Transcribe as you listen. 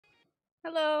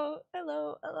Hello,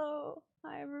 hello, hello.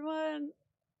 Hi everyone.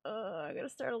 I gotta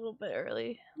start a little bit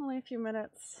early, only a few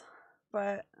minutes,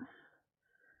 but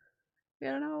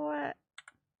you know what?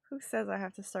 Who says I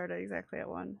have to start exactly at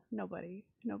 1? Nobody.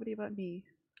 Nobody but me.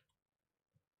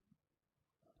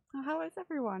 How is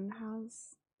everyone?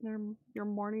 How's your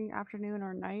morning, afternoon,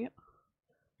 or night?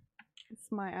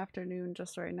 It's my afternoon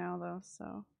just right now though,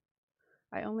 so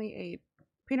I only ate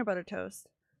peanut butter toast,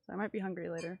 so I might be hungry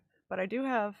later. But I do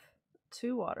have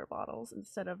 2 water bottles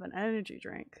instead of an energy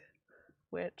drink,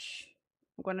 which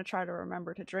I'm going to try to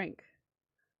remember to drink.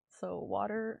 So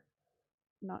water,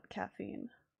 not caffeine.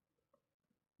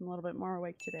 I'm a little bit more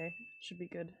awake today. Should be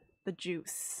good. The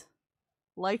juice.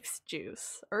 Life's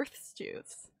juice. Earth's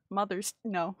juice. Mother's...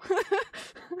 No.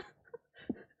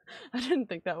 I didn't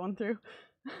think that one through.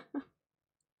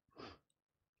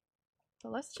 So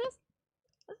let's just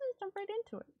jump right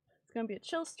into it. It's gonna be a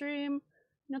chill stream.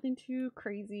 Nothing too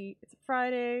crazy. It's a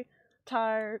Friday.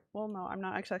 Tired. Well, no, I'm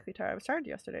not exactly tired. I was tired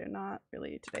yesterday, not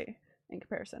really today in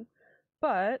comparison.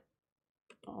 But,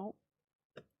 oh,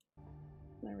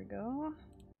 there we go.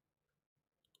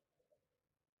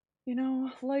 You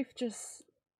know, life just,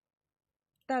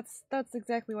 that's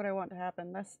exactly what I want to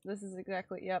happen. This is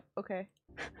exactly, yep, okay.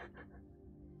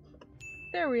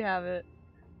 There we have it.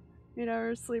 You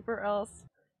never sleep or else.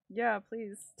 Yeah,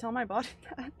 please, tell my body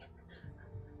that.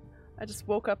 I just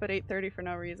woke up at 8:30 for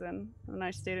no reason, and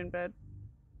I stayed in bed.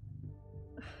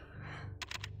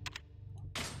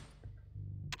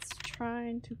 It's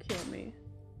trying to kill me.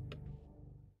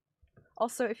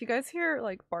 Also, if you guys hear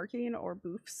like barking or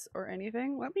boofs or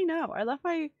anything, let me know. I left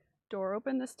my door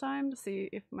open this time to see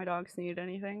if my dogs needed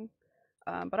anything.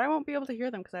 But I won't be able to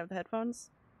hear them because I have the headphones.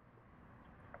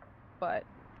 But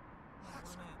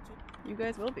you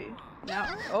guys will be.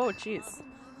 Now, oh jeez.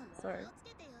 Sorry.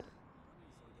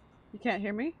 You can't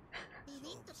hear me?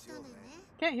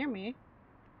 Can't hear me?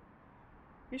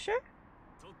 You sure?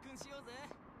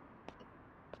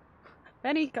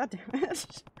 Benny,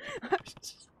 goddammit.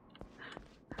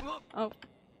 Oh.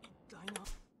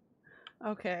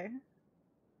 Okay.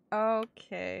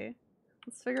 Okay.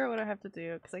 Let's figure out what I have to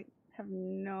do, because I have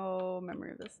no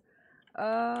memory of this.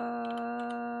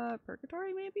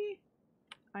 Purgatory maybe?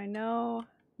 I know.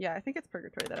 Yeah, I think it's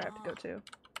Purgatory that I have to go to.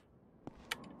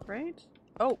 Right?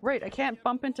 Oh, right, I can't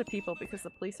bump into people because the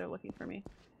police are looking for me.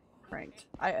 Right.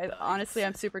 I honestly,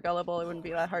 I'm super gullible. It wouldn't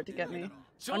be that hard to get me.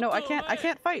 Oh no, I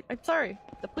can't fight. I'm sorry.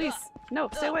 The police. No,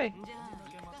 stay away.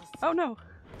 Oh no.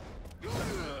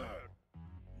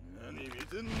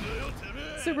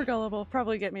 Super gullible.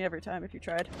 Probably get me every time if you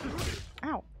tried.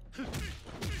 Ow.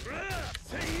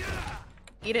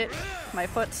 Eat it. My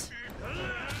foot.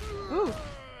 Ooh.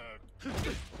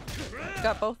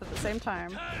 Got both at the same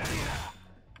time.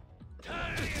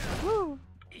 Woo.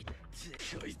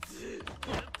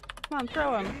 Come on,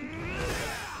 throw him.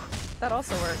 That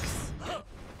also works.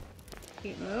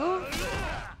 Keep move.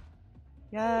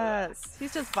 Yes.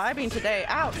 He's just vibing today.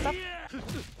 Ow, stop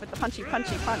with the punchy punch.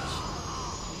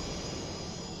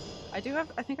 I think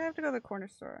I have to go to the corner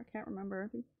store. I can't remember.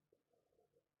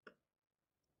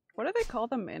 What do they call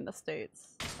them in the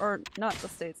States? Or not the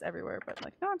States, everywhere, but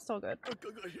like, no, I'm still good.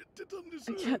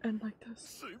 I can't end like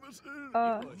this.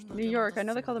 New York, I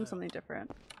know they call them something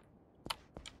different.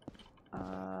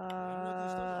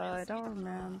 I don't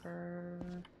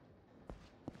remember.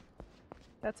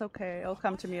 That's okay, it'll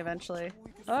come to me eventually.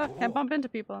 Oh, can't bump into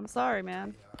people, I'm sorry,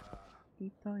 man.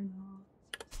 Where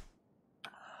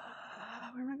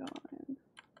am I going?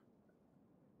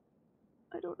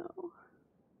 I don't know.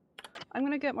 I'm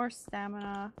gonna get more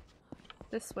stamina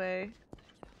this way.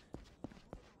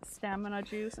 Stamina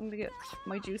juice. I'm gonna get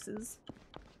my juices.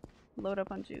 Load up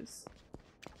on juice.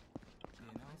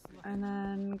 And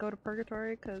then go to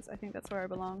Purgatory because I think that's where I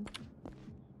belong.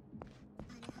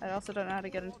 I also don't know how to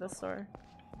get into the store.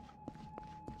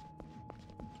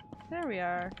 There we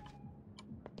are.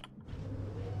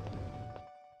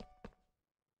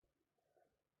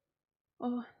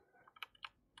 Oh.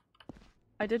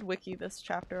 I did wiki this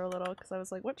chapter a little because I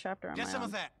was like, what chapter am I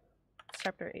on? It's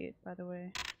chapter 8, by the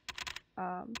way.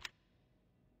 I'm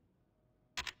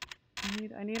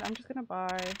just gonna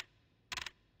buy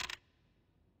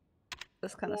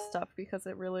this kind of stuff because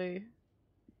it really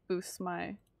boosts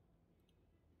my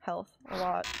health a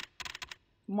lot.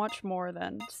 Much more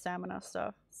than stamina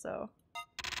stuff, so.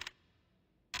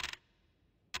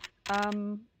 What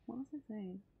was I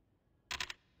saying?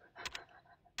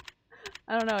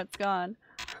 I don't know, it's gone.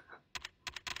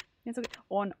 It's okay.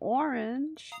 Oh, an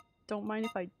orange? Don't mind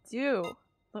if I do.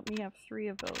 Let me have 3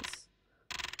 of those.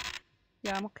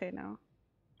 Yeah, I'm okay now.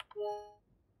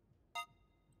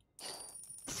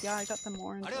 Yeah, I got them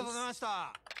oranges.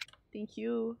 Thank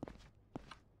you.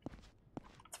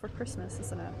 It's for Christmas,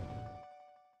 isn't it?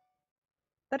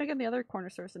 Then again, the other corner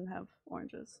stores didn't have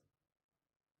oranges.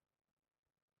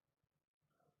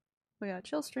 Oh yeah,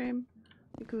 chill stream.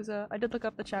 Yakuza. I did look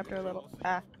up the chapter a little.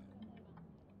 Ah.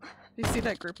 You see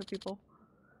that group of people?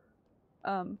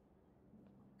 I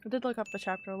did look up the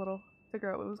chapter a little.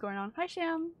 Figure out what was going on. Hi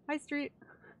Sham! Hi Street!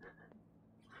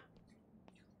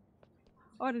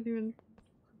 Oh, I didn't even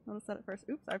notice that at first.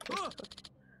 Oops, I pushed the cookie.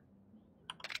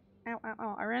 Ow, ow,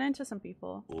 ow. I ran into some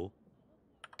people. Oh.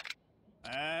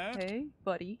 Hey,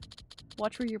 buddy.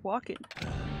 Watch where you're walking.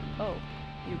 Oh,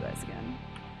 you guys again.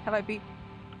 Have I beat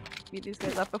these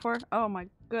guys up before? Oh my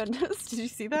goodness. Did you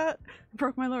see that?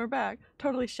 Broke my lower back.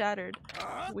 Totally shattered.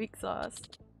 Weak sauce.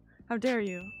 How dare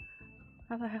you?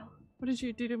 How the hell? What did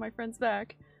you do to my friend's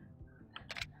back?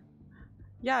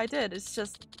 Yeah, I did. It's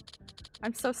just...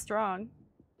 I'm so strong.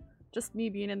 Just me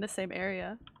being in the same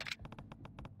area.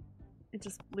 It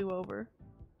just blew over.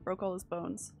 Broke all his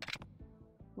bones.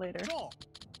 Later.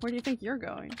 Where do you think you're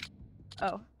going?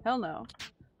 Oh, hell no.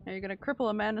 Are you gonna cripple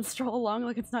a man and stroll along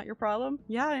like it's not your problem?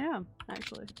 Yeah, I am,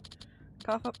 actually.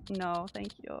 Cough up? No,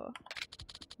 thank you. I'm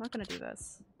not gonna do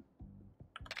this.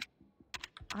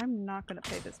 I'm not gonna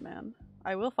pay this man.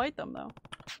 I will fight them, though.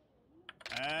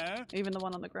 Even the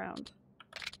one on the ground.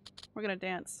 We're gonna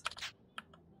dance.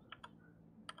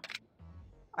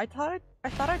 I thought I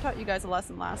taught you guys a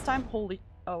lesson last time. Holy-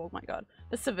 oh my god.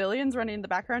 The civilians running in the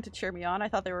background to cheer me on, I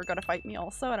thought they were gonna fight me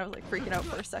also, and I was like freaking out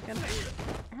for a second.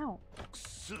 Ow.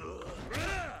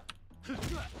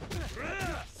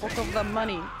 Book of the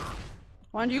money.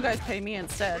 Why don't you guys pay me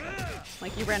instead?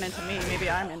 Like you ran into me, maybe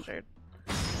I'm injured.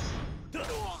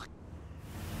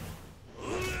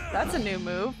 That's a new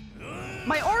move.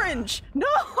 My orange!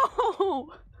 No!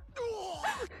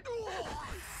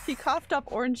 He coughed up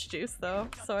orange juice though,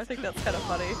 so I think that's kind of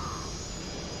funny.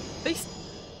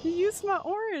 He used my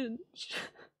orange!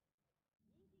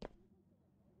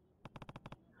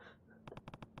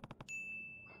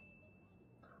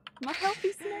 My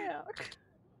healthy snack!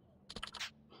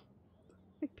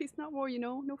 Like peace not war, you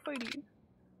know? No fighting.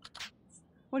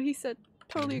 What he said,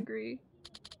 totally agree.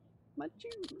 My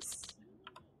juice.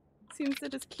 Seems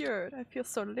it is cured. I feel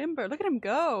so limber. Look at him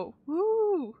go!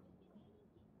 Woo!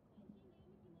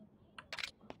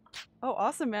 Oh,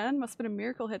 awesome, man. Must have been a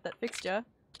miracle hit that fixed ya.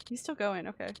 He's still going,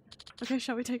 okay. Okay,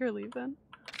 shall we take our leave then?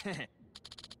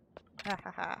 Ha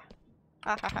ha ha.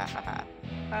 Ha ha ha ha ha.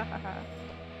 Ha ha ha.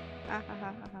 Ha ha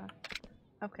ha ha.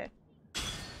 Okay.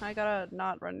 I gotta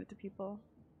not run into people.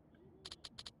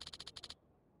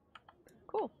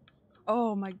 Cool.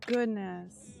 Oh my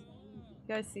goodness.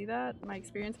 You guys see that? My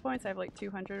experience points? I have like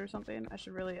 200 or something. I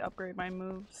should really upgrade my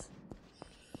moves.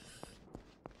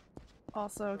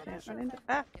 Also, can't run into-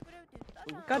 ah!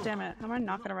 God damn it. How am I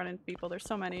not gonna run into people? There's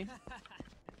so many.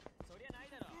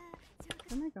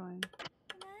 Where am I going?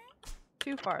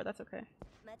 Too far, that's okay.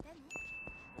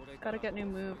 Gotta get new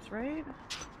moves, right?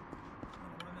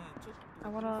 I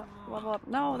wanna level up.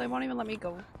 No, they won't even let me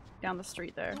go down the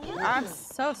street there. I'm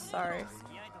so sorry.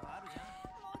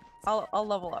 I'll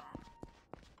level up.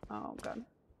 Oh god.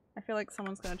 I feel like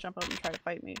someone's gonna jump out and try to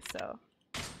fight me, so.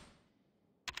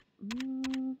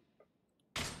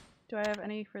 Do I have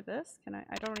any for this? Can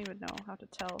I don't even know how to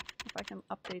tell if I can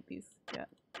update these yet.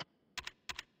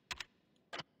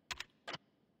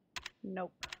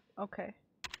 Nope. Okay.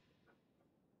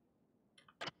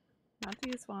 Not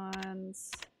these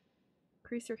ones.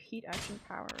 Increase your heat action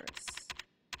powers.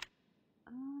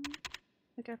 I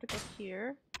think I have to go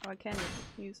here. Oh, I can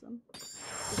use them.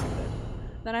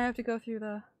 Then I have to go through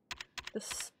the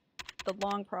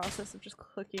long process of just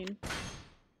clicking.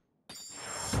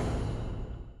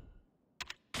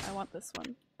 I want this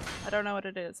one. I don't know what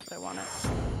it is, but I want it.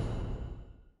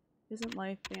 Isn't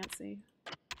life fancy?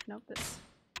 Nope, this.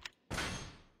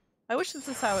 I wish this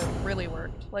is how it really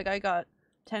worked. Like, I got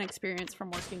 10 experience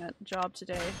from working at a job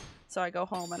today, so I go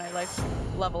home and I, like,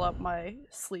 level up my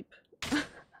sleep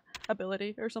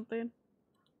ability or something.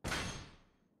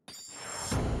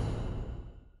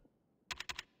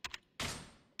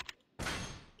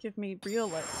 Give me real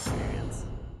life experience.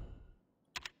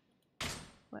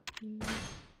 Let me...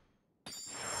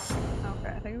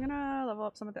 Okay, I think I'm gonna level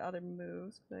up some of the other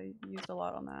moves because I used a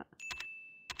lot on that.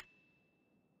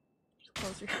 Just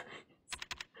close your eyes.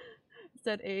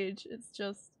 Instead age, it's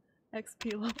just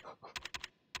XP level.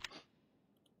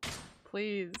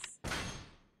 Please.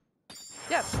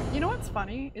 Yeah, you know what's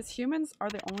funny? Is humans are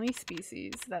the only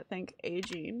species that think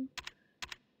aging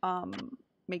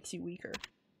makes you weaker.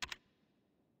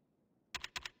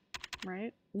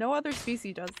 Right? No other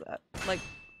species does that. Like,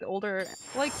 the older,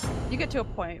 like, you get to a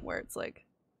point where it's like,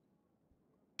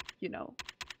 you know,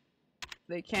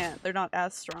 they're not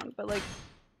as strong, but like,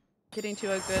 getting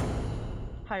to a good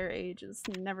higher age is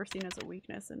never seen as a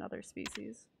weakness in other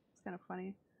species. It's kind of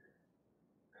funny.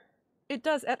 It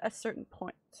does at a certain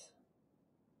point.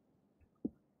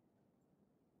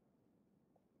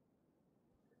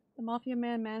 The Mafia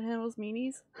Man manhandles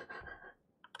meanies.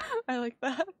 I like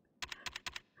that.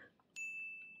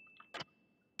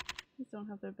 These don't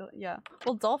have the ability. Yeah.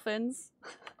 Well, dolphins.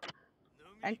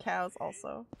 And cows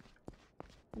also.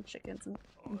 And chickens and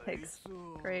pigs.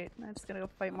 Great. I'm just gonna go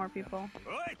fight more people.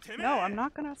 No, I'm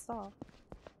not gonna stop.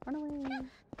 Run away.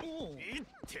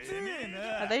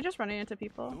 Are they just running into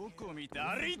people? Great.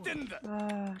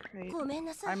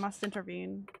 I must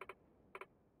intervene.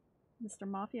 Mr.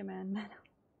 Mafia Man.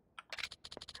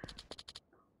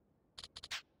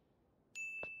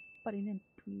 Butting in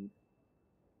tweed.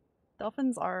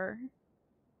 Dolphins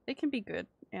they can be good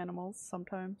animals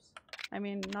sometimes. I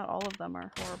mean, not all of them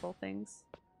are horrible things.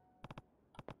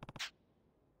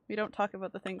 We don't talk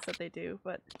about the things that they do,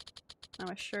 but I'm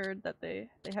assured that they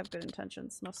have good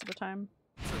intentions most of the time.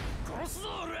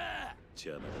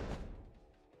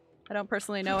 I don't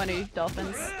personally know any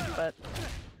dolphins, but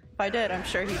if I did, I'm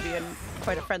sure he'd be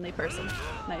quite a friendly person.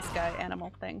 Nice guy,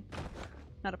 animal thing.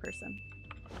 Not a person.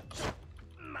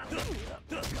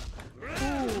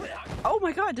 Ooh. Oh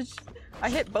my god, I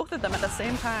hit both of them at the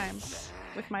same time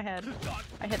with my head.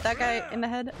 I hit that guy in the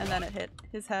head, and then it hit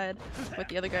his head with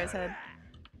the other guy's head.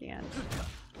 And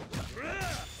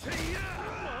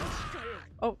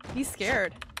oh, he's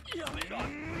scared.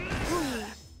 Ooh.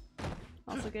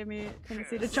 Also gave me a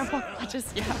tendency to jump off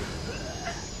ledges, yeah.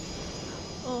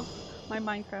 Oh, my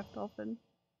Minecraft dolphin.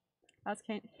 Ask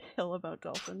Can't Hill about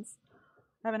dolphins.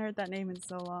 I haven't heard that name in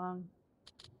so long.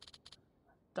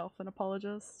 Dolphin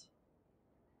apologist.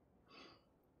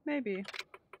 Maybe.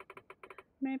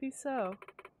 Maybe so.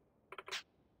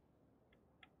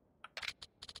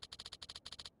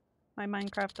 My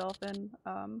Minecraft dolphin,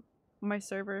 my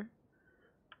server.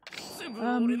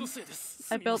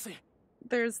 I built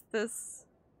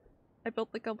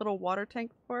like a little water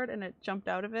tank for it and it jumped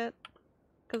out of it.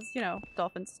 Cause, you know,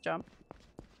 dolphins jump.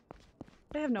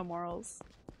 They have no morals.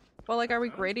 Well, like, are we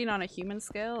grading on a human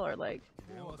scale or like...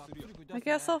 I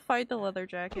guess I'll fight the leather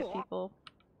jacket people.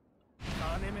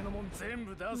 Are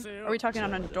we talking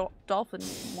on dolphin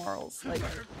morals?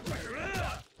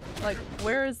 Like,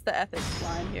 where is the ethics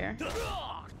line here?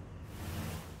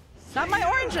 Not my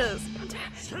oranges!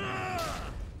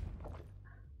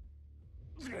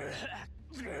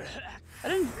 I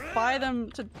didn't buy them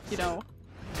to, you know,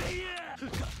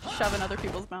 shove in other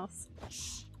people's mouths.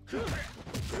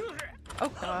 Oh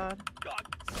god.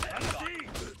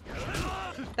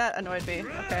 That annoyed me.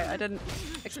 Okay, I didn't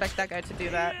expect that guy to do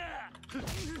that.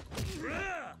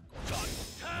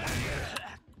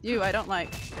 You, I don't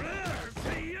like.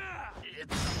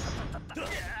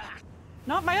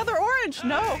 Not my other orange!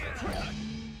 No!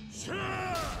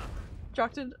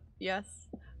 Jocked? Yes,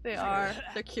 they are.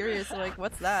 They're curious, like,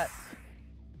 what's that?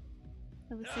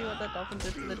 Let me see what that dolphin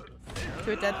did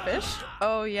to a dead fish.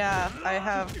 Oh yeah,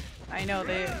 I know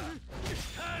they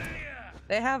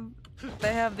have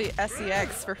the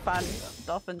SEX for fun.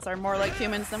 Dolphins are more like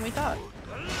humans than we thought.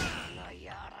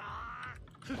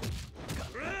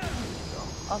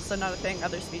 Also not a thing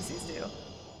other species do.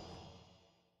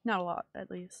 Not a lot, at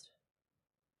least.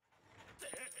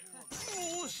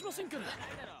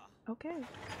 Okay.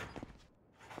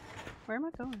 Where am I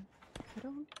going? I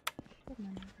don't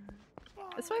remember.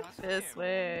 This way? This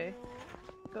way.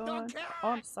 Go on. Oh,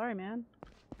 I'm sorry, man.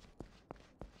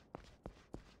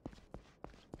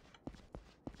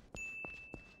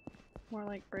 More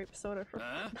like grape soda for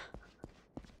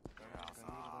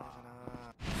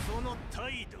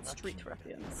street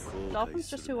ruffians. Dolphins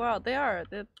just too wild. They are.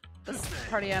 They're the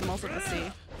party animals of the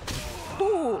sea.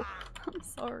 Ooh! I'm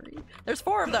sorry. There's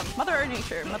 4 of them! Mother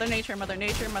Nature, Mother Nature, Mother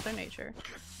Nature, Mother Nature.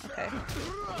 Okay.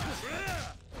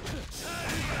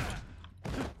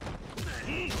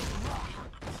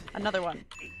 Another one.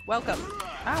 Welcome.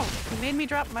 Ow! You made me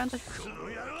drop my...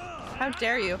 How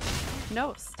dare you?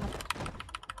 No, stop.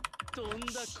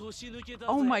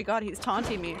 Oh my god, he's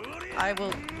taunting me. I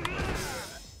will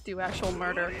do actual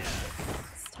murder.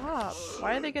 Stop.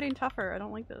 Why are they getting tougher? I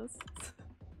don't like this.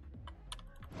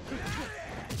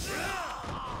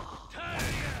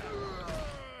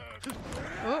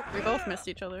 Oh, we both missed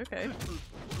each other. Okay.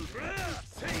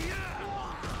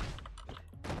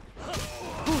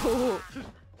 Ooh.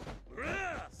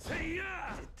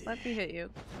 Let me hit you.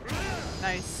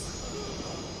 Nice.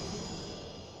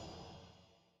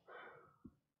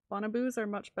 Bonobos are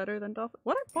much better than dolphins.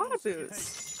 What are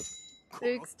bonobos?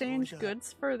 They exchange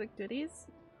goods for the goodies?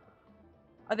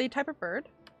 Are they a type of bird?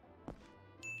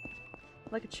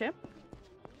 Like a chimp?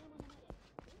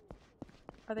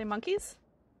 Are they monkeys?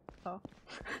 Oh.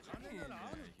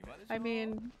 I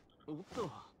mean...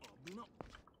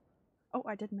 Oh,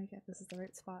 I did make it. This is the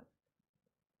right spot.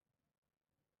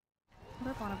 What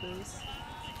are Bonaboos?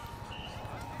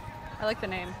 I like the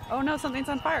name. Oh no, something's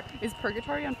on fire. Is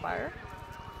Purgatory on fire?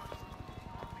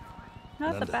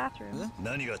 Not the bathroom.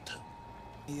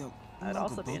 I'd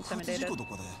also be intimidated.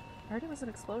 I heard it was an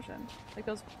explosion. Like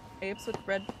those apes with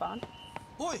red font.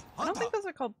 I don't think those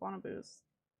are called Bonaboos.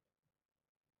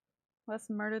 Less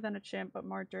murder than a chimp, but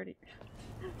more dirty.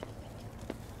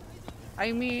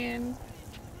 I mean...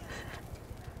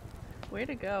 Way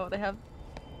to go. They have...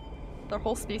 Their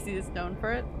whole species is known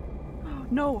for it.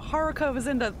 No! Haruka was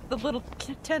in the little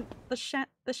tent, the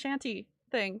shanty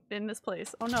thing in this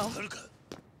place. Oh no.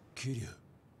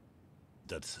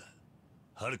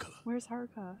 Where's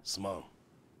Haruka?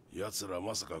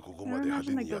 Never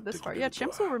imagined they go this far. Yeah,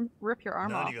 chimps will rip your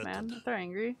arm off, man, if they're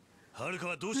angry. Where's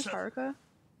Haruka?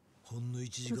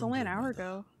 It was only an hour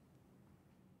ago.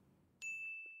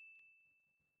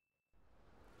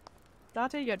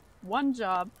 Date, you had one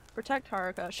job. Protect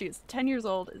Haruka. She is 10 years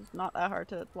old. It's not that hard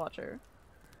to watch her.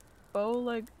 Bow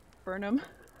like Burnham.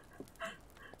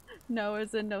 No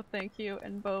as in no thank you,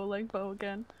 and bow like bow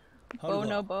again. Bow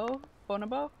no bow?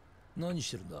 Bonobo? What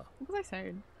was I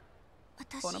saying?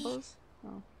 Bonobos?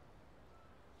 Oh.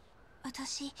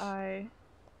 I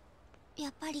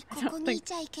don't think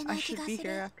I should be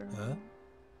here after all.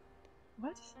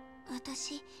 What?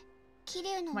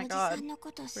 Oh my god.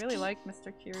 Really like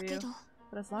Mr. Kiryu.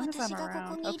 But as long as I'm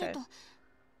around, okay.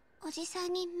 He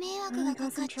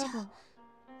was in trouble.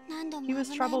 He was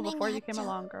trouble before you came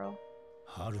along, girl.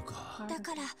 Haruka.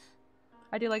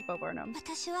 I do like Bo Burnham. I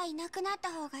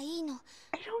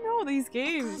don't know these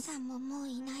games.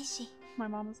 My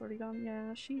mom is already gone.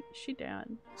 Yeah, she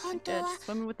dead. She did. She's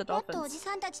swimming with the dolphins.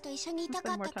 Spend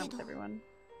more time with everyone.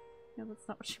 Yeah, that's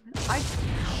not what she meant.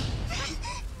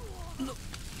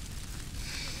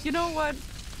 You know what?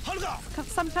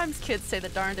 Sometimes kids say the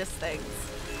darndest things.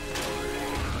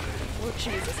 Oh,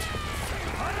 Jesus.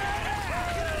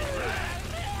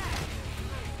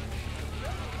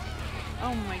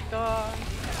 Oh my god.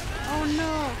 Oh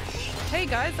no. Hey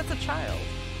guys, that's a child.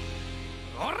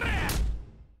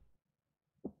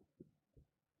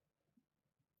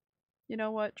 You know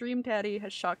what? Dream Daddy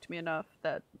has shocked me enough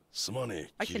that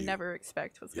I can never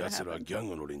expect what's gonna happen. They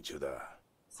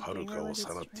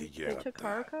took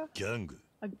Haruka?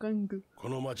 A gangu.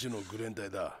 Oh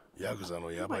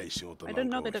I didn't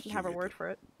know they didn't have a word for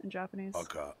it in Japanese.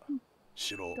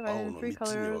 Divided in 3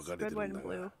 colors, red, white, and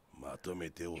blue.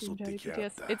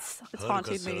 It's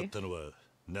haunted me.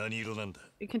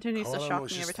 It continues to shock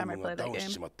me every time I play that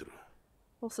game.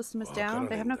 Whole system is down.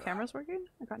 They have no cameras working?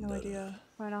 I got no idea.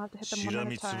 Why not have to hit them one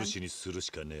at a time?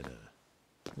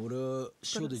 Go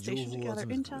to the station to gather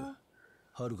intel.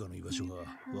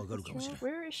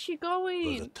 Where is she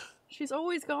going? She's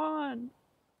always gone.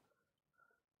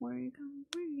 Where you go?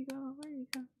 Where you go?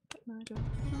 Where you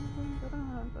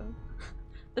go?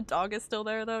 The dog is still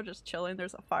there though, just chilling.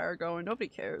 There's a fire going. Nobody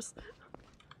cares.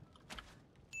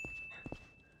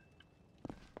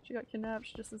 She got kidnapped.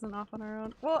 She just isn't off on her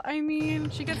own. Well, I mean,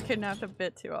 she gets kidnapped a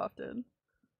bit too often.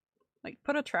 Like,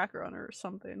 put a tracker on her or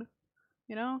something.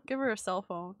 You know? Give her a cell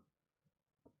phone.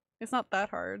 It's not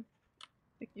that hard.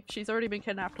 Like, if she's already been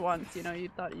kidnapped once, you know, you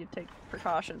thought you'd take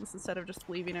precautions instead of just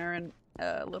leaving her in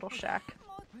a little shack.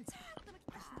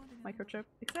 Microchip.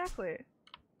 Exactly.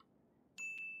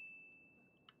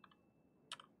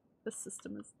 The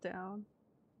system is down.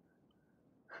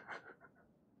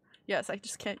 Yes, I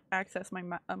just can't access my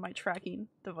my tracking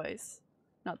device.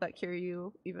 Not that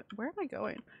Kiryu even- where am I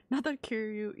going? Not that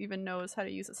Kiryu even knows how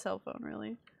to use a cell phone,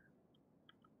 really.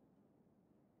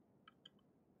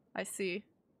 I see.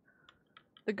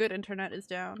 The good internet is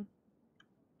down.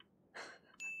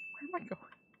 Where am I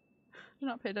going? I did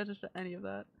not pay attention to any of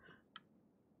that.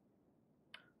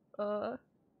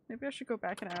 Maybe I should go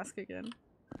back and ask again.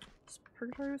 This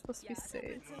Purgatory was supposed to be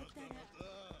safe.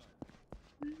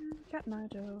 Cat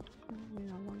Najo. You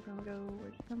know, a long time ago.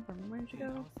 Where'd you come from? Where'd you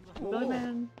go? Billy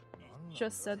Man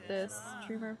just said this.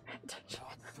 Dreamer.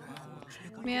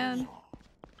 Man.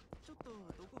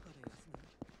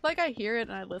 Like, I hear it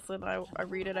and I listen, I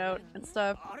read it out and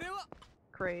stuff.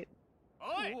 Great.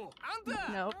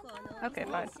 Nope. Okay,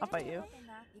 fine. I'll fight you.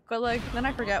 But like, then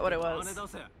I forget what it was.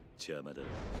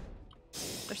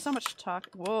 There's so much to talk.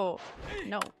 Whoa.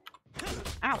 No.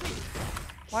 Ow.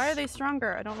 Why are they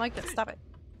stronger? I don't like this. Stop it.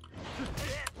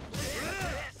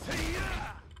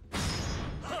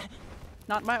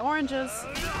 Not my oranges!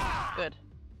 Good.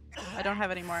 I don't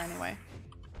have any more anyway.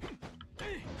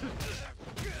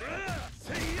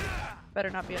 Better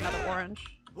not be another orange.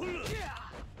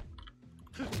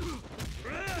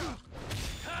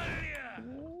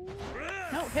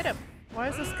 No, hit him! Why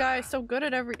is this guy so good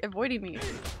at avoiding me?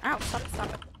 Ow, stop it,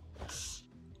 stop it.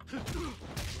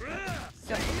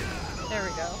 Go. There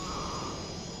we go.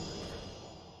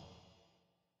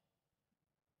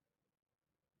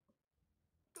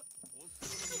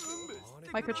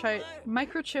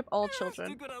 Microchip all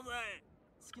children.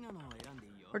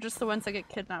 Or just the ones that get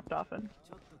kidnapped often.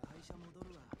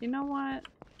 You know what?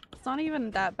 It's not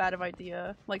even that bad of an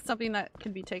idea. Like something that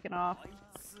can be taken off.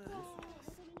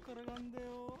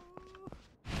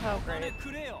 Oh great.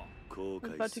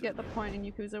 I'm about to get the point in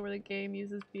Yakuza where the game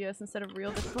uses BS instead of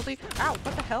real difficulty. Ow,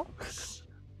 what the hell?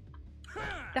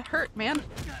 That hurt, man.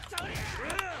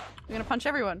 I'm gonna punch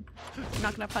everyone. I'm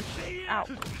not gonna punch you. Ow.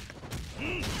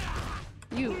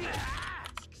 You.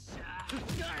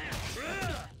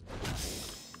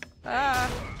 Ah.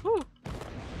 Whew.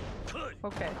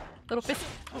 Okay. Little fist.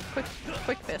 Oh,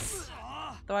 quick fist.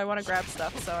 Though I want to grab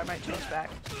stuff, so I might change back.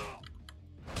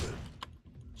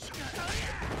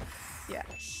 Yeah.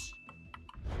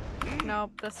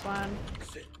 Nope, this one.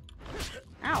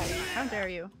 Ow! How dare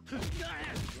you?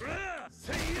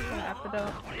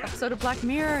 Episode of Black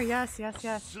Mirror! Yes, yes,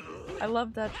 yes. I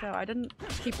love that show. I didn't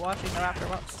keep watching though after a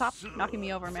while. Stop knocking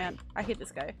me over, man. I hate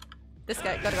this guy. This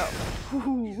guy, gotta go.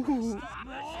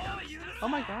 Oh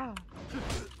my god.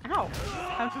 Ow!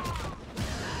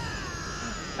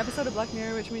 Episode of Black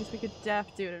Mirror, which means we could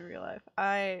def do it in real life.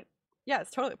 Yeah, it's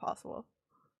totally possible.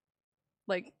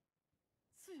 Like,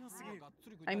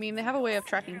 I mean, they have a way of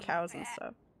tracking cows and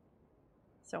stuff.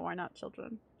 So why not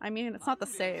children? I mean, it's not the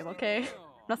same, okay?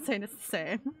 I'm not saying it's the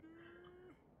same.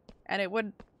 And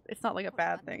it's not like a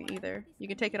bad thing either. You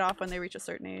can take it off when they reach a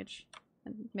certain age.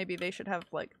 And maybe they should have,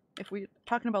 like, if we're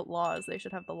talking about laws, they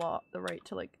should have the right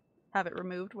to, like, have it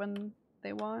removed when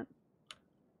they want.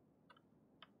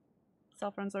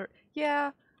 Cell phones are,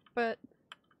 yeah, but,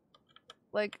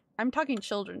 like, I'm talking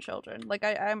children. Like,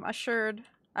 I'm assured,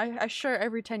 I'm sure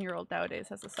every 10-year-old nowadays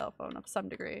has a cell phone of some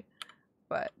degree,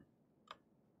 but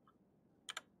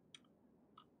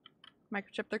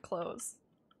microchip their clothes.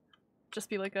 Just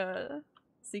be like a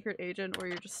secret agent where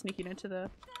you're just sneaking into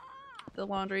the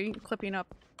laundry, clipping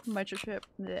up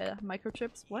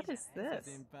microchips. What is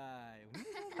this?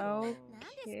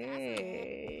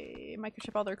 Okay.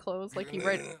 Microchip all their clothes, like you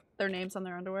write their names on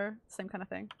their underwear. Same kind of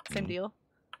thing. Same deal.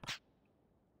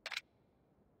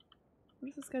 What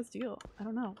is this guy's deal? I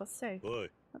don't know. Let's say.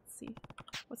 Let's see.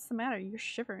 What's the matter? You're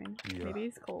shivering. Yeah. Maybe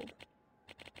he's cold.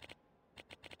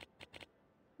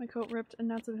 My coat ripped and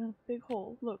now it's in a big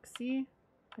hole. Look, see?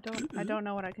 I don't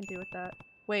know what I can do with that.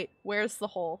 Wait, where's the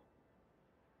hole?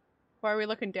 Why are we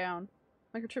looking down?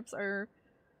 Microchips are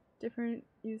different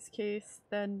use case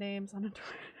than names on a door.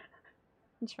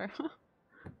 Sure.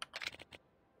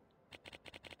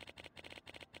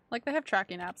 Like, they have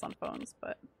tracking apps on phones,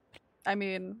 but I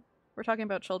mean, we're talking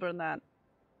about children that...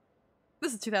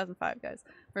 This is 2005, guys.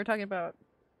 We're talking about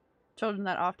children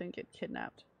that often get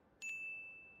kidnapped.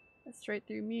 That's straight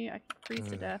through me. I can freeze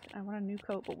to death. I want a new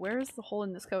coat, but where is the hole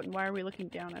in this coat and why are we looking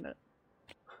down at it?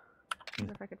 I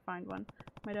wonder if I could find one.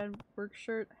 My dad's work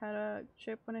shirt had a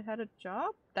chip when it had a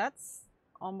job? That's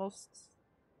almost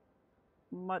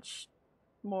much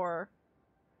more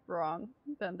wrong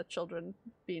than the children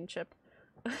being chipped.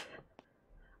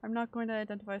 I'm not going to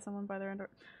identify someone by their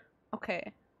underwear.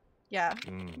 Okay. Yeah.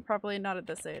 Probably not at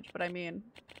this age, but I mean...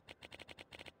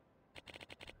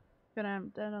 Gonna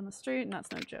have dead on the street and that's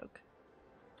no joke.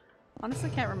 Honestly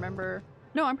can't remember.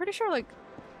 No, I'm pretty sure, like...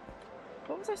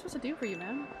 What was I supposed to do for you,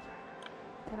 man?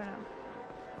 I don't know.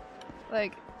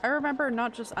 Like, I remember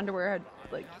not just underwear had,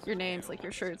 like, your names, like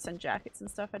your shirts and jackets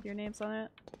and stuff had your names on it.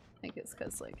 I think it's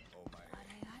because, like,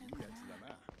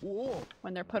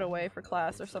 when they're put away for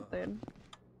class or something.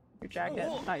 Your jacket,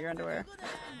 not your underwear.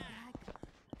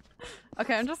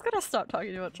 Okay, I'm just gonna stop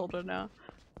talking about children now.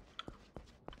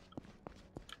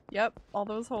 Yep, all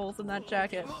those holes in that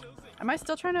jacket. Am I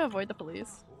still trying to avoid the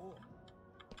police?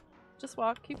 Just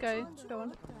walk, keep going, keep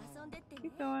going.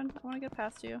 Keep going, I want to get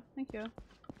past you. Thank you.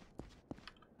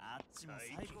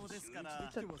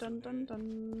 Dun, dun,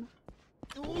 dun.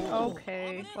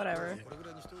 Okay, whatever.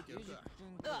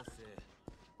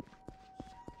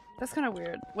 That's kind of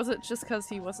weird. Was it just because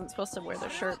he wasn't supposed to wear the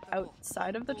shirt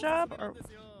outside of the job, or?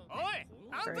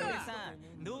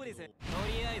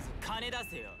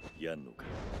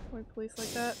 Wait, police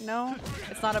like that? No?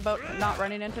 It's not about not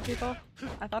running into people?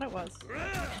 I thought it was.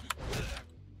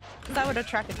 Because that would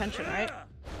attract attention, right?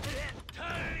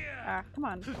 Ah, come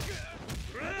on.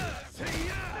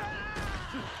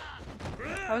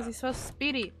 How is he so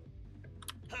speedy?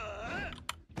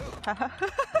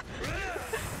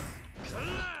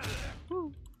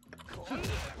 Woo.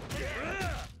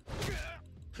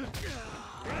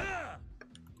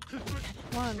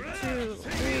 1, 2,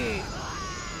 3.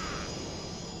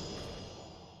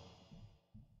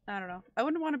 I don't know. I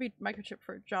wouldn't want to be microchipped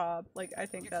for a job. Like, I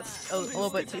think that's a little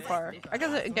bit too far. I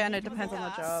guess, again, it depends on the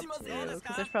job, too,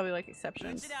 because there's probably, like,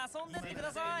 exceptions. I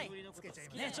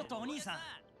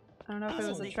don't know if it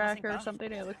was a tracker or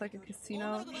something. It looked like a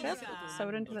casino chip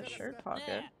sewed into the shirt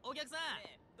pocket.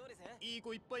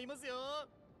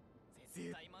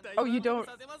 Oh, you don't-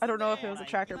 I don't know if it was a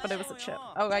tracker, but it was a chip.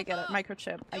 Oh, I get it.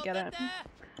 Microchip. I get it.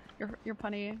 You're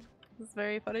punny. This is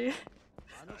very funny.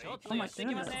 Oh my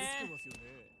goodness.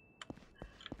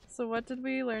 So what did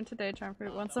we learn today,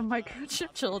 Charmfruit? Want some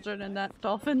microchip children and that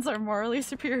dolphins are morally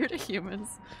superior to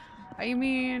humans. I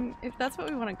mean, if that's what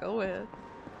we want to go with.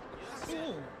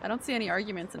 I don't see any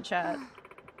arguments in chat.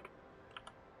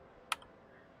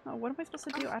 Oh, what am I supposed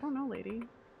to do? I don't know, lady.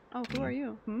 Oh, who are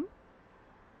you? Hmm?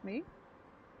 Me?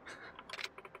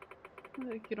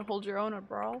 You gonna hold your own or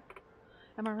brawl?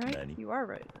 Am I right? You are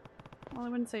right. Well, I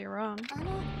wouldn't say you're wrong.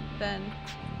 Then,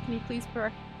 can you please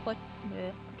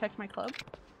protect my club?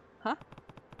 Huh?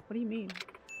 What do you mean?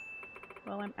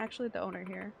 Well, I'm actually the owner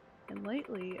here. And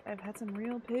lately, I've had some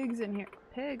real pigs in here.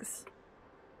 Pigs!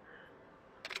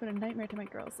 It's been a nightmare to my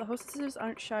girls. The hostesses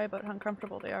aren't shy about how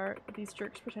uncomfortable they are, but these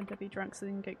jerks pretend to be drunk so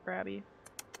they can get grabby.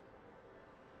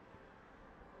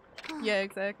 Yeah,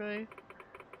 exactly.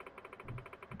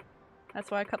 That's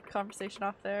why I cut the conversation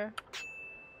off there.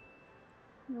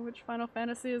 You know, which Final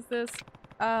Fantasy is this?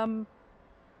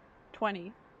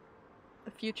 20.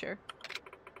 The future.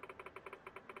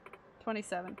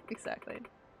 27, exactly.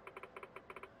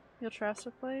 You'll trust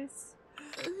a place?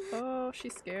 Oh,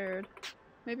 she's scared.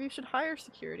 Maybe you should hire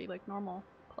security like normal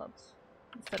clubs.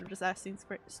 Instead of just asking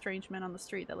strange men on the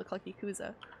street that look like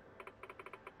Yakuza.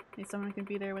 Need someone who can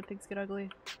be there when things get ugly.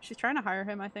 She's trying to hire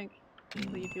him, I think.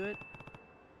 Will you do it?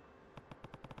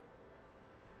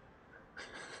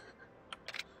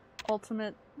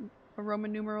 Ultimate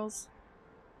Roman numerals.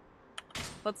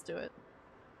 Let's do it.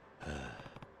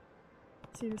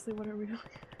 Seriously, what are we doing?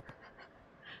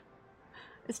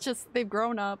 It's just, they've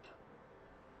grown up.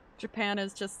 Japan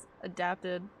has just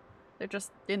adapted. They're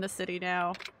just in the city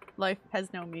now. Life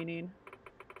has no meaning.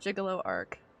 Gigolo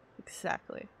arc.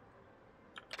 Exactly.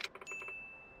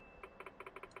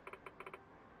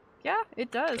 Yeah,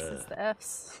 it does. It's the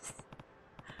Fs.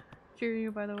 Cheer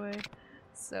you, by the way.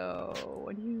 So,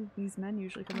 when do these men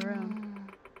usually come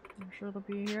around? I'm sure they'll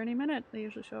be here any minute. They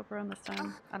usually show up around this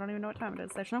time. I don't even know what time it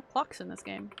is. There's no clocks in this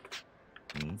game.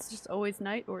 It's just always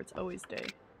night or it's always day.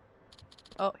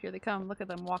 Oh, here they come. Look at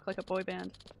them walk like a boy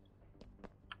band.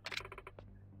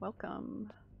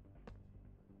 Welcome.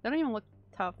 They don't even look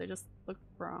tough. They just look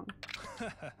wrong.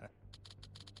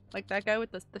 Like that guy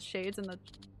with the shades and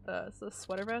the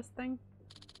sweater vest thing.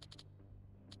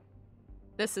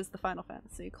 This is the Final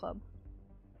Fantasy club.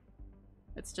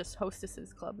 It's just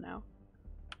Hostess's club now.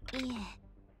 Yeah.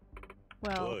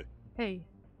 Well, Boy. hey.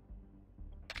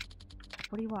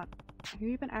 What do you want? I hear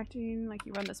you've been acting like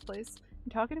you run this place.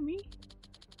 You talking to me?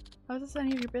 How is this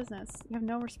any of your business? You have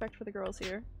no respect for the girls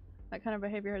here. That kind of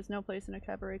behavior has no place in a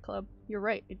cabaret club. You're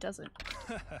right, it doesn't.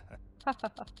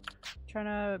 Trying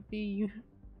to be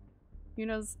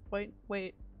Yuna's wait,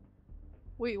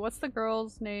 what's the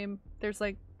girl's name? There's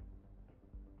like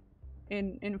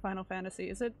in Final Fantasy.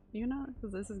 Is it Yuna?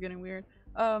 Because this is getting weird.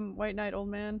 White Knight, old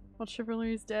man. Well,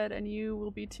 chivalry is dead, and you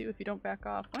will be too if you don't back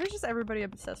off. Why is just everybody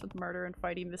obsessed with murder and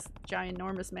fighting this giant,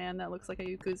 enormous man that looks like a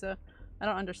Yakuza? I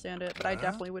don't understand it, but I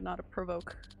definitely would not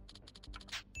provoke.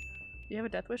 Do you have a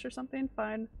death wish or something?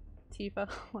 Fine. Tifa.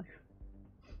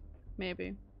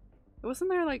 Maybe. Wasn't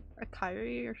there like a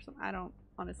Kyrie or something? I don't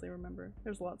honestly remember.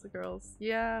 There's lots of girls.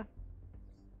 Yeah.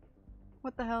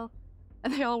 What the hell?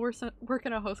 And they all work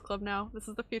in a host club now. This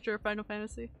is the future of Final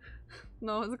Fantasy.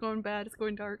 No, it's going bad. It's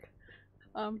going dark.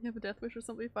 You have a death wish or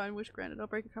something? Fine. Wish granted. I'll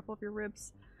break a couple of your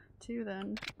ribs too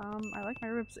then. I like my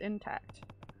ribs intact.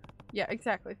 Yeah,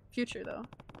 exactly. Future though.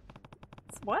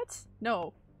 What?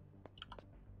 No.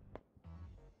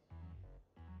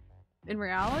 In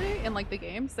reality? In like the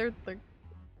games? They're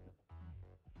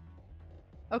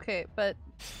okay, but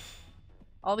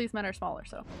all these men are smaller,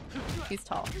 so he's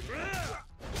tall.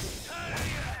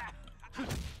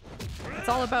 It's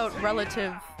all about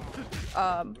relative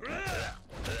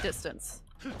distance.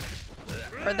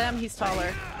 For them, he's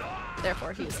taller,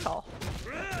 therefore he is tall.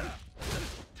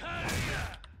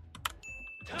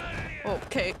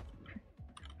 Okay.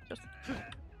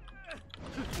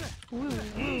 Woo,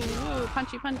 woo, woo.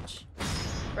 Punchy punch.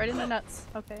 Right in the nuts.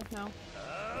 Okay, no.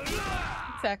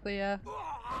 Exactly, yeah.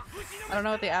 I don't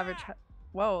know what the average.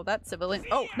 Whoa, that civilian.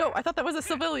 Oh, no, I thought that was a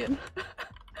civilian.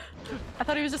 I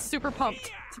thought he was just super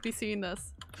pumped to be seeing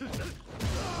this. Oh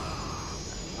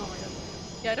my god.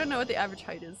 Yeah, I don't know what the average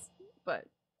height is, but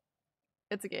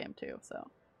it's a game too, so.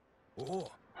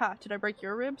 Ha, did I break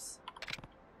your ribs?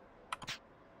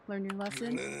 Learn your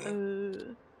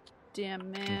lesson?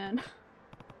 Damn, man.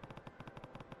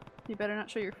 You better not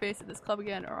show your face at this club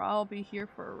again or I'll be here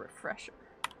for a refresher.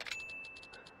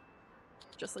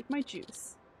 Just like my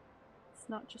juice. It's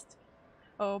not just—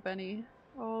 Oh, Benny.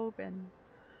 Oh, Benny.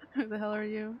 Who the hell are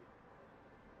you?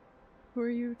 Who are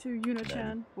you to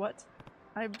Yuna-chan? What?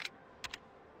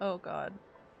 Oh god.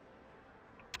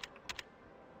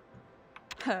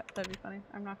 That'd be funny.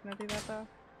 I'm not gonna do that though.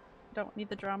 Don't need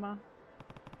the drama.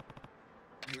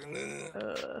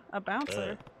 A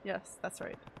bouncer? Yes, that's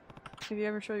right. If you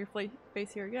ever show your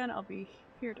face here again, I'll be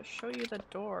here to show you the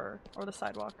door or the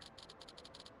sidewalk.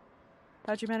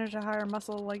 How'd you manage to hire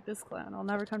muscle like this clown? I'll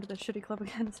never come to this shitty club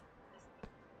again.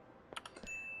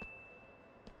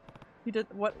 He did—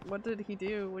 what did he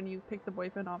do when you picked the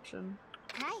boyfriend option?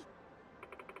 Hi.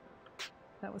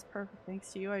 That was perfect.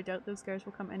 Thanks to you, I doubt those guys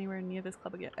will come anywhere near this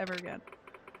club again, ever again.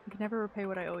 I can never repay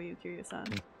what I owe you, Kiryu-san.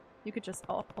 You could just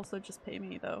also just pay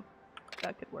me, though.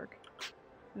 That could work.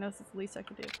 I know this is the least I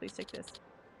could do. Please take this.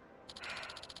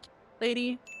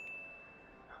 Lady!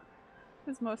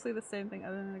 It's mostly the same thing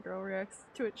other than the girl reacts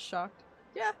to it shocked.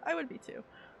 Yeah, I would be too.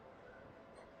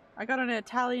 I got an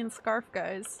Italian scarf,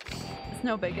 guys. It's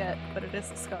no baguette, but it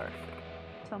is a scarf.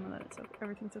 Tell me that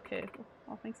everything's okay.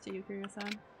 All thanks to you,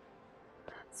 Kiryu-san.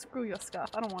 Screw your scarf.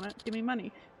 I don't want it. Give me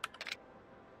money.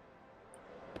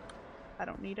 I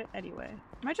don't need it anyway.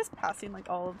 Am I just passing like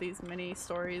all of these mini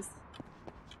stories?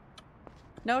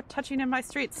 No touching in my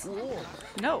streets!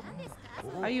 No!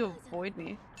 How do you avoid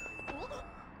me?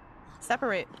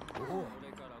 Separate!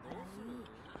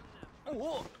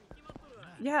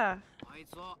 Yeah!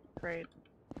 Great.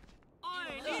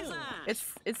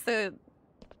 It's the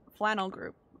flannel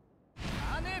group.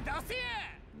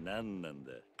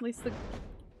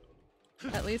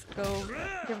 At least go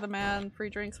give the man free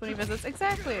drinks when he visits.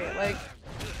 Exactly! Like,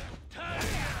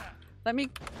 let me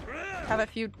have a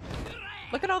few—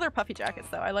 Look at all their puffy jackets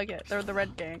though, I like it. They're the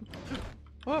red gang.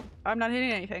 Whoop, I'm not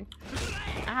hitting anything.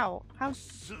 Ow, how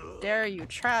dare you,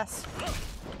 trash,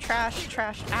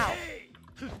 ow.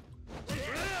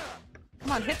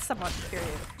 Come on, hit someone, period.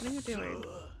 What are you doing?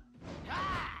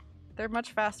 They're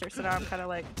much faster, so now I'm kind of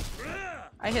like,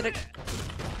 I hit it.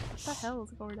 What the hell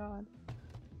is going on?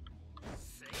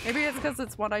 Maybe it's because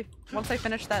it's once I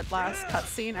finished that last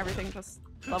cutscene, everything just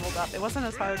leveled up. It wasn't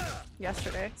as hard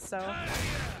yesterday, so.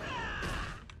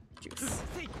 Juice.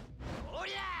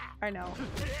 I know.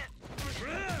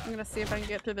 I'm gonna see if I can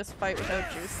get through this fight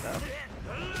without juice, though.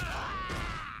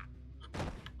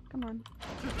 Come on.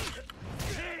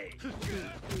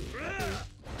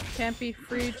 Can't be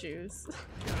free juice.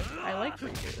 I like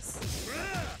free juice.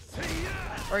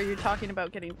 Or are you talking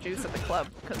about getting juice at the club?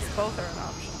 Because both are an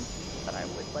option that I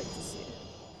would like to see.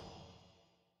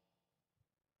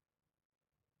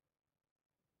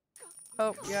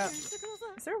 Oh, yeah.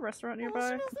 Is there a restaurant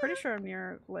nearby? I'm pretty sure I'm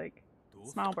near, like,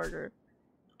 Smile Burger.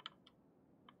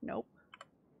 Nope.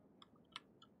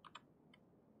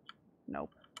 Nope.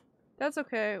 That's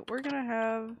okay. We're gonna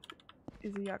have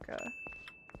Izuyaka.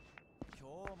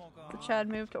 The Chad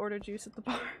moved to order juice at the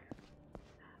bar.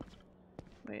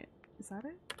 Wait, is that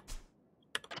it?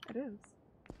 It is.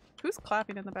 Who's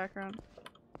clapping in the background?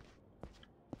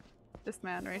 This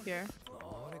man right here.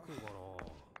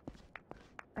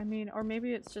 I mean, or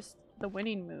maybe it's just the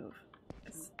winning move.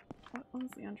 What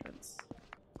was the entrance?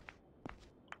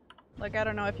 Like, I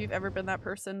don't know if you've ever been that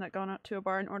person that gone out to a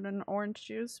bar and ordered an orange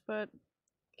juice, but it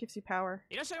gives you power.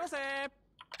 It's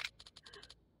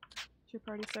your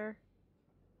party, sir.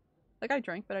 Like, I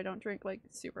drink, but I don't drink, like,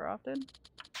 super often.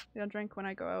 I don't drink when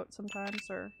I go out sometimes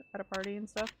or at a party and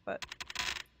stuff, but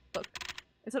look.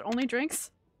 Is it only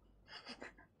drinks?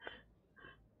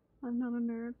 I'm not a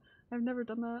nerd. I've never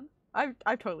done that.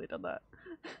 I've totally done that.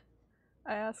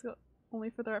 I ask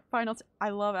only for the finals. I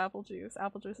love apple juice.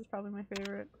 Apple juice is probably my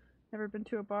favorite. Never been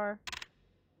to a bar.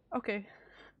 Okay.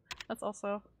 That's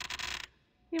also—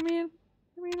 I mean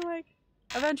like,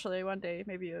 eventually one day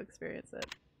maybe you'll experience it.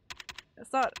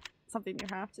 It's not something you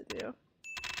have to do.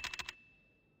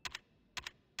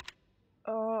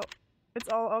 Oh, it's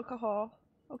all alcohol.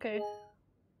 Okay.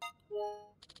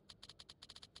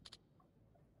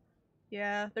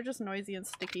 Yeah, they're just noisy and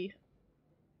sticky.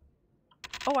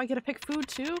 Oh, I get to pick food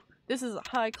too? This is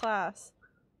high class.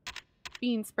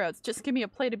 bean sprouts. Just give me a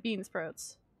plate of bean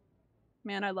sprouts.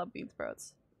 Man, I love bean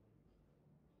sprouts.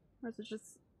 Or is it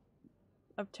just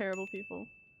of terrible people?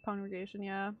 Congregation,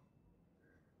 yeah.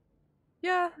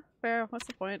 Yeah, fair. What's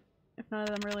the point if none of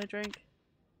them really drink?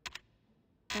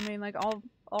 I mean, like, all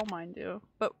mine do.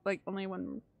 But, like, only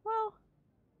when, well,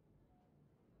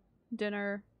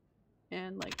 dinner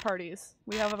and, like, parties.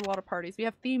 We have a lot of parties. We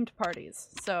have themed parties,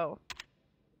 so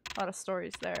a lot of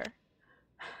stories there.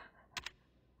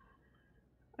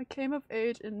 I came of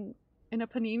age in a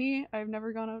panini. I've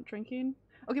never gone out drinking.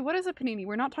 Okay, what is a panini?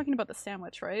 We're not talking about the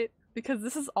sandwich, right? Because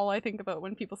this is all I think about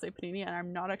when people say panini, and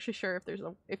I'm not actually sure if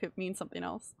if it means something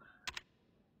else.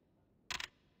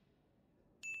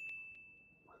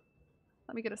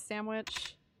 Let me get a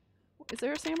sandwich. Is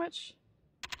there a sandwich?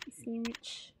 A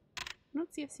sandwich. I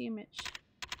don't see a sandwich.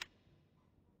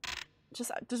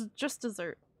 Just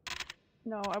dessert.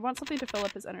 No, I want something to fill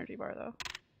up his energy bar though.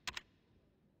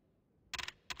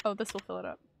 Oh, this will fill it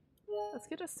up. Let's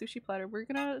get a sushi platter. We're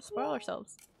gonna spoil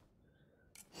ourselves.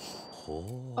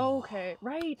 Okay,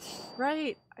 right.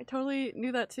 I totally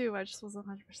knew that too. I just wasn't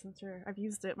 100% sure. I've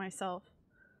used it myself.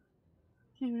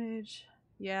 Human age.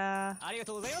 Yeah. I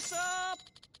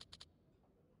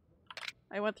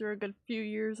went through a good few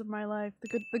years of my life.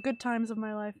 The good times of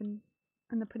my life in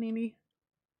the panini.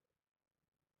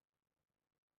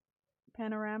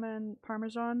 Panorama and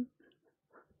Parmesan.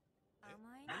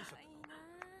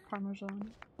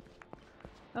 Parmesan.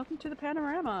 Welcome to the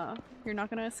panorama. You're not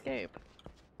gonna escape.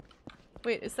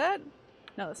 Wait, is that?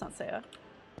 No, that's not Saya.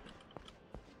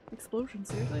 Explosion,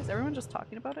 seriously? Is everyone just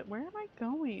talking about it? Where am I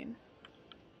going?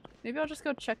 Maybe I'll just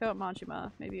go check out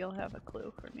Majima. Maybe he'll have a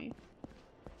clue for me.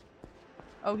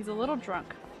 Oh, he's a little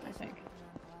drunk, I think.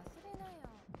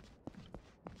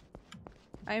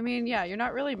 I mean, yeah, you're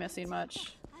not really missing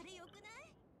much.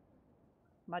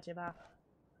 Majima.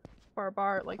 For a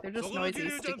bar, like, they're just noisy,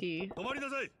 sticky,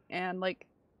 and, like,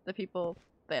 the people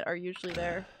that are usually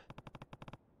there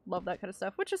love that kind of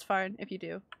stuff, which is fine if you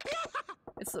do.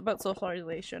 It's about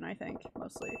socialization, I think,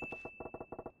 mostly.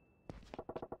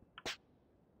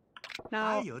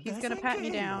 Now, he's gonna pat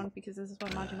me down because this is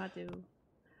what Majima do.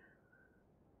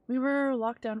 We were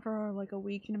locked down for like a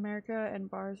week in America and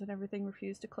bars and everything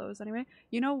refused to close anyway.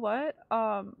 You know what?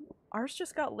 Ours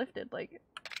just got lifted, like,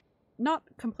 not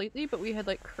completely, but we had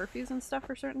like curfews and stuff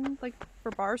for certain, like,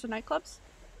 for bars and nightclubs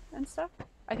and stuff.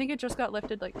 I think it just got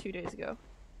lifted like 2 days ago.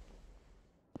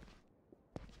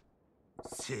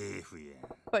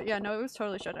 But yeah, no, it was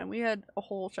totally shut down. We had a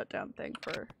whole shutdown thing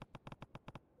for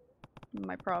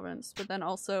my province, but then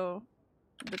also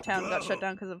the town got shut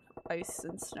down because of ice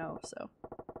and snow, so.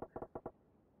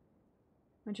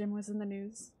 My gym was in the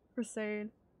news for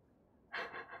saying.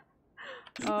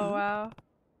 Oh wow.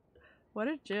 What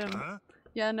a gym.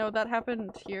 Yeah, no, that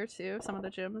happened here too, some of the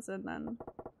gyms, and then,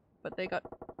 but they got,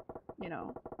 you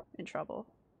know, in trouble.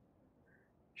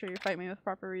 Sure, you fight me with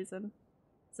proper reason.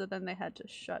 So then they had to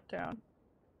shut down.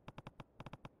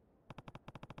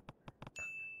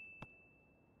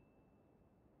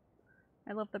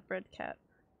 I love the bread cat.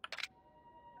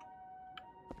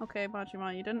 Okay,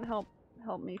 Majima, you didn't help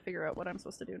me figure out what I'm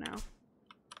supposed to do now.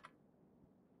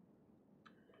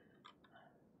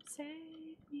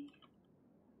 Save me.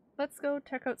 Let's go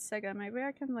check out Sega. Maybe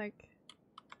I can, like,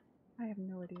 I have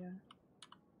no idea.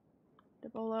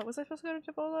 Debola. Was I supposed to go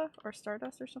to Debola? Or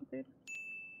Stardust or something?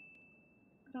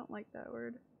 I don't like that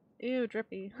word. Ew,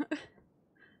 drippy.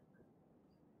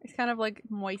 It's kind of like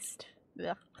moist.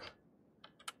 Yeah.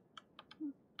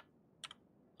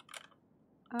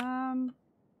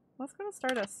 Let's go to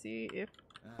Stardust, see if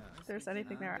there's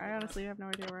anything there. I honestly have no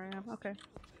idea where I am. Okay.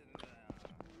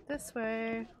 This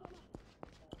way.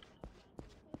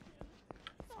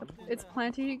 It's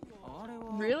Planty.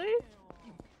 Really?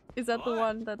 Is that the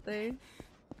one that they...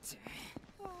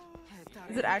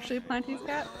 Is it actually Planty's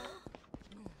cat?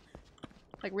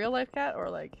 Like real life cat, or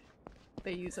like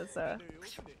they use as a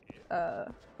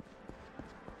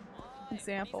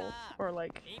example, or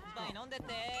like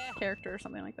character or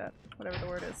something like that, whatever the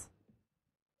word is.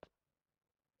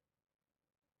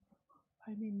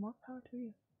 I mean, more power to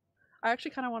you. I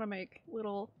actually kind of want to make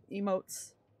little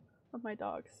emotes of my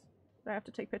dogs. I have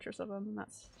to take pictures of them, and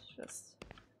that's just...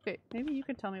 Okay, maybe you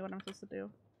can tell me what I'm supposed to do.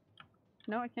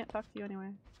 No, I can't talk to you anyway.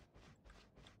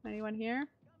 Anyone here?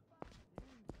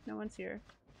 No one's here.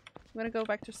 I'm gonna go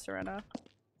back to Serena.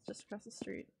 It's just across the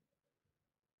street.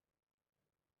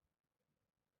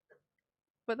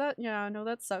 But that, yeah, no,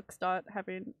 that sucks not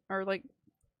having, or like,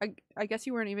 I guess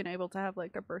you weren't even able to have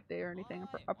like a birthday or anything,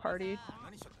 a party.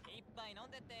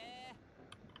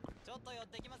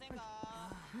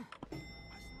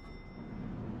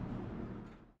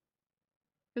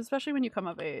 Especially when you come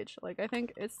of age. Like, I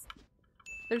think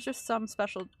there's just some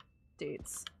special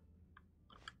dates.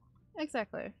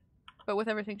 Exactly. But with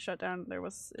everything shut down,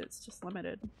 it's just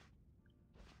limited.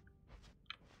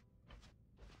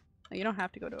 Like, you don't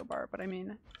have to go to a bar, but I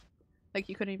mean, like,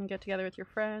 you couldn't even get together with your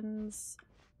friends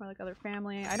or like other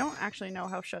family. I don't actually know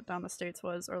how shut down the States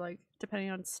was, or like, depending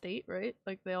on state, right?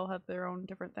 Like, they all have their own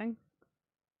different thing.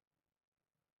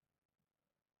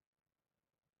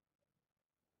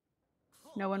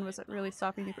 No one was really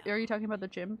stopping you. Are you talking about the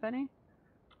gym, Benny?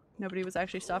 Nobody was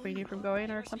actually stopping you from going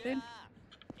or something?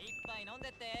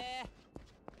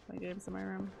 Play games in my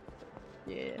room.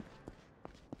 Yeah.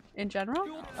 In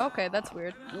general? Okay, that's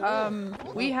weird.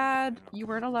 You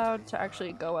weren't allowed to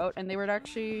actually go out, and it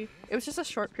was just a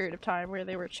short period of time where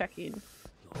they were checking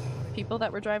people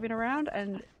that were driving around,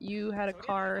 and you had a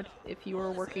card if you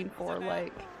were working for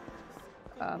like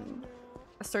a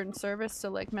certain service, so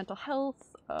like mental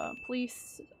health,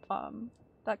 police,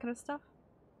 that kind of stuff.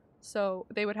 So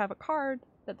they would have a card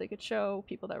that they could show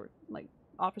people that were like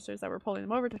officers that were pulling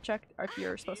them over to check if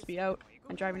you're supposed to be out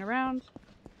and driving around.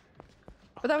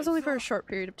 But that was only for a short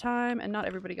period of time, and not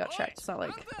everybody got checked. It's not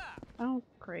like, oh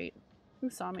great, who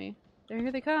saw me?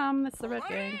 Here they come, it's the Red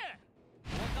Gang.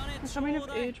 My coming of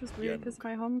age was weird because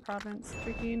my home province,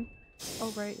 drinking,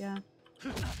 oh right, yeah.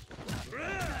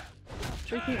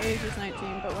 Drinking age was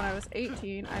 19, but when I was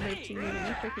 18, I moved to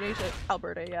uni. Drinking age at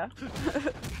Alberta, yeah.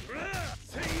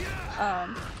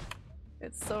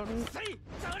 It's so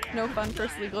no fun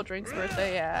first legal drink's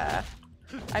birthday, yeah.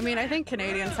 I mean, I think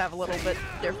Canadians have a little bit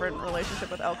different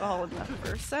relationship with alcohol in the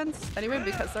first sense, anyway,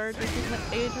 because our drinking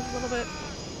age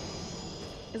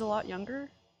is a lot younger.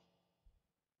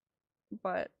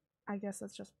 But I guess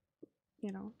that's just,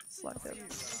 you know, selective.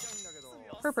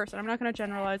 Per person. I'm not gonna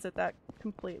generalize it that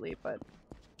completely, but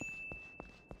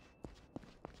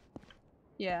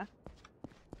yeah.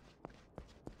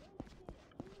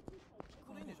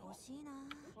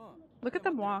 Look at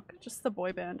them walk. Just the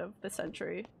boy band of the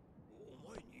century.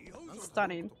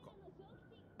 Stunning.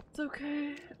 It's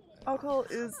okay. Alcohol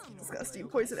is disgusting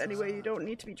poison anyway. You don't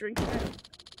need to be drinking it.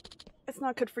 It's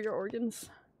not good for your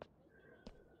organs.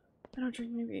 I don't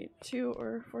drink maybe 2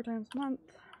 or 4 times a month.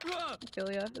 I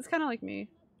feel ya. It's kind of like me.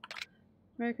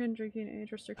 American drinking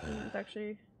age restriction is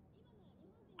actually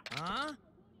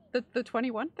the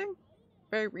 21 thing?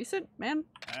 Very recent, man.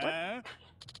 What?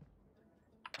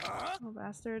 Oh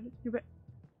bastard! You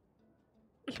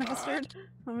bastard!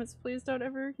 Thomas, please don't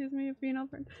ever accuse me of being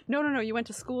Albertan. No, no, no. You went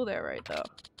to school there, right? Though.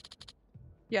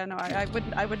 Yeah, no. I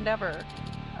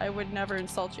would never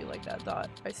insult you like that,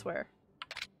 Dot. I swear.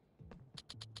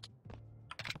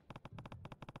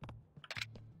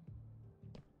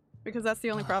 Because that's the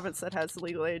only province that has the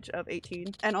legal age of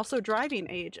 18 and also driving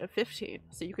age of 15.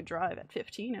 So you could drive at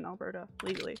 15 in Alberta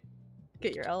legally.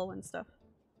 Get your L and stuff.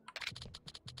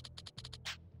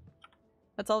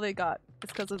 That's all they got.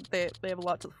 It's because they have a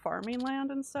lot of farming land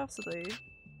and stuff, so they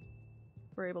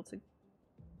were able to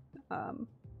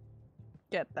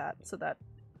get that so that,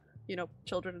 you know,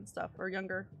 children and stuff, or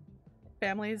younger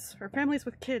families, or families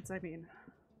with kids, I mean,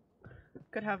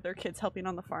 could have their kids helping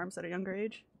on the farms at a younger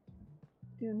age.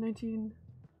 Yeah, 19.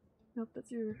 Nope,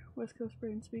 that's your West Coast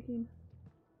brain speaking.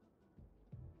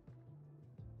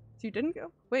 So you didn't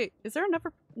go? Wait, is there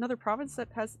another province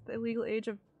that has the legal age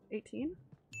of 18?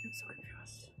 I'm so confused.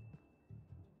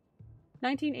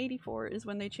 1984 is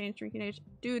when they changed drinking age.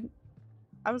 Dude,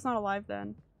 I was not alive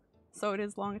then, so it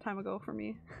is a long time ago for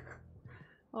me.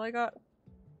 Well, I got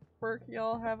work.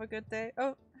 Y'all have a good day.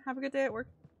 Oh, have a good day at work.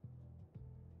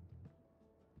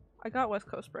 I got West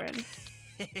Coast brain.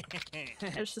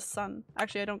 It's just sun.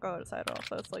 Actually, I don't go outside at all,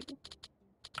 so it's like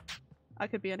I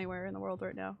could be anywhere in the world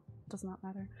right now. Does not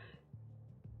matter.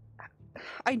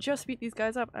 I just beat these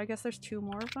guys up. I guess there's 2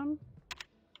 more of them.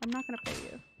 I'm not gonna pay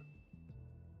you.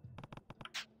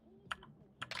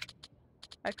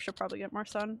 I should probably get more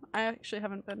sun. I actually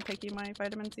haven't been taking my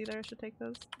vitamins either. I should take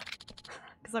those.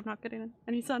 Because I'm not getting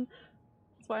any sun.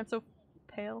 That's why I'm so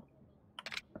pale.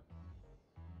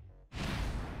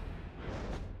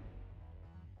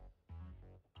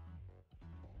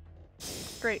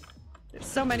 Great. There's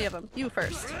so many of them. You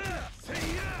first.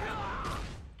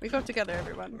 We go together,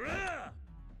 everyone.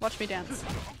 Watch me dance.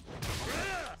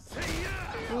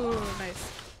 Ooh,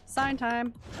 nice. Sign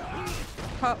time.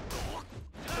 Pop.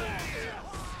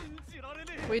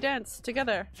 We dance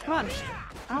together. Come on.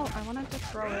 Ow, I wanted to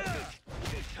throw it.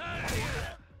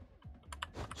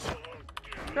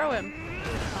 Throw him.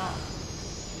 Oh.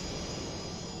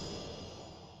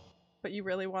 But you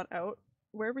really want out?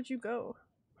 Where would you go?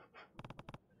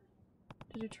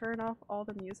 Did you turn off all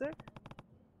the music?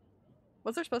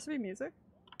 Was there supposed to be music?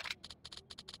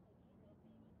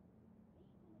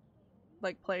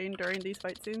 like playing during these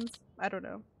fight scenes? I don't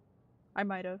know. I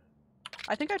might have.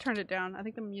 I think I turned it down. I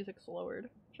think the music's lowered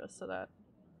just so that.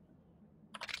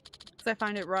 Because I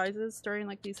find it rises during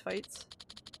like these fights,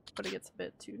 but it gets a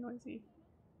bit too noisy.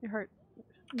 Your heart.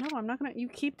 No, I'm not gonna. You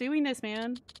keep doing this,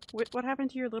 man. What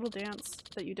happened to your little dance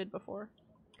that you did before?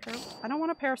 I don't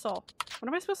want a parasol. What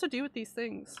am I supposed to do with these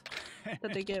things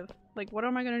that they give? Like, what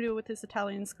am I gonna do with this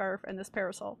Italian scarf and this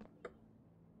parasol?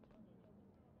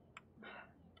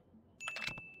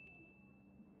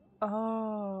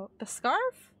 Oh, the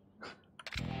scarf?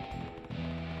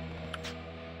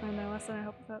 I know, last time I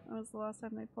helped with that. That was the last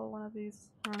time they pulled one of these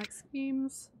moronic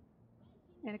schemes.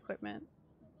 And equipment.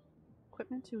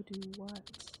 Equipment to do what?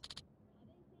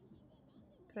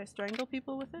 Could I strangle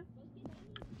people with it?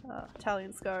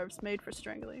 Italian scarves made for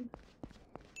strangling.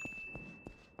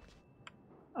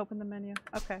 Open the menu.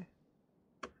 Okay.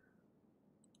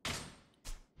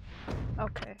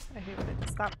 Okay, I hate when it.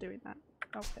 Stop doing that.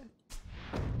 Okay.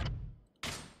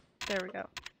 There we go.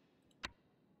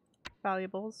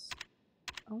 Valuables.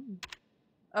 Oh.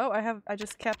 Oh, I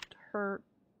just kept her.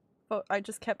 I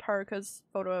just kept Haruka's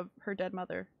photo of her dead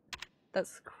mother.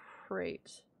 That's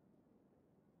great.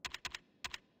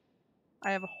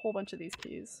 I have a whole bunch of these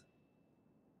keys.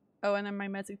 Oh, and then my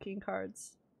Mezukin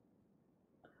cards.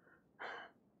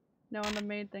 No, on the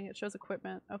main thing it shows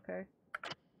equipment. Okay.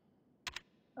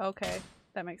 Okay,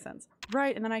 that makes sense.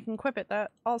 Right, and then I can equip it.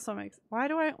 That also makes. Why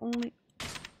do I only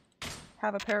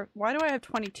have a pair? Why do I have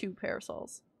 22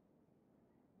 parasols?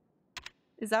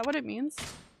 Is that what it means?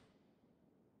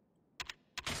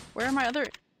 Where are my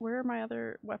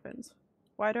other weapons?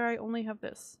 Why do I only have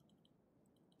this?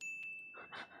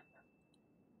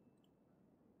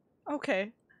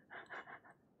 Okay.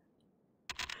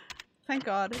 Thank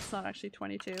God it's not actually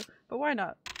 22, but why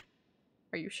not?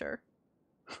 Are you sure?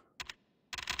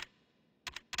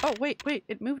 Oh, wait,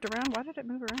 it moved around? Why did it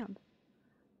move around?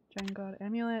 Dragon God,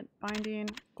 amulet, binding,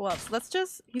 gloves. Let's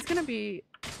just, he's gonna be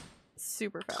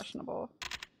super fashionable.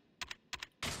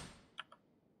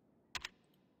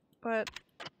 But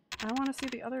I want to see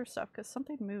the other stuff because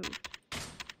something moved.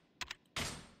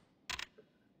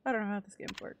 I don't know how this game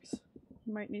works.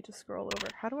 You might need to scroll over.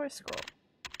 How do I scroll?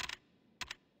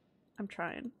 I'm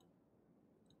trying.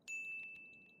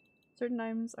 Certain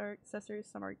items are accessories,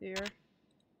 some are gear.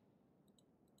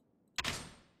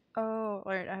 Oh,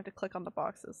 alright, I have to click on the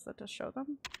boxes that to show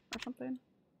them or something.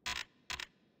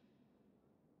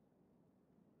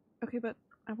 Okay, but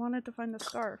I wanted to find the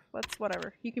scarf. Let's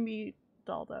whatever. He can be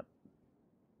dolled up.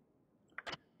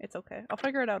 It's okay. I'll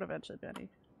figure it out eventually, Benny.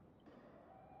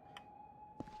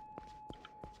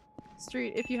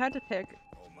 Street, if you had to pick,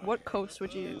 what coast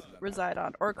would you reside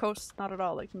on? Or a coast not at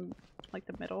all, like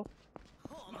the middle?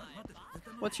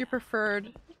 What's your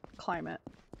preferred climate?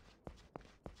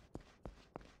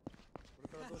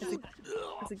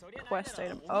 It's a quest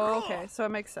item. Oh, okay, so it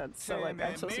makes sense. So like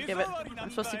I'm supposed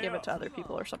to give it to other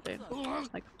people or something.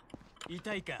 Like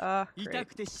great.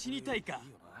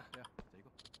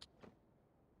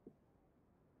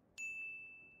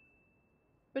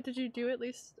 But did you do at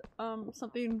least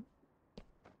something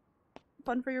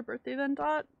fun for your birthday then,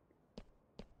 Dot?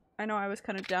 I know I was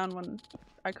kind of down when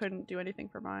I couldn't do anything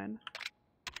for mine.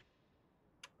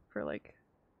 For like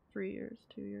 3 years,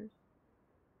 2 years.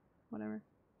 Whatever.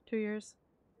 2 years.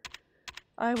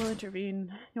 I will intervene.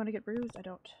 You want to get bruised? I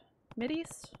don't.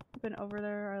 Mideast? I've been over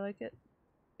there. I like it.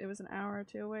 It was an hour or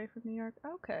two away from New York.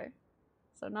 Okay.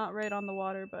 So not right on the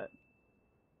water, but...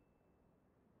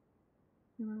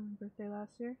 You remember my birthday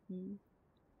last year?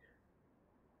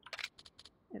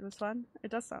 It was fun? It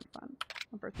does sound fun.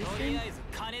 A birthday stream?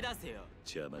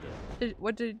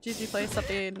 Did you play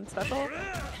something special?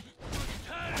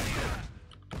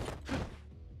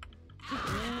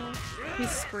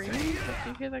 He's screaming? Did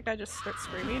you hear that guy just start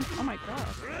screaming? Oh my god.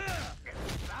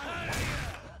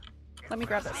 Let me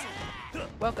grab this.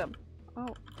 Welcome.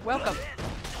 Oh, welcome.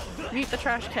 Meet the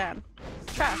trash can.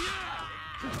 Trash.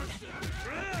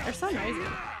 They're so noisy.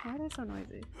 Why are they so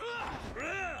noisy?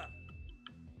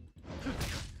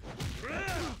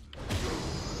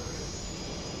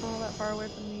 All that far away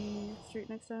from the street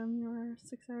next time, your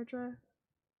 6-hour drive.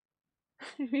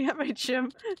 You at my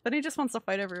gym. Then he just wants to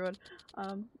fight everyone.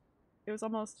 It was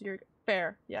almost your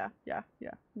fair. Yeah.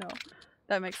 No.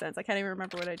 That makes sense. I can't even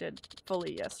remember what I did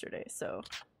fully yesterday, so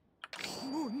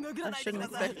I shouldn't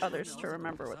expect others to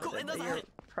remember what they did the year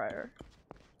prior.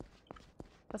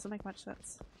 Doesn't make much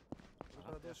sense.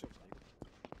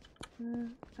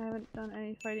 I haven't done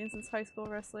any fighting since high school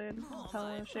wrestling. Hell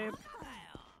out of shape.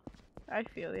 I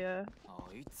feel ya.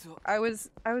 I was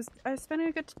spending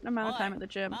a good amount of time at the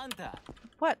gym.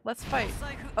 What? Let's fight.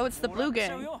 Oh, it's the blue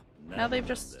gang. Now they've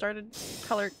just started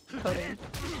color coding.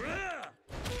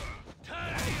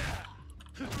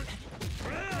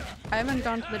 I haven't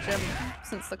gone to the gym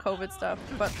since the COVID stuff,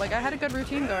 but like I had a good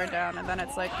routine going down, and then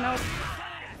it's like, nope.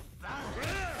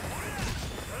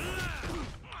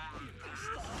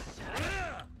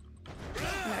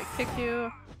 I'm gonna kick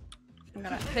you. I'm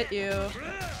gonna hit you.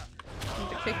 I'm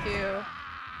gonna kick you.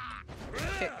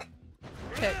 Kick.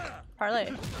 Kick.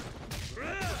 Parlay.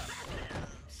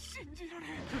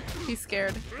 He's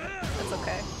scared. That's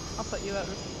okay. I'll put you out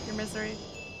of your misery.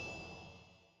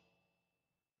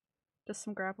 Just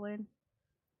some grappling.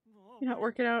 You're not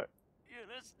working out.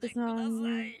 It's on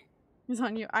you. It's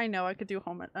on you. I know I could do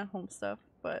home stuff,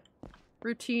 but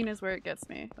routine is where it gets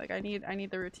me. Like I need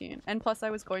the routine. And plus I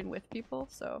was going with people,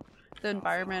 so the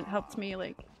environment helped me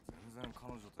like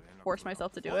force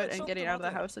myself to do it and getting out of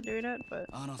the house and doing it, but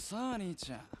I'll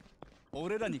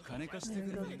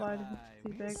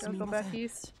go back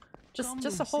east.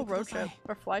 Just a whole road trip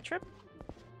or fly trip?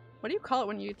 What do you call it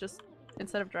when you just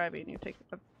instead of driving you take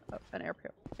an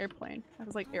airplane? I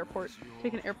was like airport.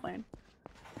 Take an airplane.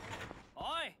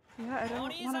 Yeah, I don't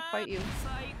want to fight you.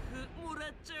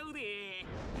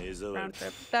 Round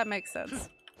trip. That makes sense.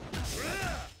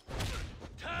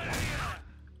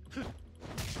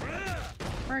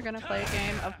 We're gonna play a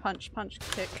game of punch, punch,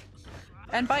 kick,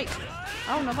 and bike.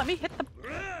 Oh no, let me hit the...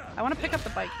 I want to pick up the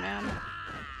bike, man.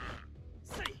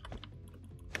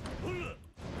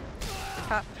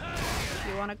 Ha.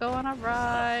 You want to go on a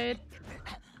ride?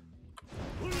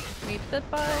 Meet the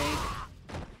bike.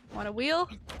 Want a wheel?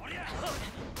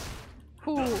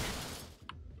 Ooh.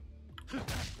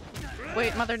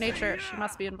 Wait, Mother Nature. She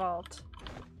must be involved.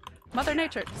 Mother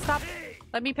Nature, stop!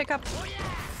 Let me pick up.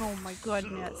 Oh my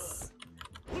goodness.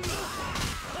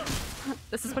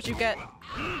 This is what you get.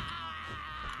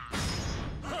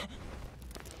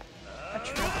 A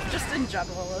troop. Just in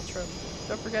general, a troop.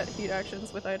 Don't forget heat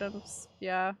actions with items.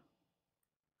 Yeah.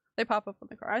 They pop up on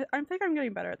the car. I think I'm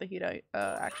getting better at the heat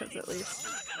actions at least.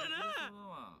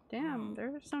 Damn,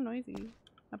 they're so noisy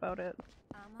about it.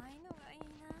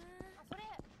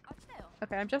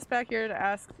 Okay, I'm just back here to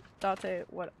ask Date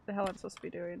what the hell I'm supposed to be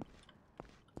doing.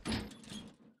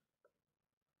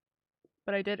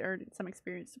 But I did earn some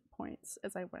experience points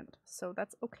as I went, so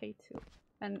that's okay too.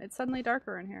 And it's suddenly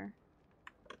darker in here.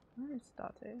 Where's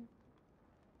Date?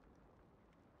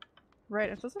 Right,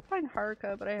 I'm supposed to find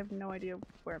Haruka, but I have no idea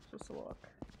where I'm supposed to look.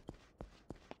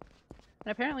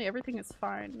 And apparently everything is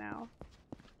fine now.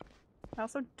 I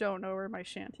also don't know where my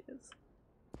shanty is.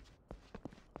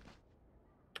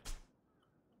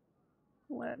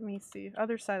 Let me see.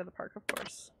 Other side of the park, of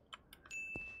course.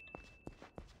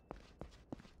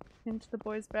 Into the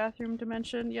boys' bathroom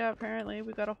dimension. Yeah, apparently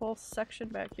we got a whole section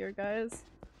back here, guys.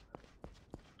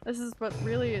 This is what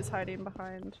really is hiding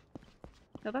behind.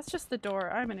 No, that's just the door.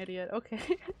 I'm an idiot. Okay.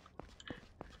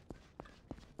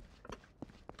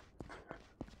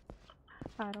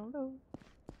 I don't know.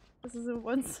 This is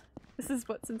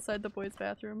what's inside the boys'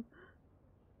 bathroom.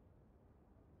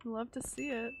 Love to see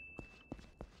it.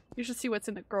 You should see what's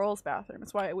in the girls' bathroom.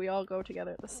 It's why we all go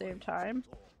together at the same time.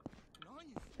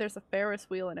 There's a Ferris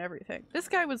wheel and everything. This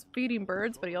guy was feeding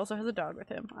birds, but he also has a dog with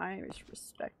him. I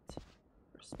respect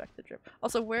the drip.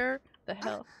 Also, where the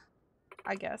hell?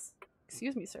 I guess.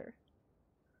 Excuse me, sir.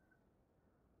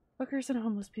 Hookers and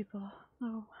homeless people.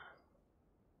 Oh.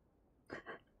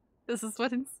 This is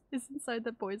what is inside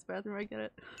the boys' bathroom. I get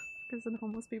it. Hookers and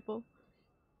homeless people.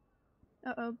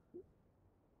 Uh-oh.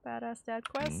 Badass dad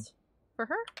quest? For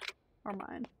her? Or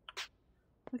mine?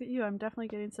 Look at you, I'm definitely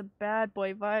getting some bad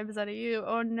boy vibes out of you.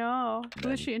 Oh no. Who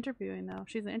is she interviewing though?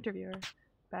 She's an interviewer.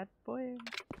 Bad boy.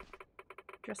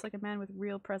 Dressed like a man with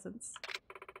real presence.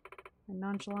 A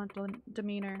nonchalant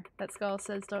demeanor. That skull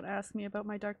says don't ask me about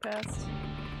my dark past.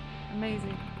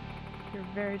 Amazing. Your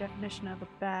very definition of a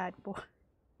bad boy.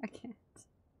 I can't.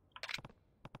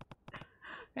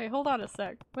 Hey, hold on a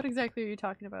sec. What exactly are you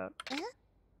talking about?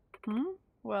 Hmm?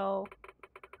 Well,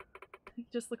 you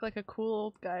just look like a cool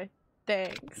old guy.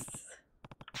 Thanks.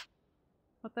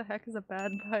 What the heck is a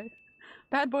bad boy?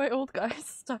 Bad boy old guy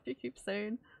stuff you keep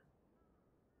saying.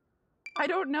 I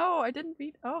don't know. I didn't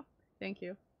beat. Oh, thank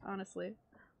you. Honestly.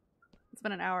 It's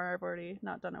been an hour. I've already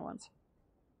not done it once.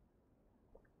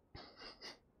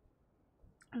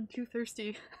 I'm too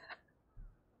thirsty.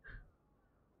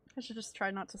 I should just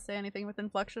try not to say anything with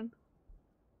inflection.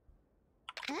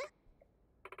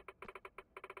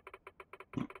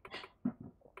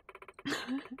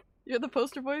 You're the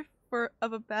poster boy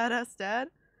of a badass dad?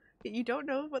 Yet you don't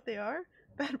know what they are?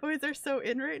 Bad boys are so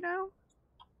in right now?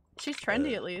 She's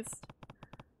trendy at least.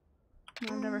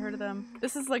 No, I've never heard of them.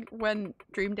 This is like when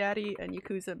Dream Daddy and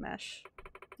Yakuza mesh.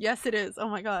 Yes, it is. Oh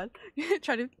my god.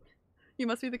 You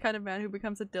must be the kind of man who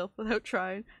becomes a DILF without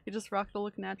trying. You just rock the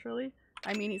look naturally.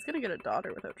 I mean, he's gonna get a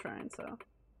daughter without trying, so.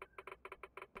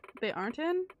 They aren't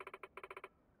in?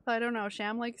 I don't know.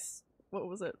 Sham likes, what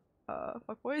was it?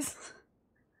 Fuckboys?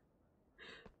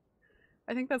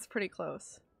 I think that's pretty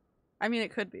close. I mean,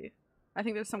 it could be. I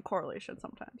think there's some correlation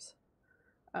sometimes.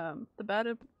 The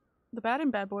bad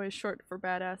and bad boy is short for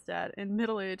badass dad and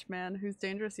middle-aged man who's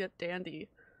dangerous yet dandy.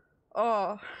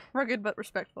 Oh, rugged but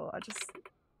respectful. I just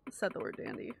said the word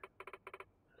dandy.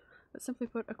 But simply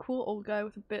put, a cool old guy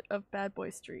with a bit of bad boy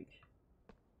streak.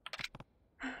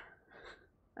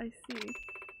 I see.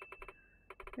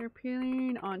 They're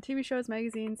appearing on TV shows,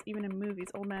 magazines, even in movies.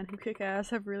 Old men who kick ass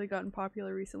have really gotten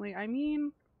popular recently. I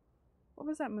mean, what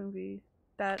was that movie?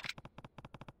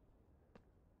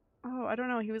 Oh, I don't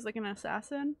know. He was like an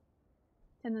assassin.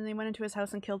 And then they went into his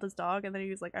house and killed his dog. And then he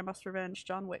was like, I must revenge.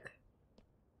 John Wick.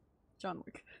 John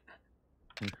Wick.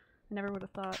 I never would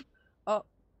have thought. Oh.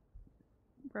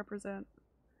 Represent.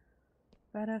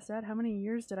 Badass dad. How many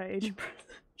years did I age in prison?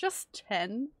 Just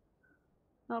 10.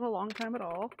 Not a long time at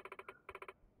all.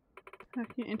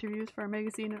 Conducting interviews for a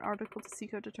magazine and article to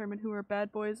seek out determine who are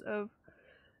bad boys of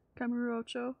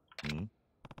Kamurocho.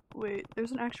 Wait,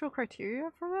 there's an actual criteria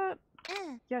for that?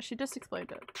 Yeah, she just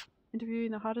explained it.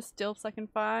 Interviewing the hottest DILFs I can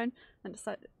find and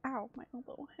decide— ow, my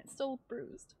elbow. It's still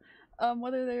bruised.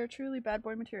 Whether they are truly bad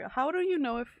boy material. How do you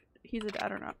know if he's a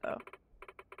dad or not, though?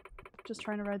 Just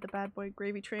trying to ride the bad boy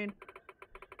gravy train.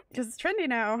 Because it's trendy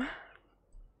now.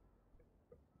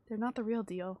 They're not the real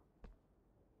deal.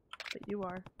 But you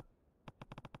are.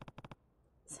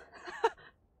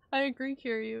 I agree,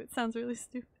 Kiryu. It sounds really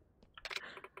stupid.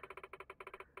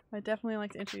 I'd definitely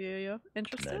like to interview you.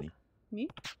 Interested? Nanny. Me?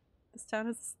 This town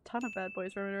has a ton of bad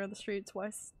boys running around the streets.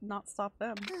 Why not stop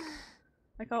them?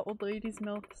 I call old ladies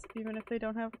MILFs, even if they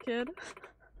don't have a kid.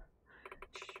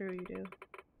 Sure you do.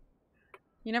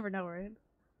 You never know, right?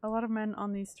 A lot of men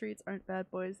on these streets aren't bad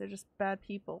boys, they're just bad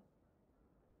people.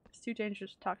 It's too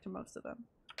dangerous to talk to most of them.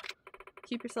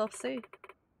 Keep yourself safe.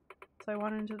 So I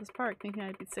wandered into this park thinking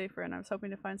I'd be safer, and I was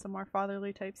hoping to find some more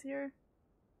fatherly types here.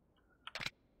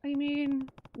 I mean,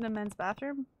 the men's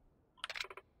bathroom?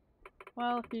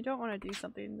 Well, if you don't want to do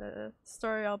something, the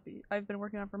story I've been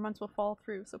working on for months will fall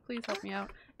through, so please help me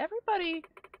out. Everybody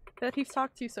that he's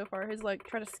talked to so far has like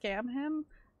tried to scam him,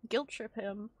 guilt trip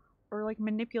him, or like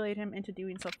manipulate him into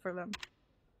doing stuff for them.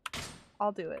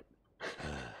 I'll do it.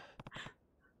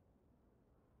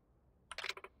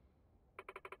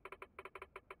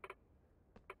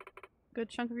 Good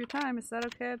chunk of your time, is that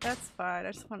okay? That's fine,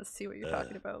 I just want to see what you're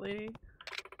talking about, lady.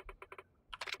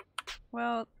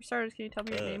 Well, for starters, can you tell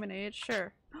me your name and age?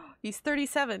 Sure. He's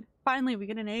 37! Finally, we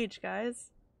get an age,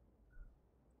 guys.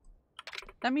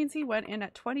 That means he went in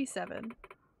at 27.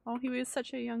 Oh, he was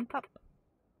such a young pup.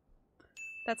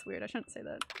 That's weird, I shouldn't say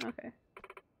that. Okay.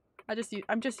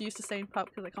 I'm just used to saying pup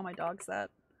because I call my dogs that.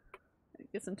 It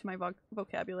gets into my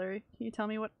vocabulary. Can you tell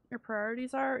me what your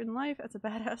priorities are in life as a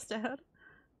badass dad?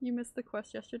 You missed the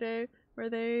quest yesterday where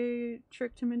they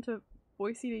tricked him into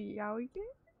Boise to Yaoi.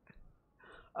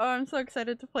 Oh, I'm so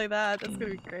excited to play that. That's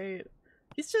gonna be great.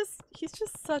 He's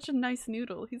just such a nice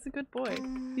noodle. He's a good boy.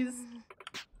 And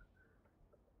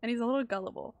he's a little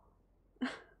gullible.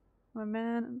 The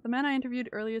man I interviewed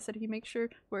earlier said he makes sure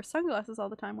to wear sunglasses all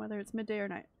the time, whether it's midday or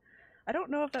night. I don't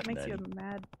know if that makes you a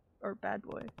mad or bad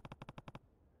boy.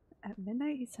 At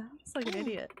midnight, he sounds like an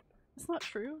idiot. It's not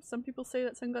true. Some people say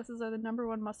that sunglasses are the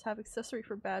 #1 must-have accessory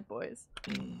for bad boys.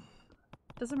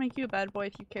 Doesn't make you a bad boy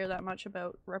if you care that much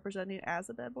about representing as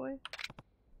a bad boy.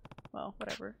 Well,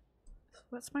 whatever.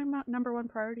 What's my #1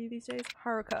 priority these days?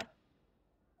 Haruka.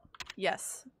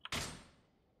 Yes.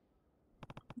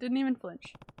 Didn't even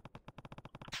flinch.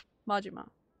 Majima.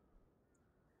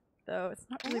 Though it's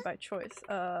not really by choice.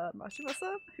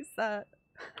 Majima-san? Who's that?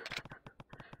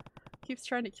 Keeps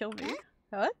trying to kill me.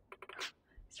 What?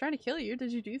 He's trying to kill you?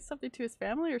 Did you do something to his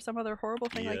family or some other horrible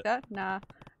thing like that? Nah,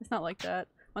 it's not like that.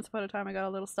 Once upon a time I got a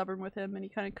little stubborn with him and he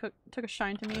kind of took a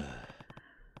shine to me.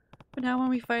 But now when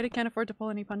we fight I can't afford to pull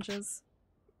any punches.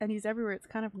 And he's everywhere, it's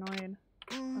kind of annoying.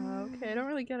 Okay, I don't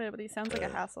really get it, but he sounds like a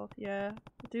hassle. Yeah,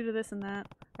 due to this and that.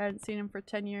 I hadn't seen him for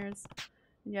 10 years.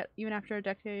 And yet, even after a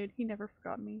decade, he never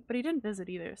forgot me. But he didn't visit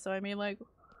either, so I mean, like,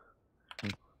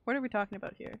 what are we talking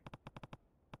about here?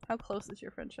 How close is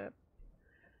your friendship?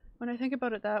 When I think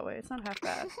about it that way, it's not half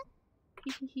bad.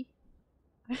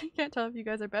 I can't tell if you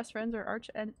guys are best friends or arch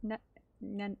enemies.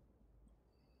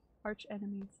 I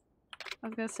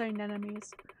was gonna say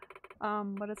nenemies.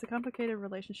 But it's a complicated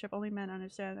relationship only men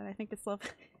understand, and I think it's love.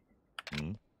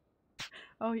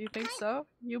 Oh, you think so?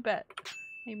 You bet.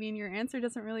 I mean, your answer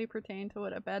doesn't really pertain to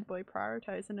what a bad boy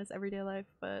prioritizes in his everyday life,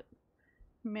 but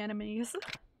manimies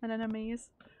and enemies.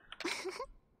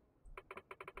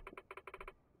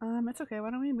 It's okay. Why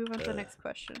don't we move on to the next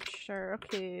question? Sure.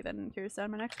 Okay, then here's my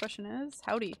next question is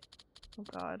howdy. Oh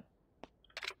god.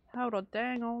 How the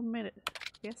dang old minute.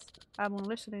 Yes, I've been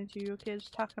listening to you kids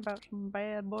talking about some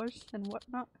bad boys and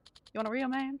whatnot. You want a real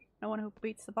man? No one who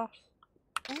beats the boss.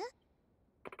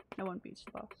 No one beats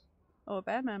the boss. Oh, a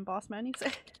bad man, boss man, you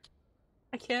say?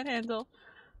 I can't handle.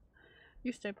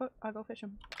 You stay put, I'll go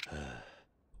fishing.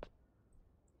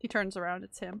 He turns around,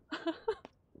 it's him.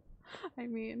 I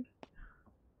mean,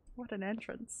 what an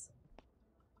entrance.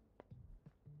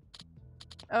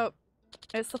 Oh,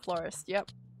 it's the florist, yep.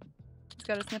 He's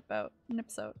got his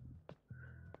nips out.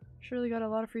 Surely got a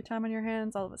lot of free time on your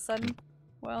hands all of a sudden.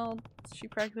 Well, she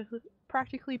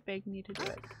practically begged me to do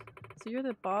it. So you're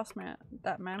the boss man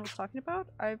that man was talking about?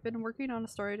 I've been working on a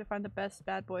story to find the best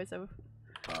bad boys of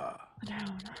the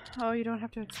town. Oh, you don't have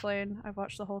to explain. I've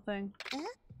watched the whole thing.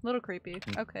 Little creepy.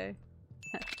 Okay.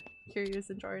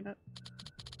 Kiryu's enjoying it.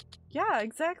 Yeah,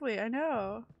 exactly. I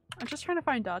know. I'm just trying to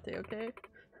find Date, okay?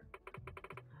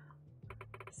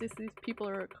 These people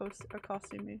are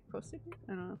accosting me. Accosting me?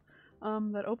 I don't know.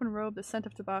 That open robe, the scent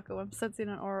of tobacco. I'm sensing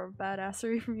an aura of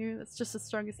badassery from you that's just as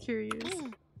strong as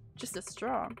Kiryu's. Just as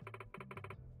strong.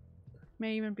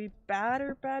 May even be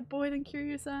badder bad boy than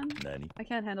Kiryu-san. I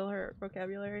can't handle her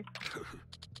vocabulary.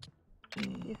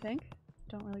 You think?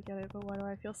 Don't really get it, but why do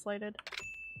I feel slighted?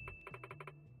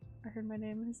 I heard my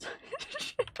name.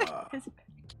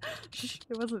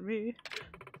 It wasn't me.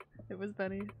 It was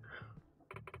Benny.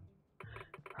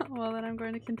 Well, then I'm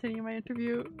going to continue my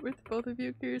interview with both of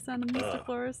you, Kiryu-san and Mr.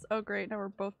 Florist. Oh great, now we're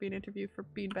both being interviewed for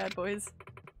being bad boys.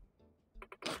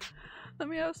 Let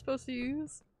me know what I'm supposed to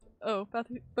use. Oh,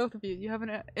 both of you. You have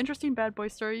an interesting bad boy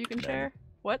story you can share?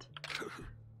 What?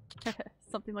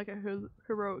 Something like a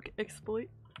heroic exploit.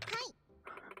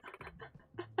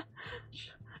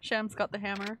 Sham's got the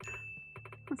hammer.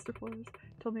 Mr. Flores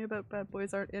told me about bad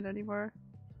boys aren't in anymore.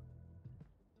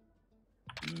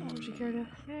 Oh, would you care to?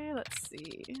 Okay, let's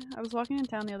see. I was walking in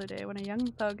town the other day when a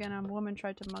young thug and a woman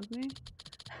tried to mug me.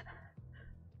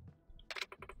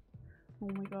 Oh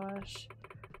my gosh.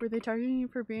 Were they targeting you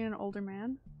for being an older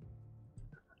man?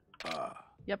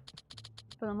 Yep.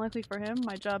 But unluckily for him,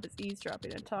 my job is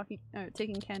eavesdropping and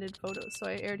taking candid photos, so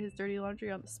I aired his dirty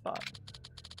laundry on the spot.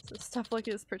 So stuff like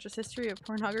his purchase history of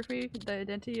pornography, the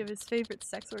identity of his favorite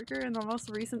sex worker, and the most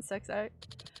recent sex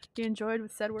act he enjoyed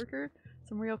with said worker.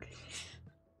 Some real...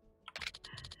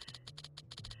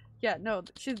 Yeah, no,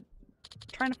 she's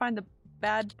trying to find the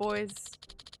bad boys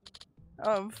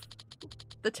of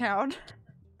the town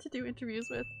to do interviews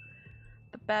with.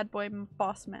 The bad boy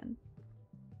boss men.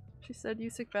 She said, "You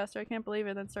sick bastard, I can't believe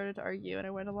it," then started to argue, and I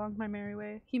went along my merry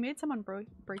way. He made someone break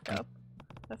up.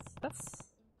 That's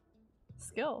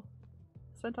skill.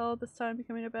 Spent all of this time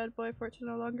becoming a bad boy for it to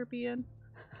no longer be in.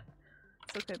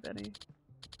 It's okay, Benny.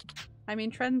 I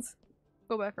mean, trends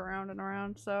go back around and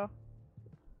around, so...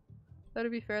 Though to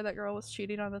be fair, that girl was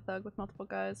cheating on the thug with multiple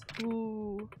guys.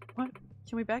 Ooh. What?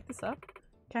 Can we back this up?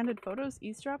 Candid photos?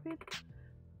 Eavesdropping?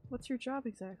 What's your job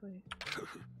exactly?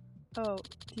 Oh,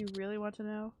 do you really want to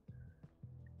know?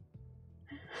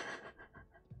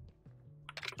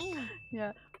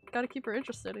 Yeah, gotta keep her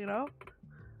interested, you know?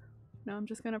 No, I'm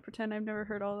just gonna pretend I've never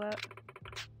heard all that.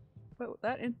 But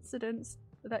that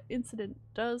incident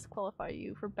does qualify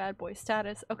you for bad boy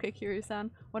status. Okay,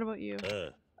 Kiryu-san, what about you?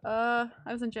 I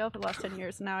was in jail for the last 10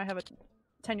 years, and now I have a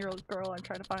 10-year-old girl I'm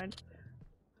trying to find.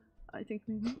 I think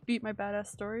we beat my badass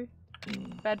story.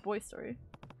 Bad boy story.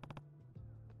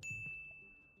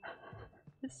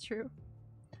 It's true.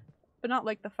 But not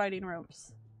like the fighting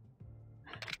ropes.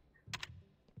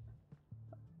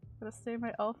 Gotta stay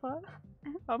my alpha.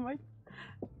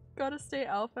 Gotta stay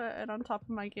alpha and on top of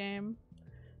my game.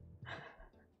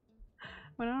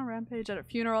 Went on a rampage at a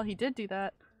funeral. He did do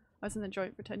that. I was in the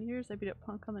joint for 10 years. I beat up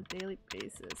punk on a daily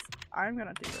basis. I'm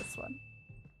gonna do this one.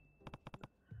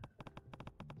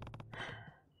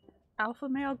 Alpha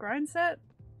male grind set?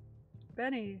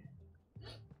 Benny.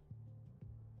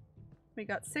 We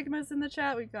got sigmas in the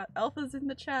chat. We got alphas in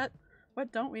the chat.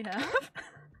 What don't we have?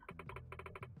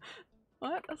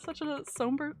 What? That's such a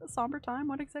somber time.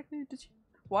 Why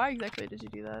exactly did you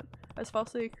do that? I was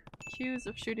falsely accused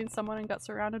of shooting someone and got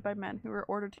surrounded by men who were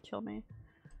ordered to kill me.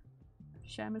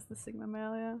 Sham is the sigma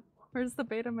male, yeah. Where's the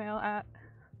beta male at?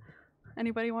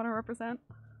 Anybody want to represent?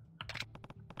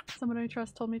 Someone I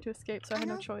trust told me to escape, so I had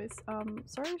no choice.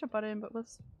 Sorry to butt in, but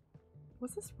was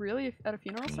this really at a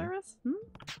funeral service? Hmm?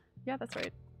 Yeah, that's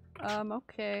right.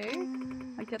 Okay.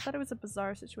 I get that it was a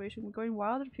bizarre situation, but going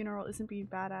wild at a funeral isn't being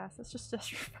badass. That's just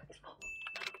disrespectful.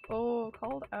 Oh,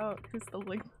 called out. Who's the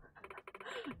link?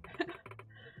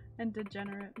 And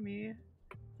degenerate me.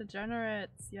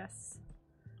 Degenerates, yes.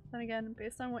 Then again,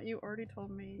 based on what you already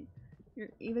told me, you're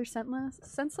either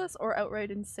senseless or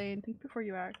outright insane. Think before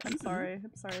you act. I'm sorry.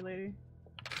 I'm sorry, lady.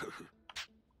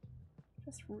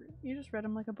 You just read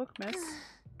him like a book, miss.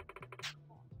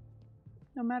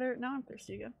 No matter- now I'm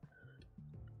thirsty again.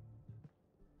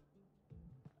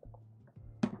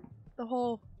 The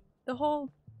whole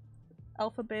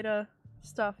alpha beta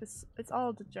stuff it's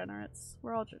all degenerates.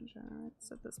 We're all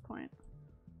degenerates at this point.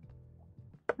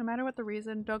 No matter what the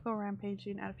reason, don't go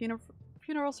rampaging at a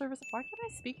funeral service. Why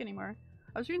can't I speak anymore?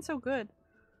 I was doing so good.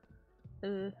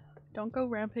 Don't go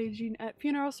rampaging at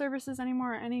funeral services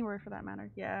anymore, or anywhere for that matter.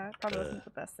 Yeah, it probably wasn't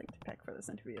the best thing to pick for this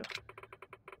interview.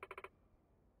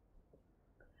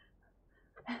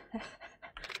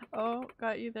 Oh,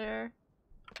 got you there.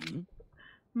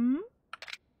 Hmm?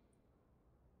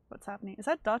 What's happening? Is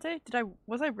that Date?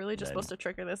 Was I really just supposed to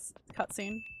trigger this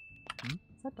cutscene?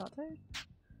 Is that Date?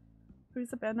 Who's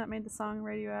the band that made the song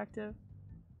Radioactive?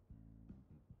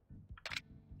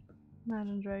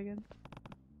 Imagine Dragon.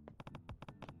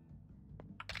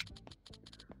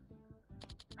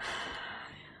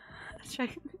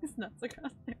 Checking these nuts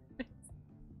across their face.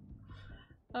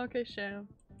 Okay,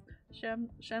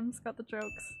 Shem's got the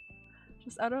jokes.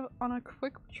 Just on a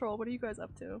quick patrol. What are you guys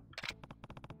up to?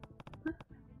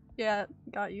 Yeah,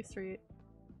 got you, Street.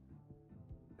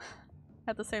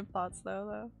 Had the same thoughts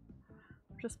though.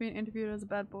 Just being interviewed as a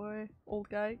bad boy, old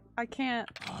guy. I can't.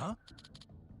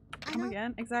 Come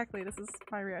again? Exactly. This is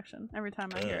my reaction every time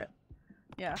I hear it.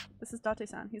 Yeah, this is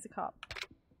Date-san. He's a cop.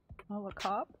 Oh, a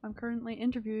cop? I'm currently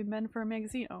interviewing men for a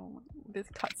magazine. Oh, this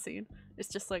cutscene. It's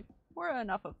just like, we're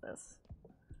enough of this.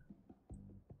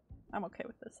 I'm okay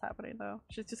with this happening though.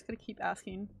 She's just gonna keep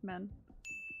asking men.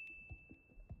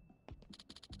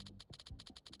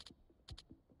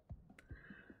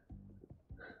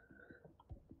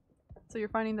 So you're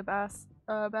finding the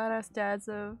badass dads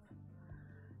of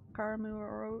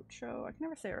Karamurocho. I can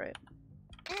never say it right.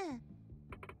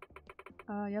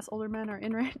 Yes, older men are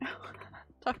in right now.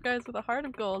 Tough guys with a heart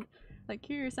of gold, like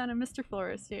Kiryu-san and Mr.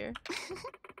 Flores here.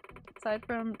 Aside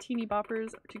from teeny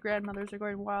boppers to grandmothers are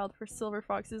going wild for silver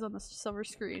foxes on the silver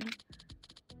screen.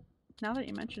 Now that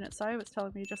you mention it, Saya was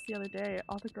telling me just the other day,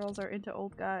 all the girls are into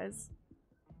old guys.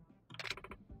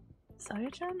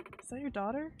 Saya-chan? Is that your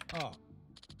daughter? Oh.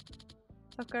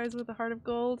 Tough guys with a heart of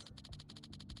gold.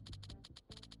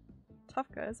 Tough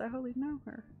guys, I hardly know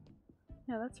her.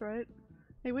 Yeah, that's right.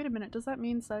 Hey, wait a minute, does that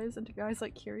mean Saya's into guys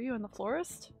like Kiryu and the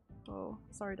florist? Oh,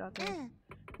 sorry, Date.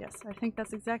 Yes, I think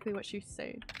that's exactly what she's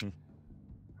saying.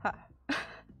 Ha.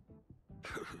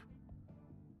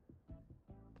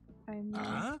 I mean,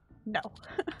 no.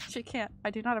 She can't. I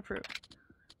do not approve.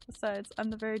 Besides, I'm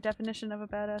the very definition of a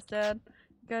badass dad.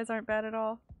 You guys aren't bad at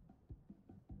all.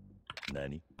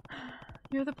 Nani?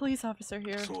 You're the police officer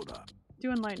here.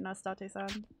 Do enlighten us,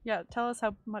 Date-san. Yeah, tell us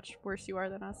how much worse you are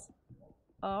than us.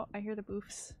 Oh, I hear the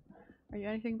boofs. Are you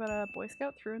anything but a Boy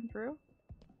Scout through and through?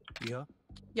 Yeah.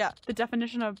 Yeah, the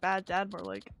definition of bad dad more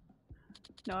like.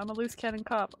 No, I'm a loose cannon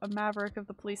cop, a maverick of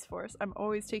the police force. I'm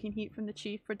always taking heat from the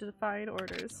chief for defying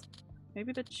orders.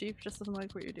 Maybe the chief just doesn't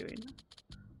like what you're doing.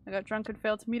 I got drunk and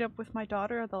failed to meet up with my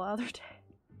daughter the other day.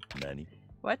 Nani?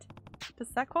 What? Does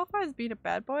that qualify as being a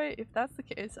bad boy? If that's the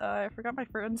case, I forgot my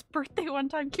friend's birthday one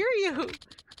time. Kiryu!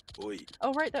 Oi.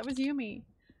 Oh right, that was Yumi.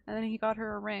 And then he got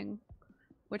her a ring,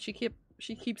 which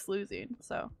she keeps losing.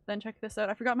 So then check this out.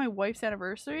 I forgot my wife's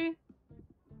anniversary.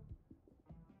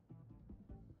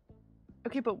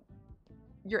 Okay, but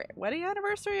your wedding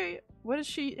anniversary? What does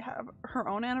she have? Her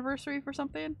own anniversary for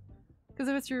something? Because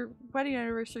if it's your wedding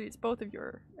anniversary, it's both of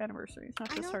your anniversaries,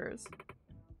 not just hers.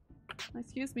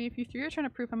 Excuse me, if you three are trying to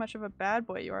prove how much of a bad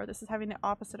boy you are, this is having the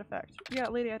opposite effect. Yeah,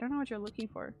 lady, I don't know what you're looking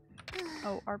for.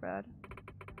 Oh, our bad.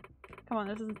 Come on,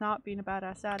 this is not being a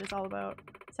badass dad. It's all about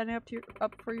standing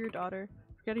up for your daughter,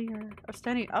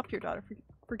 standing up your daughter,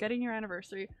 forgetting your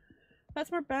anniversary.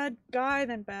 That's more bad guy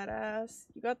than badass.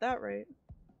 You got that right.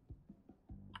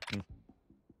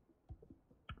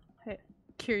 Hey,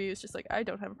 Kiryu's just like, I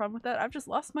don't have a problem with that. I've just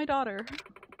lost my daughter.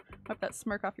 Wipe that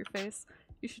smirk off your face.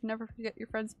 You should never forget your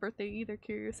friend's birthday either,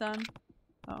 Kiryu-san.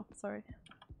 Oh, sorry.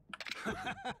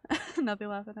 Now they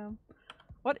laugh at him.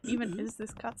 What even is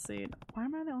this cutscene? Why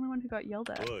am I the only one who got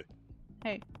yelled at? Oi.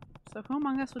 Hey, so who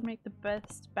among us would make the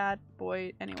best bad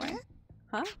boy anyway?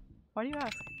 Huh? Why do you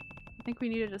ask? I think we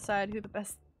need to decide who the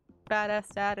best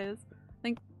badass dad is. I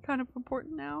think kind of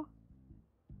important now.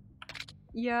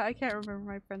 Yeah, I can't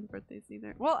remember my friends' birthdays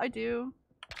either. Well, I do,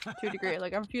 to a degree.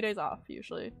 Like, I'm a few days off,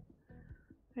 usually.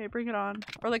 Hey, bring it on.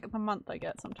 Or like the month I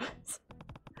get sometimes.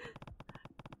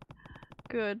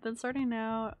 Good. Then starting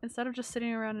now, instead of just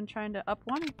sitting around and trying to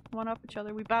one up each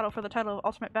other, we battle for the title of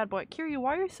Ultimate Bad Boy. Kiryu,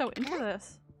 why are you so into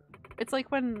this? It's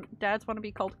like when dads want to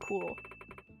be called cool.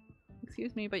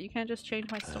 Excuse me, but you can't just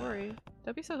change my story.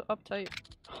 Don't be so uptight.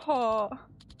 Oh, I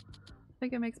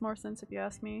think it makes more sense if you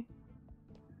ask me.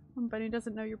 When Benny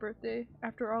doesn't know your birthday,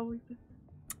 after all we've been.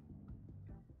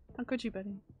 How could you,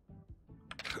 Benny?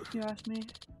 You asked me.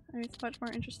 I mean, it's much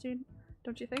more interesting,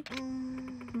 don't you think?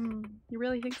 You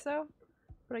really think so?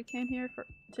 But I came here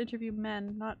to interview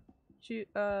men, not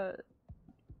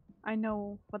I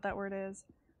know what that word is.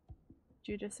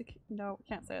 No,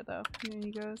 can't say it though. And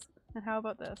he goes, and how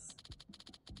about this?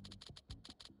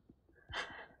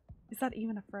 Is that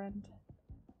even a friend?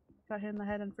 Got hit in the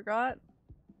head and forgot?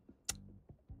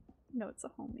 No, it's a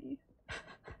homie.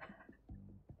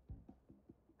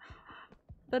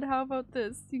 Then how about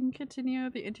this? You can continue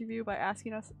the interview by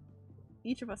asking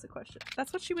each of us a question.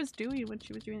 That's what she was doing when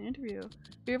she was doing the interview.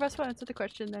 Three of us will answer the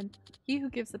question, then he who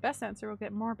gives the best answer will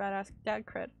get more badass dad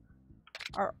cred.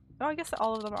 Oh, I guess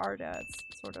all of them are dads,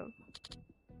 sort of.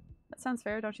 That sounds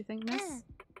fair, don't you think, miss?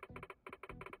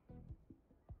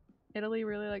 Italy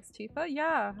really likes Tifa?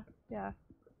 Yeah. Yeah.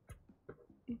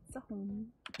 It's a home.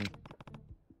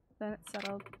 Then it's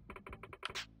settled.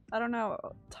 I don't know a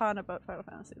ton about Final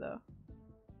Fantasy though.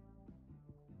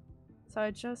 So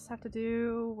I just have to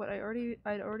do what I'd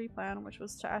already planned, which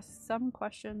was to ask some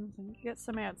questions and get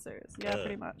some answers. Yeah,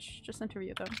 pretty much. Just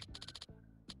interview them.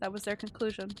 That was their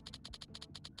conclusion.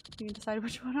 You can decide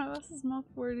which one of us is most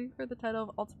worthy for the title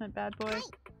of Ultimate Bad Boy.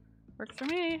 Works for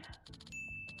me!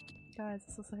 Guys,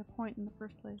 this was like a point in the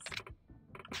first place.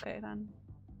 Okay then.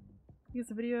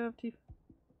 Use a video of Tifa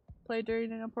played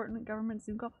during an important government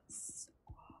Zoom call.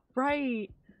 Right!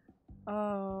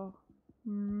 Oh.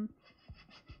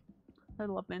 I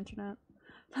love the internet.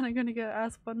 Then I'm gonna get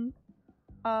ask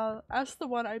the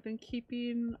one I've been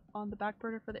keeping on the back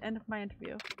burner for the end of my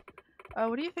interview.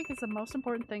 What do you think is the most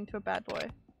important thing to a bad boy?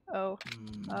 Oh,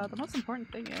 the most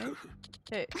important thing is...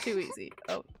 Hey, too easy.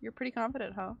 Oh, you're pretty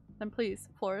confident, huh? Then please,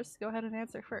 Flores, go ahead and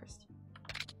answer first.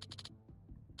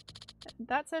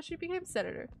 That says she became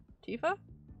senator. Tifa?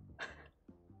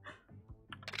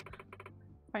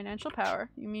 Financial power.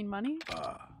 You mean money?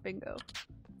 Bingo.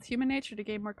 It's human nature to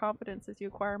gain more confidence as you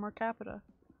acquire more capital.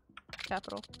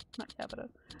 Not capita.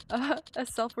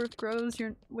 As self-worth grows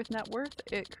with net worth,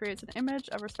 it creates an image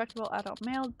of respectable adult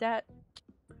male.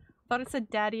 Thought it said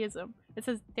daddyism. It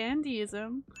says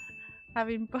dandyism.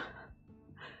 Having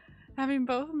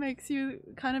both makes you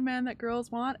the kind of man that girls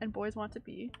want and boys want to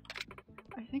be.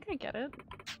 I think I get it.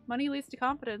 Money leads to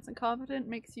confidence, and confident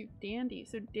makes you dandy.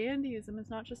 So dandyism is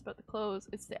not just about the clothes,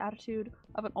 it's the attitude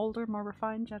of an older, more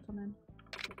refined gentleman.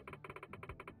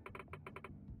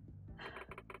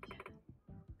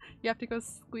 You have to go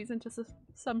squeeze into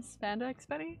some spandex,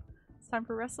 Benny? It's time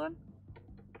for wrestling?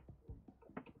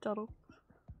 Total.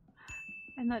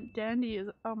 And that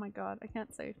dandyism— oh my god, I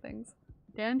can't say things.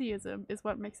 Dandyism is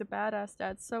what makes a badass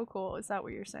dad so cool, is that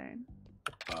what you're saying?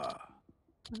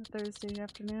 On a Thursday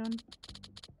afternoon.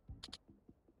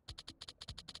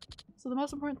 So the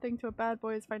most important thing to a bad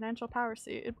boy is financial power.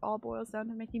 See, it all boils down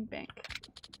to making bank.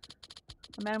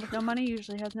 A man with no money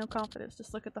usually has no confidence.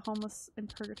 Just look at the homeless in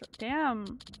purgatory.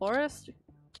 Damn, Florist.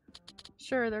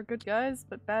 Sure, they're good guys,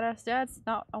 but badass dads,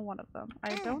 not a one of them.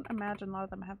 I don't imagine a lot of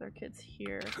them have their kids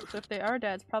here. So if they are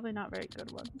dads, probably not very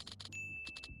good ones.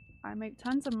 I make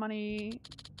tons of money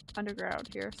underground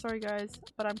here. Sorry guys,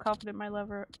 but I'm confident my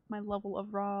level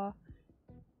of raw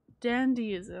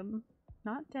dandyism,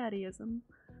 not daddyism,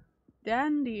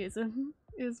 dandyism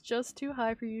is just too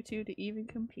high for you two to even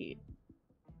compete.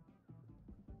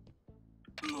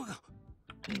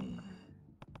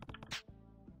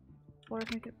 Flores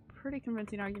make a pretty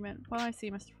convincing argument. Well, I see,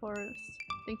 Mr. Flores.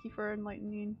 Thank you for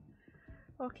enlightening.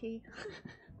 Okay.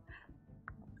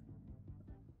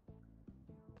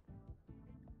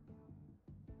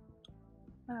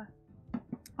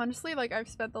 Honestly, like, I've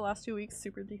spent the last 2 weeks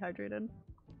super dehydrated.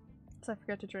 So I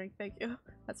forgot to drink. Thank you.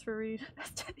 That's for Reed.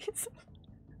 That's Denny's.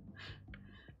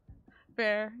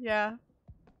 Fair, yeah.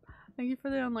 Thank you for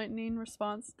the enlightening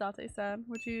response, Date-san.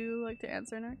 Would you like to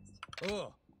answer next?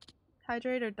 Oh.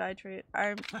 Hydrate or dihydrate?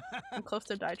 I'm close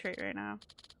to dihydrate right now.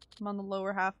 I'm on the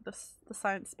lower half of the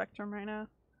science spectrum right now.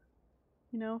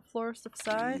 You know, Florist of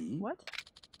Psy? What?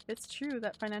 It's true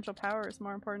that financial power is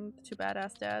more important to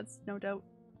badass dads, no doubt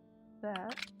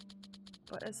that.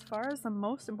 But as far as the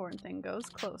most important thing goes,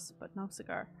 close, but no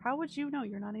cigar. How would you know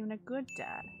you're not even a good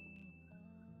dad?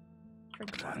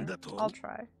 Drink water. I'll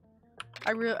try.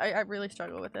 I really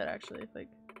struggle with it actually. Like,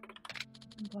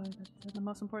 the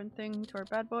most important thing to our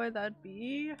bad boy, that'd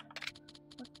be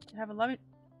have a loving.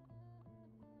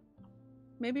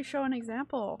 Maybe show an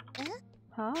example.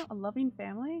 Huh? A loving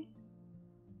family?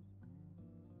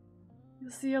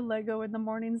 You'll see a Lego in the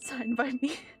morning signed by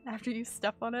me after you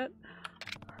step on it.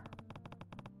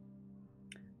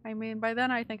 I mean, by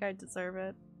then I think I deserve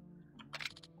it.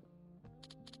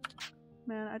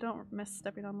 Man, I don't miss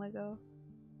stepping on Lego.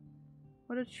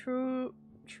 What a true,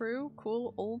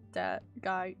 cool old dad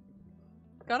guy.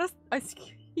 I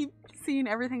keep seeing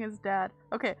everything as dad.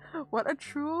 Okay, what a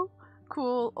true,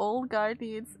 cool old guy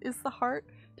needs is the heart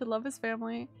to love his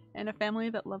family and a family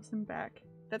that loves him back.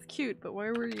 That's cute, but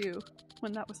where were you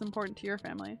when that was important to your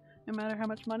family? No matter how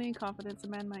much money and confidence a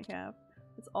man might have,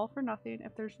 it's all for nothing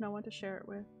if there's no one to share it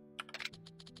with.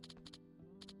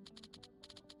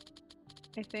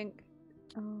 I think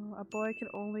a boy can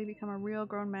only become a real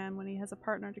grown man when he has a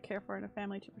partner to care for and a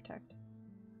family to protect.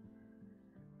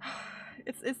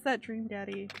 It's that dream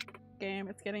daddy game.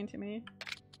 It's getting to me.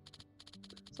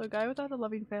 So a guy without a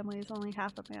loving family is only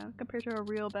half a man. Compared to a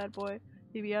real bad boy,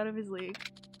 he'd be out of his league.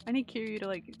 I need Kiryu to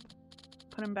like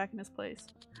put him back in his place.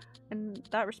 In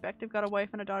that respect, I've got a wife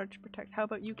and a daughter to protect. How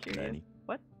about you, Kiryu? Nanny.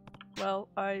 What? Well,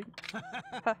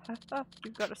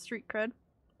 you've got a street cred.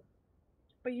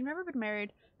 But you've never been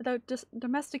married. Without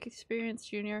domestic experience,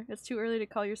 Junior, it's too early to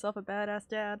call yourself a badass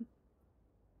dad.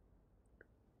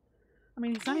 I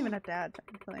mean, he's not even a dad,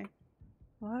 technically.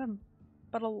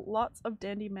 But lots of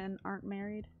dandy men aren't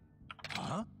married.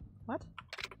 Huh? What?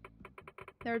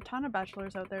 There are a ton of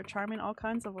bachelors out there charming all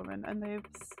kinds of women, and they've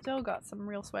still got some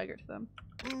real swagger to them.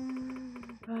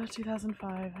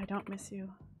 2005, I don't miss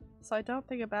you. So I don't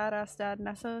think a badass dad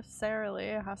necessarily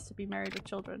has to be married with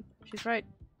children. She's right.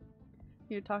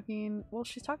 You're talking- well,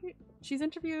 she's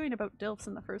interviewing about DILFs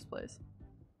in the first place.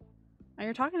 And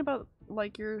you're talking about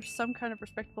like you're some kind of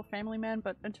respectable family man,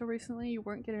 but until recently you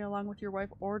weren't getting along with your wife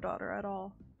or daughter at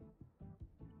all.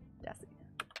 Desi.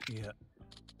 Yeah.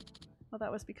 Well,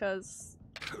 that was because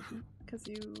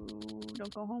you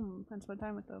don't go home and spend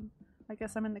time with them. I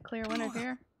guess I'm in the clear winner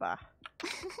here. Bah.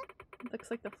 Looks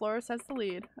like the florist has the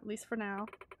lead, at least for now.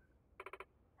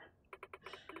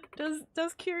 Does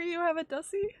Kiryu have a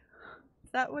Dussie?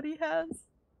 Is that what he has?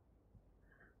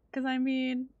 Because I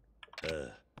mean,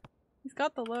 he's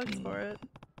got the looks for it.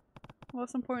 The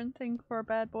most important thing for a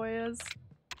bad boy is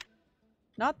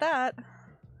not that.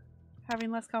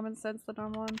 Having less common sense than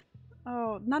normal one.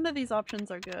 Oh, none of these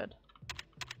options are good.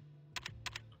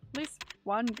 At least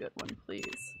one good one,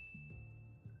 please.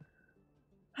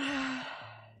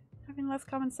 Having less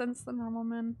common sense than normal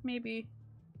men, maybe.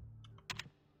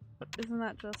 But isn't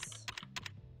that just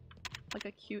like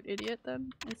a cute idiot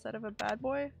then, instead of a bad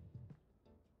boy?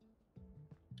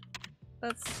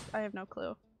 I have no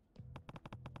clue.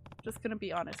 Just gonna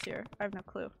be honest here, I have no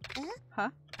clue. Huh?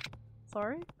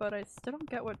 Sorry, but I still don't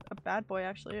get what a bad boy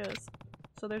actually is.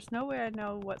 So there's no way I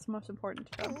know what's most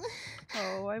important to them.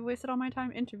 Oh, I wasted all my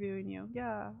time interviewing you.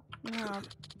 Yeah. You're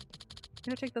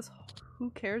gonna take this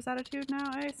who cares attitude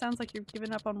now, eh? Sounds like you've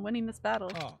given up on winning this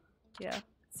battle. Oh. Yeah.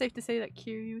 It's safe to say that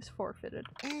Kiryu's forfeited.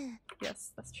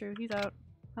 Yes, that's true. He's out.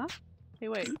 Huh? Hey,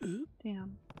 wait.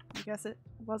 Damn. I guess it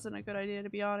wasn't a good idea, to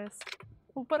be honest.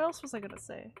 Well, what else was I gonna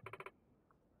say?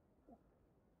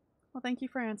 Well, thank you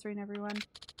for answering, everyone.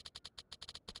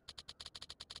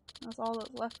 That's all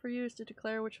that's left for you is to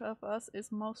declare which of us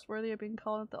is most worthy of being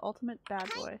called the ultimate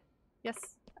bad boy. Yes,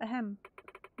 ahem.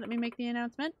 Let me make the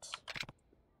announcement.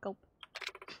 Gulp.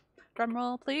 Drum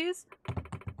roll, please. I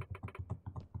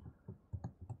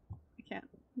can't.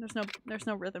 There's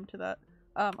no rhythm to that.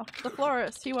 The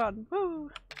florist, he won.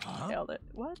 Woo! Huh? Nailed it.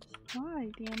 What? Why?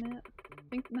 Damn it. I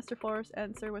think Mr. Florist's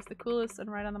answer was the coolest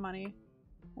and right on the money.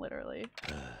 Literally.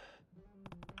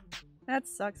 That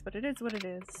sucks, but it is what it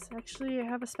is. Actually, I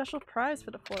have a special prize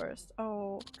for the florist.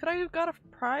 Oh, could I have got a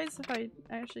prize if I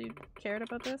actually cared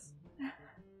about this?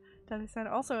 Daddy-san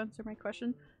also answered my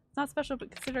question. It's not special,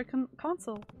 but consider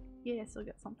consul. Yeah, I still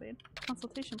get something.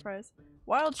 Consultation prize.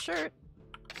 Wild shirt!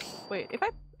 Wait, if I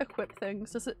equip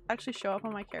things, does it actually show up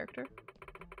on my character?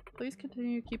 Please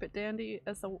continue to keep it dandy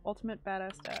as the ultimate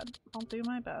badass dad. I'll do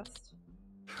my best.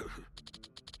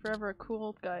 Forever a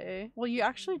cool guy, eh? Well, you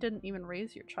actually didn't even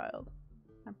raise your child.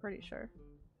 I'm pretty sure.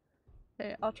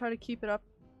 Okay, I'll try to keep it up.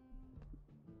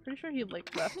 Pretty sure he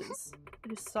like left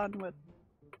his son with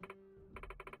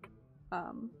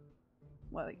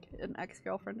like an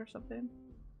ex-girlfriend or something.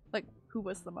 Like, who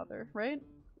was the mother, right?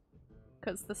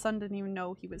 Because the son didn't even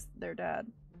know he was their dad,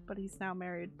 but he's now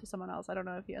married to someone else. I don't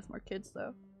know if he has more kids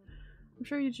though. I'm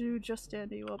sure you do just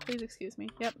dandy. Well, please excuse me.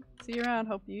 Yep. See you around.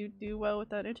 Hope you do well with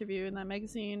that interview in that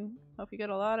magazine. Hope you get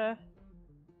a lot of...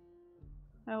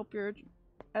 I hope your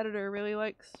editor really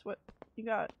likes what you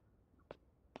got.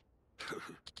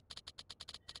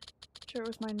 Sure, it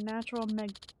was my natural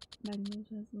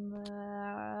magnetism.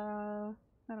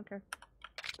 I don't care.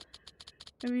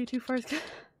 Maybe you two first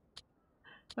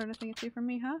learn a thing or two from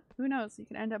me, huh? Who knows? You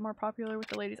can end up more popular with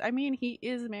the ladies. I mean, he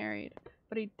is married,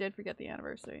 but he did forget the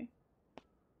anniversary.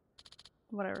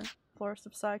 Whatever. Florist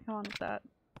of Psy, come on with that.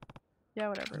 Yeah,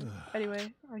 whatever.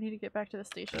 Anyway, I need to get back to the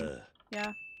station.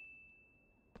 Yeah.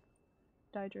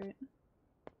 Dehydrate.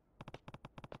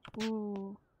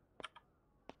 Ooh.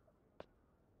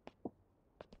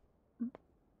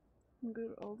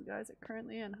 Good old guys are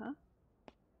currently in, huh?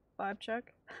 Vibe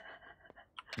check.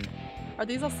 Are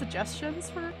these all suggestions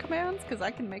for commands? Because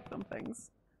I can make them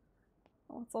things.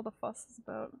 What's all the fuss is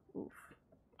about? Oof.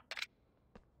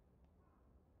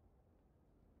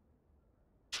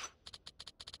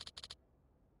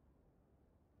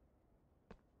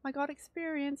 I got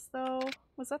experience though.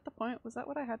 Was that the point? Was that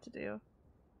what I had to do?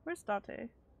 Where's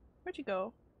Date? Where'd you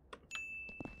go?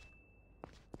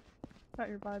 Got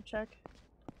your vibe check.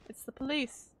 It's the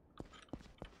police!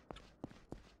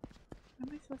 What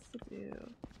am I supposed to do?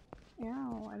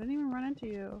 Ow, I didn't even run into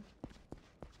you.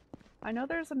 I know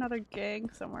there's another gang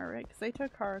somewhere, right? Because they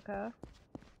took Haruka.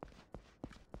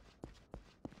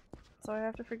 So I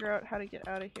have to figure out how to get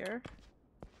out of here.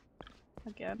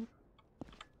 Again.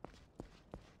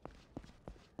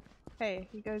 Hey,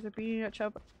 you guys are beating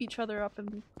each other up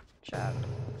in chat.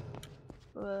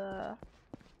 Ugh.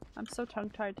 I'm so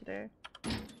tongue-tied today.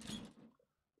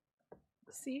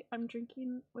 See, I'm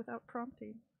drinking without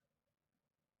prompting.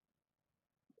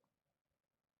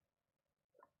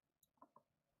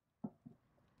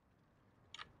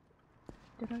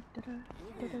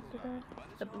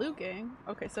 The blue gang?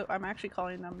 Okay, so I'm actually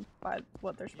calling them by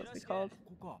what they're supposed to be called.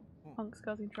 Punks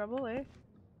causing trouble, eh?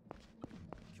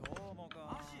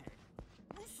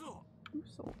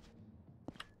 Uso.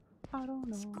 I don't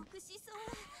know.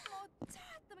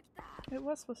 It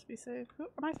was supposed to be safe. Who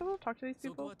am I supposed to talk to these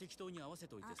people?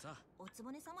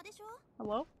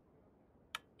 Hello?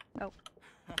 No.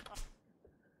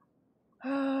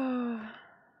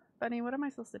 Benny, what am I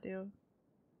supposed to do?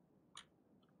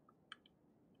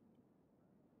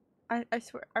 I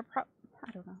swear, I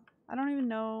don't know. I don't even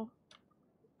know.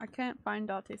 I can't find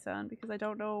Date-san because I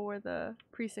don't know where the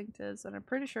precinct is, and I'm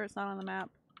pretty sure it's not on the map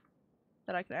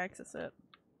that I can access it.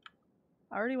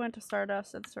 I already went to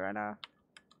Stardust and Serena.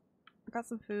 I got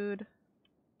some food.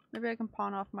 Maybe I can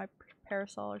pawn off my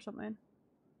parasol or something.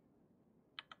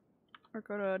 Or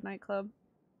go to a nightclub.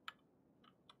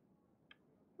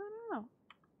 I don't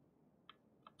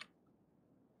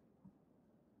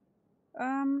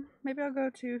know. Maybe I'll go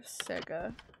to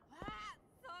Sega.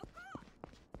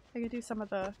 I could do some of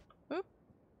the... Oop!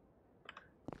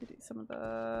 I could do some of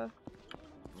the...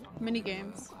 mini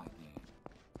games.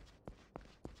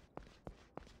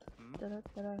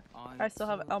 I still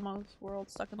have Elmo's World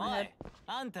stuck in my head.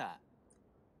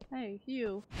 Hey,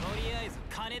 you.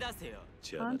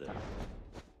 Anta.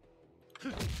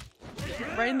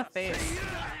 Right in the face.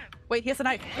 Wait, he has a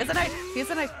knife! He has a knife! He has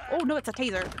a knife! Oh no, it's a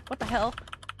taser! What the hell?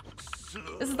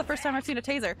 This is the first time I've seen a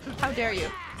taser. How dare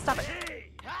you? Stop it.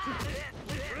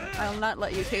 I'll not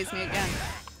let you tase me again.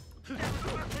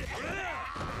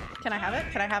 Can I have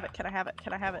it? Can I have it? Can I have it?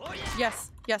 Can I have it? Yes!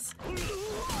 Yes!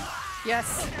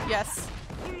 Yes! Yes!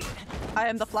 I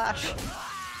am the Flash.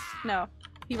 No.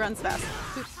 He runs fast.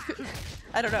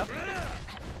 I don't know.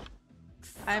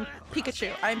 I'm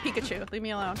Pikachu. I'm Pikachu. Leave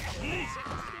me alone.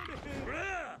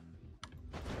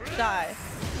 Die.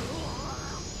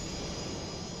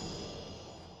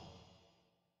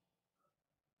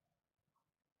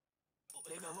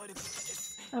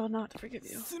 I will not forgive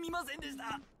you.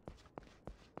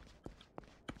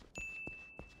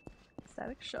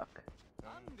 Static shock.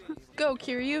 Go,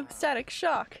 Kiryu! Static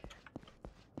shock!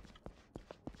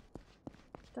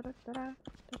 Da-da-da-da,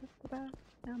 da-da-da-da.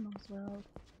 Elmo's World.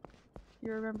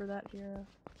 You remember that hero.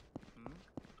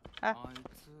 Ah.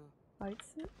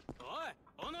 Fights it?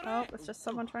 Oh, it's just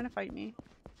someone trying to fight me.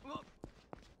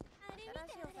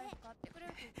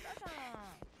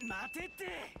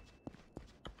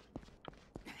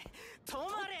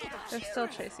 They're still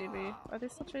chasing me. Are they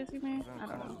still chasing me? I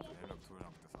don't know.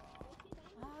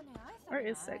 Where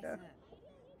is Sega?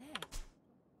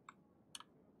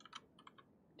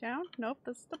 Down? Nope,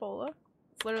 that's the bola.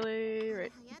 It's literally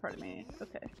right in front of me.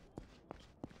 Okay.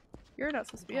 You're not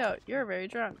supposed to be out. You're very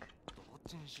drunk.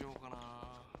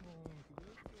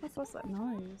 What's that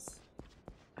noise?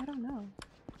 I don't know.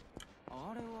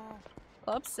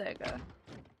 Club Sega.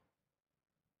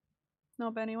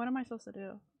 No, Benny, what am I supposed to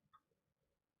do?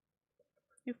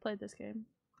 You've played this game.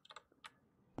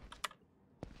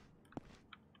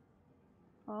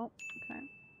 Oh, okay.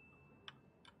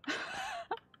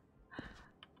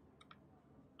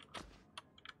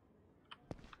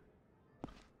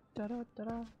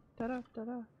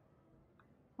 Da-da-da-da.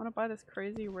 Wanna buy this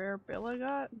crazy rare bill I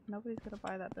got? Nobody's gonna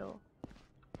buy that bill.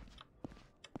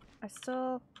 I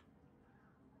still...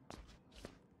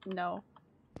 No.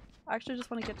 I actually just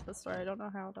want to get to the store. I don't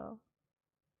know how though.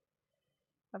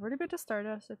 I've already been to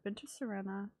Stardust. I've been to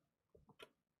Serena.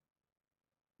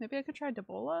 Maybe I could try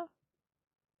Debola?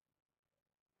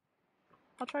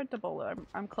 I'll try Debola.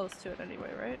 I'm close to it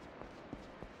anyway, right?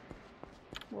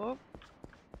 Whoa.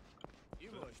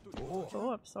 Oh,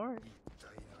 I'm sorry.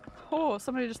 Oh,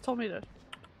 somebody just told me to.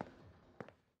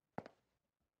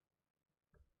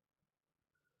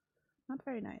 Not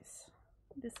very nice.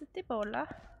 This is Debola.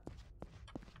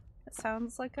 It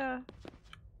sounds like a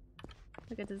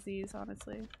disease,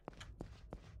 honestly.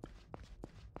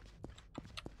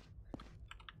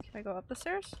 Can I go up the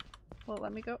stairs? Will it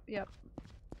let me go? Yep.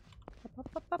 Up,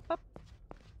 up, up, up, up.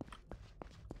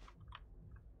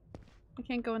 I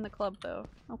can't go in the club though.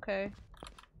 Okay.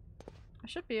 I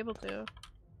should be able to.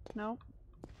 No.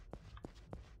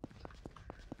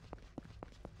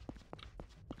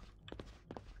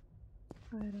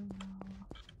 I don't know.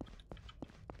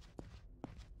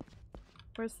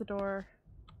 Where's the door?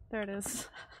 There it is.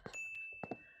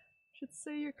 Should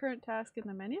say your current task in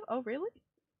the menu? Oh, really?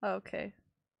 Oh, okay.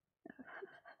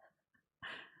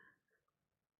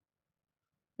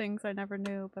 Things I never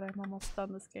knew, but I'm almost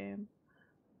done this game.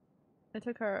 I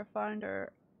took her, find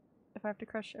her. If I have to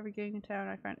crush every gang in town,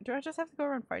 I find. Do I just have to go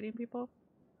around fighting people?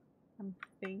 I'm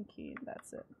thinking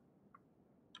that's it.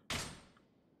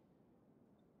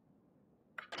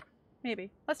 Maybe.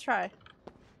 Let's try.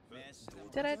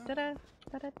 Da-da-da-da.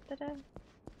 Da-da-da-da.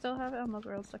 Still have Elmo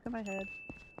Girl stuck in my head.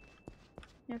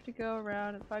 You have to go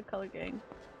around and find color gang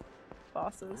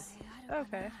bosses.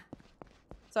 Okay.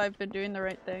 So I've been doing the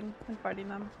right thing and fighting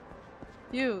them.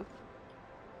 You!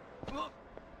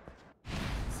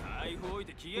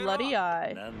 Bloody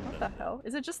eye. What the hell?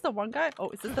 Is it just the one guy?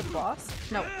 Oh, is this the boss?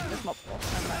 No, there's multiple.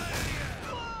 Never mind.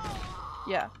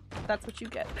 Yeah, that's what you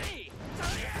get.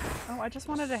 Oh, I just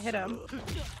wanted to hit him.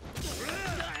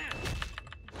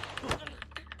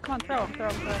 Come on, throw him, throw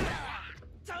him, throw him.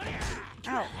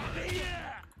 Ow.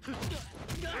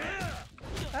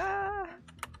 Ah.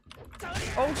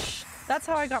 Oh that's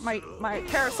how I got my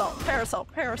parasol, parasol,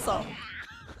 parasol.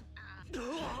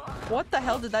 What the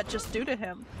hell did that just do to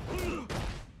him?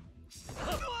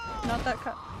 Not that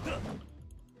cut.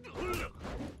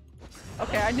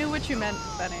 Okay, I knew what you meant,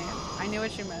 Benny. I knew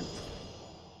what you meant.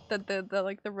 The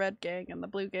like the red gang and the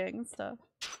blue gang and stuff.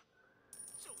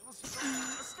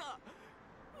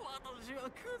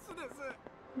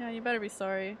 Yeah, you better be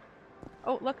sorry.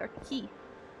 Oh, look, a key.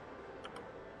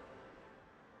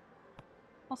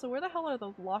 Also, where the hell are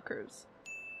those lockers?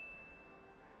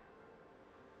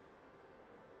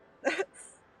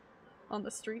 On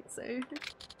the street, say.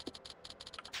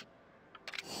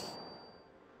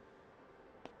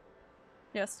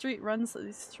 Yeah, Street runs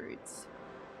these streets.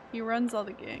 He runs all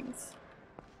the gangs.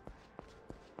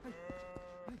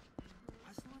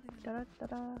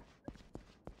 Da-da-da-da.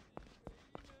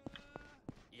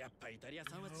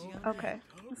 Okay,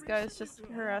 this guy's just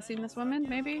harassing this woman,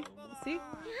 maybe? See?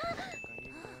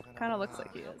 Kinda looks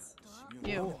like he is.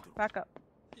 You, back up.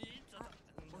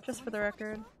 Just for the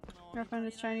record, your friend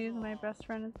is Chinese and my best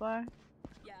friend is black.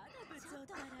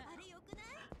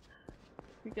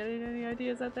 You getting any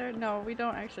ideas out there? No, we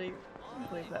don't actually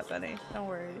believe that, Benny. Don't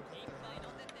worry.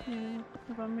 Yeah,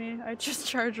 about me. I just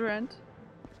charge rent.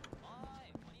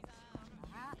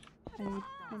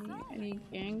 Any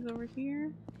gangs over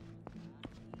here?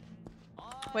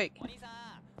 Wait.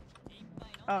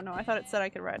 Oh no, I thought it said I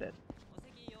could ride it.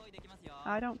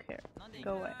 I don't care.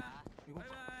 Go away.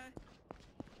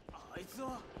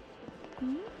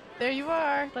 Hmm? There you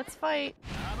are. Let's fight.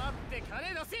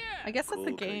 I guess that's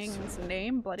the gang's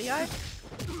name, Bloody Eye?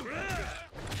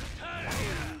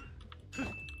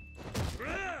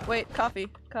 Wait, coffee.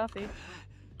 Coffee.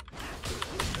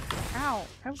 Ow.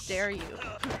 How dare you?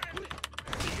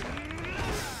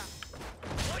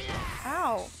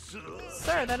 Ow.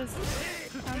 Sir, that is...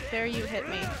 How dare you hit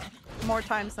me more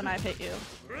times than I've hit you.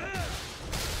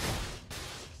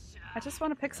 I just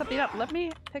want to pick something up. Let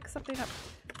me pick something up.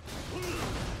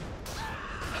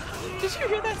 Did you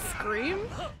hear that scream?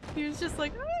 He was just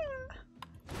like,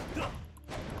 ah.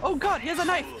 Oh god, he has a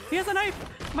knife! He has a knife!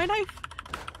 My knife!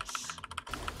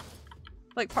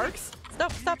 Like Parks?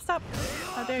 Stop, stop, stop!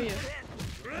 How dare you?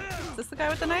 Is this the guy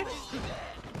with the knife?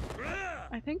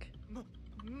 I think.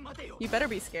 You better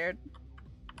be scared.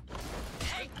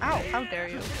 Ow, how dare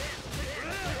you.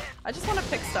 I just want to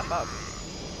pick stuff up.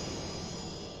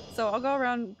 So I'll go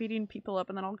around beating people up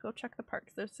and then I'll go check the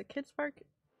parks. There's the kids park,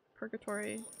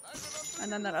 Purgatory,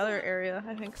 and then that other area,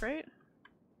 I think, right?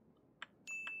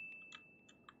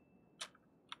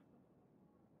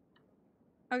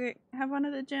 Okay, have one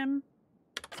at the gym.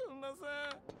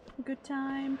 Good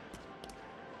time.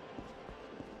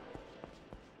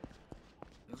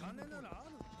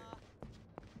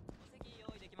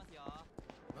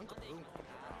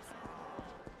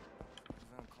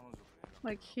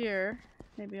 Like here,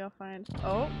 maybe I'll find—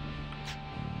 oh!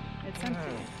 It's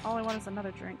empty. All I want is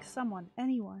another drink. Someone.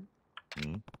 Anyone.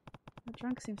 The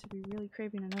drunk seems to be really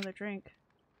craving another drink.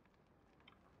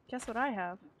 Guess what I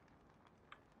have?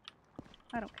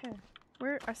 I don't care.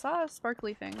 Where— I saw a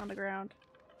sparkly thing on the ground.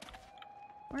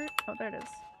 Where— oh, there it is.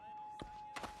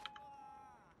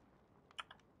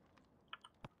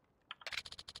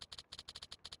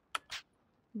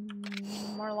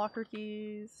 More locker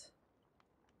keys.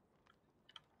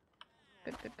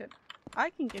 Good, good, good.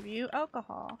 I can give you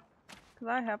alcohol. Because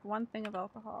I have one thing of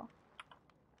alcohol.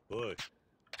 Boy.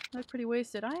 Look pretty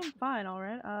wasted. I am fine,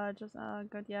 alright. Just,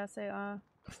 good, yeah, say,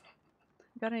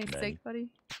 got any steak, buddy?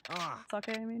 It's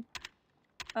okay, I mean.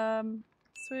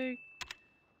 Sweet.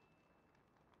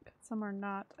 Some are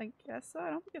not, I guess.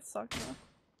 I don't think it's sucked enough.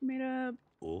 Made a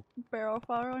barrel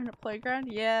flower in a playground?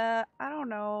 Yeah, I don't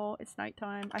know. It's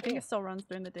nighttime. I think it still runs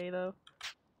during the day, though.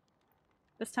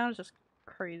 This town is just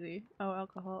crazy. Oh,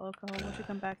 alcohol, alcohol. Won't you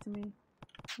come back to me?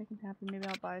 Make me happy. Maybe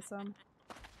I'll buy some.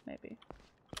 Maybe.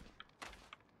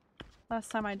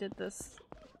 Last time I did this,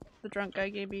 the drunk guy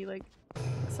gave me, like,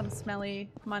 some smelly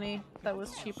money that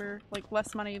was cheaper. Like,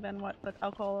 less money than what the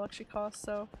alcohol actually costs,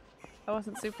 so I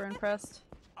wasn't super impressed.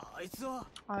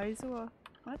 Aizawa?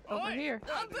 What? Over here.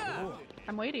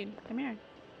 I'm waiting. Come here.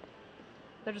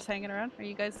 They're just hanging around. Are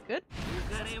you guys good?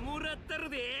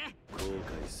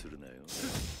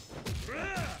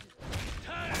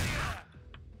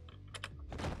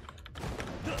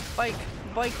 Bike.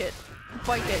 Bike it.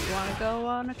 Bike it. You wanna go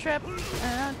on a trip?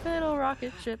 And a little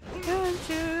rocket ship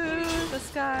into the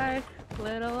sky.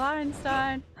 Little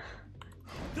Einstein.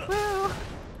 Woo!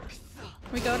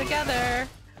 We go together.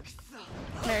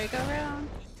 Merry-go-round.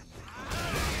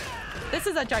 This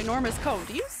is a ginormous cone.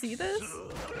 Do you see this?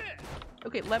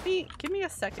 Okay, give me a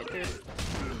second, dude.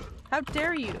 How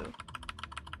dare you?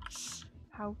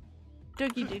 How dare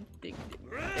you?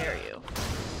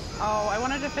 Oh, I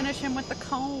wanted to finish him with the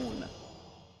cone.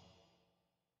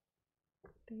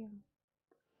 Damn.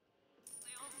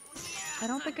 I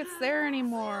don't think it's there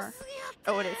anymore.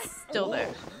 Oh, it is still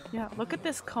there. Yeah, look at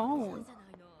this cone.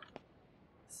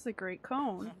 This is a great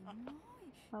cone.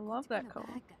 I love that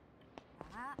cone.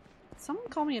 Someone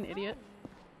call me an idiot.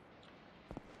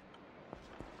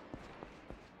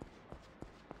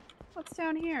 What's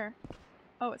down here?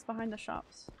 Oh, it's behind the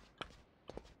shops.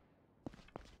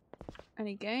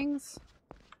 Any gangs?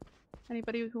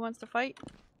 Anybody who wants to fight?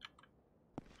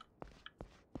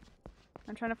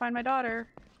 I'm trying to find my daughter.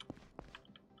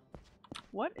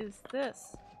 What is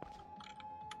this?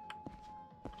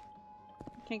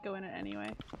 I can't go in it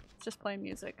anyway. It's just playing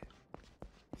music.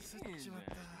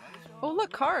 Oh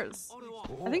look, cars!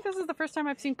 I think this is the first time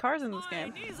I've seen cars in this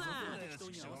game.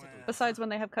 Besides when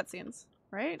they have cutscenes,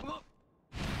 right?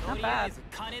 Not bad.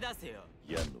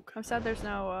 I'm sad there's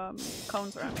no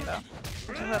cones around me though.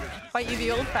 I just have to fight you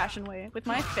the old-fashioned way with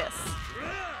my fists.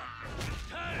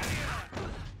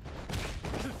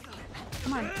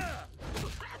 Come on.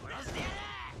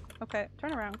 Okay,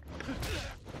 turn around.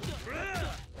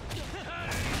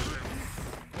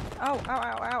 Oh, ow,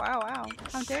 ow, ow, ow, ow.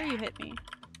 How dare you hit me?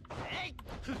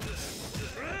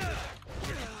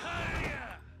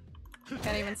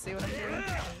 Can't even see what I'm doing.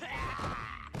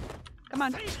 Come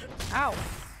on. Ow.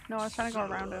 No, I was trying to go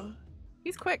around him.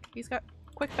 He's quick. He's got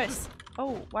quick fists.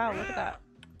 Oh, wow, look at that.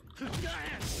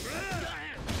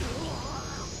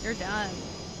 You're done.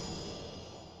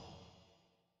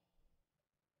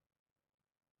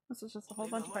 This is just a whole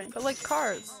bunch of fighting. But like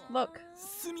cars. Look.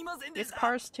 It's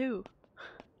cars too.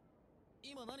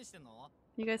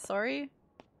 You guys sorry?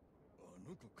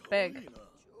 Big.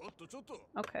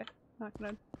 Okay. Not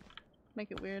gonna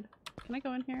make it weird. Can I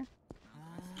go in here?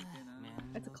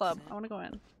 It's a club. I wanna go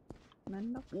in.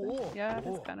 Yeah,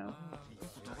 it's kind of.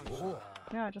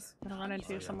 Yeah, just gonna run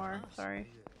into you some more. Sorry.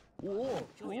 Oh,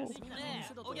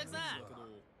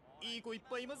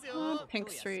 Pink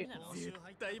Street.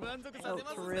 Oh,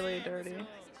 it's really dirty.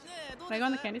 Can I go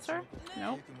in the candy store?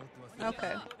 Nope.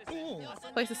 Okay.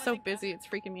 This place is so busy, it's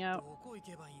freaking me out.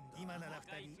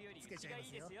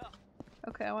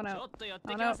 Okay, I want out. I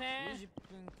want out.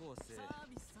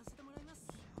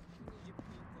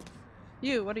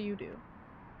 You, what do you do?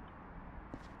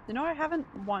 You know, I haven't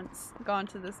once gone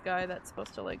to this guy that's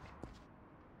supposed to, like,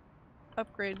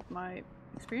 upgrade my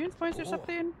experience points or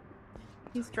something.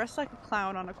 He's dressed like a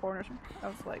clown on a corner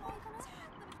of, like,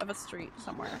 of a street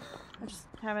somewhere. I just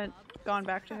haven't gone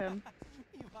back to him.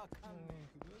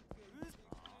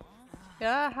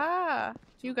 Aha!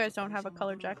 You guys don't have a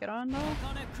color jacket on, though.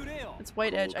 It's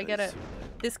white edge, I get it.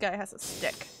 This guy has a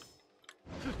stick.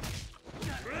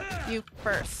 You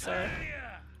first, sir.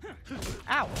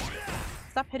 Ow!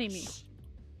 Stop hitting me.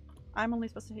 I'm only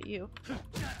supposed to hit you.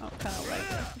 Oh, kind of like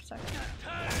that for a second.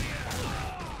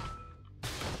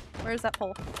 Where's that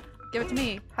pole? Give it to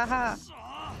me! Haha!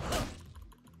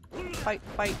 Fight,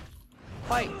 fight,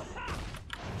 fight!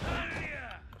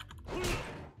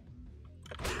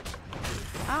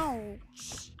 Ow!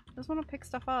 I just want to pick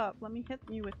stuff up. Let me hit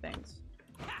you with things.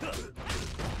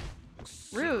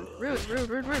 Rude, rude, rude,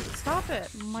 rude, rude. Stop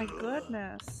it! My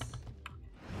goodness.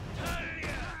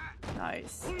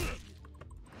 Nice.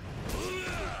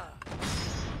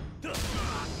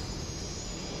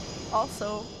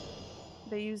 Also,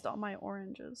 they used all my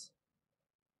oranges.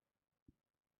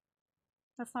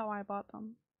 That's not why I bought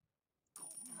them.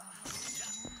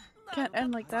 Can't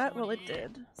end like that? Well, it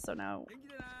did. So now,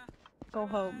 go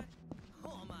home.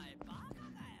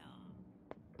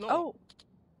 Oh!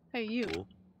 Hey, you.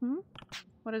 Hmm?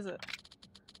 What is it?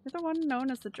 You're the one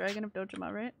known as the Dragon of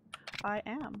Dojima, right? I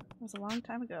am. It was a long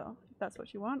time ago. If that's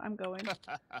what you want, I'm going.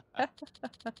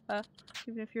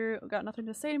 Even if you've got nothing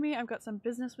to say to me, I've got some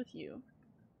business with you.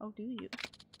 Oh, do you?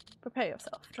 Prepare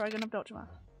yourself, Dragon of Dojima.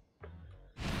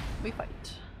 We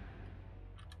fight.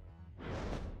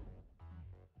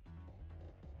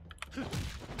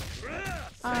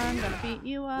 I'm gonna beat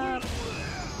you up.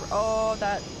 Oh,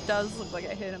 that does look like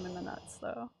I hit him in the nuts,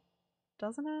 though.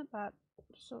 Doesn't it? That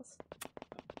just...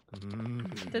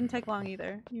 Didn't take long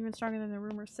either. Even stronger than the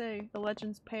rumors say. The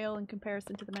legends pale in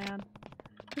comparison to the man.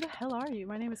 Who the hell are you?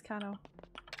 My name is Kano.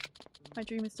 My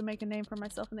dream is to make a name for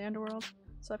myself in the underworld.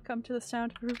 So I've come to this town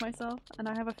to prove myself, and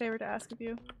I have a favor to ask of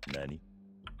you. Nani?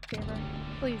 Favor.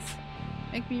 Please,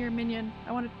 make me your minion.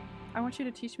 I want you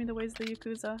to teach me the ways of the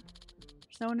Yakuza.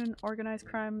 There's no one in organized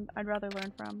crime I'd rather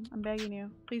learn from. I'm begging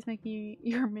you. Please make me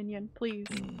your minion. Please.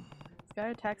 This guy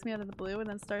attacks me out of the blue and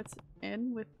then starts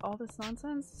in with all this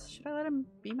nonsense. Should I let him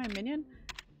be my minion?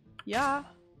 Yeah.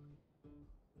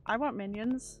 I want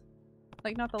minions.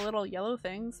 Like, not the little yellow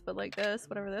things, but like this,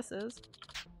 whatever this is.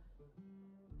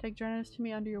 Take journeyers to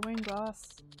me under your wing,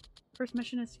 boss. First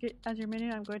mission is to get as your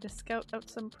minion. I'm going to scout out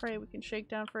some prey we can shake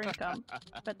down for income.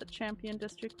 Bet the Champion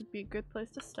District would be a good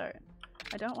place to start.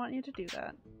 I don't want you to do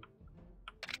that.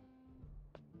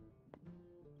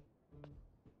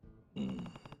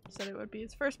 Said it would be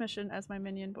his first mission as my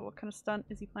minion, but what kind of stunt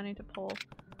is he planning to pull?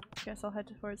 Guess I'll head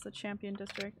towards the Champion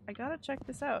District. I gotta check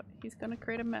this out. He's gonna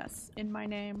create a mess in my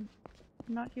name.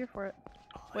 I'm not here for it.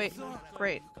 Wait,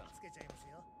 great.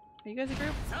 Are you guys a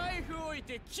group?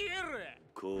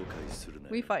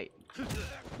 We fight.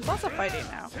 There's also fighting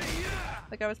now.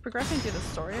 Like, I was progressing through the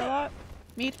story a lot.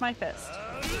 Meet my fist.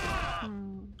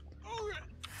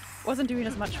 Wasn't doing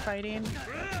as much fighting.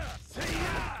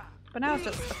 But now it's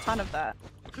just a ton of that.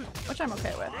 Which I'm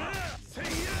okay with.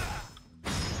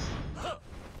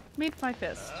 Meet my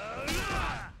fist.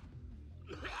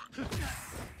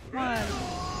 Come on.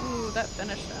 Ooh, that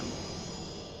finished him.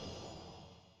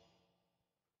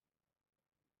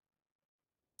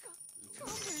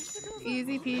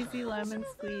 Easy peasy lemon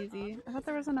squeezy. I thought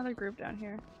there was another group down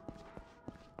here.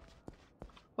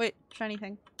 Wait, shiny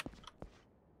thing.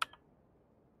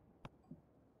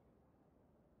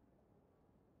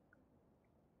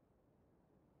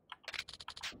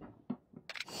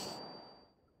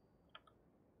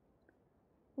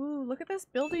 Ooh, look at this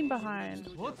building behind.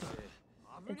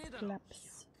 It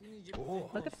collapsed.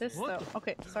 Look at this though.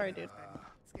 Okay, sorry dude.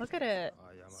 Look at it.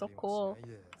 So cool.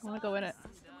 I wanna go in it.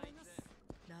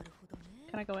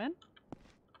 Can I go in?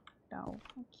 No,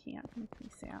 I can't. It makes me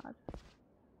sad.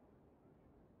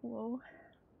 Whoa.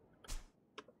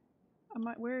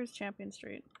 Where is Champion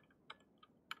Street?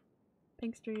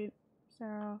 Pink Street.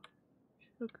 Sarah.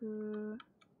 Shuku.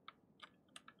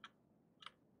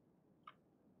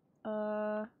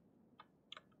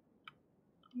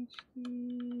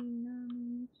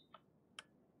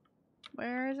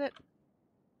 Where is it?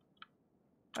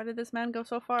 Why did this man go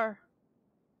so far?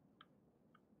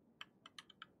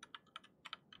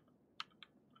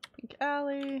 Pink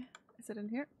Alley. Is it in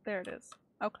here? There it is.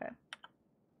 Okay.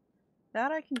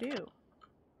 That I can do.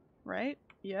 Right?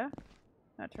 Yeah?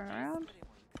 Now turn around.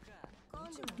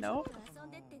 No?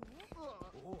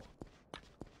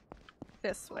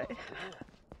 This way.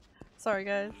 Sorry,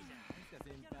 guys.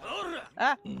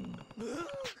 Ah!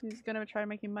 He's gonna try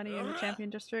making money in the Champion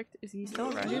District. Is he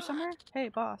still around here somewhere? Hey,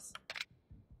 boss.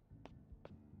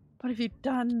 What have you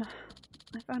done?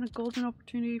 I found a golden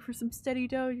opportunity for some steady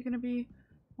dough. You're gonna be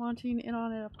wanting in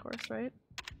on it, of course, right?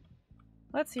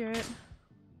 Let's hear it.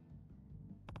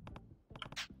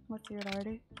 Let's hear it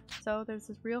already. So, there's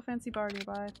this real fancy bar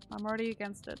nearby. I'm already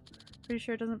against it. Pretty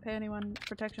sure it doesn't pay anyone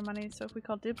protection money, so if we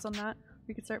call dibs on that,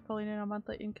 we could start pulling in a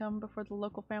monthly income before the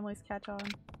local families catch on.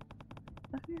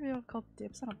 Not gonna be able to call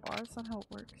dibs on a bar, that's not how it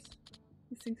works.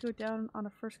 These things go down on a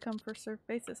first come first served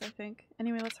basis, I think.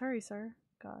 Anyway, let's hurry, sir.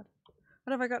 God.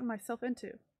 What have I gotten myself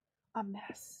into? A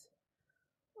mess.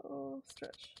 Oh,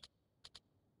 stretch.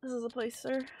 This is a place,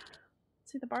 sir.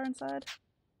 See the bar inside?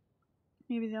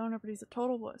 Maybe the owner, but he's a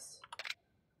total wuss.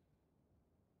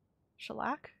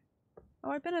 Shellac? Oh,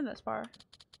 I've been in this bar.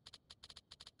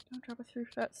 Don't drop a through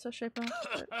fat stuff, shake him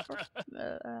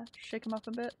up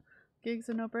a bit. Gig's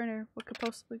a no-brainer. What could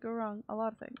possibly go wrong? A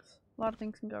lot of things. A lot of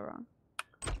things can go wrong.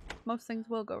 Most things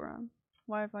will go wrong.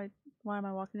 Why am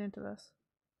I walking into this?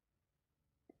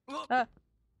 Ah!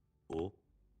 Oh.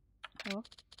 Oh?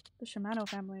 The Shimano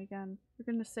family again. For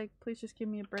goodness sake, please just give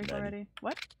me a break already.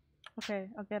 What? Okay,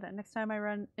 I'll get it. Next time I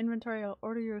run inventory, I'll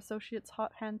order your associate's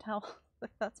hot hand towel. If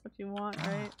that's what you want,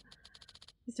 right?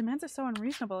 These demands are so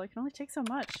unreasonable. I can only take so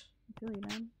much. I feel you,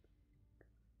 man.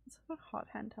 What's about hot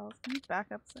hand towels? Can you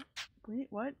back up a sec? Wait,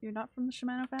 what? You're not from the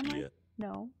Shimano family? Yeah.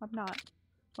 No, I'm not.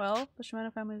 Well, the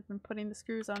Shimano family has been putting the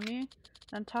screws on me.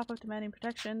 And on top of demanding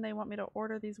protection, they want me to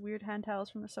order these weird hand towels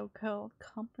from the so-called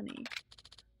company.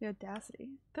 The audacity.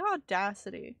 The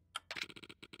audacity.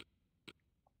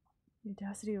 The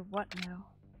audacity of what now?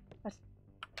 That's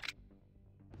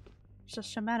the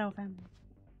Shimano family.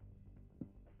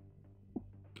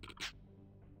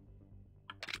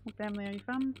 What family are you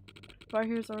from? Bar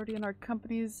here is already in our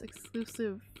company's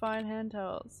exclusive fine hand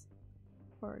towels.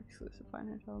 Or exclusive fine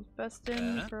hand towels. Best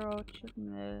in for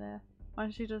why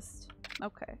don't you just...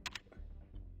 Okay.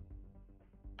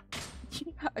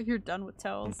 You're done with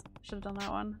towels. Should have done that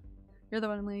one. You're the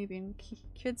one leaving.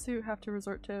 Kids who have to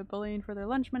resort to bullying for their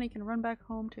lunch money can run back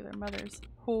home to their mothers.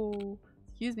 Oh,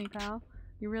 excuse me, pal.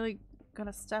 You really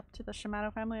gonna step to the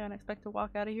Shimano family and expect to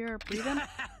walk out of here or breathe in?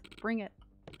 Bring it.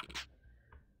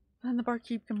 Then the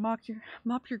barkeep can mop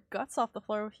your guts off the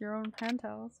floor with your own hand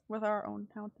towels. With our own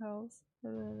hand towels.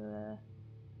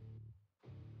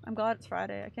 I'm glad it's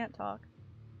Friday. I can't talk.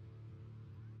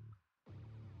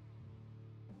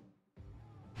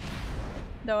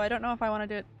 Though I don't know if I want to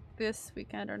do it this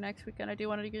weekend or next weekend. I do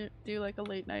want to do like a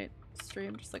late night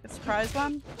stream, just like a surprise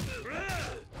one.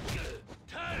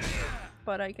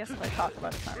 But I guess if I talk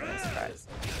about it, it's not really a surprise.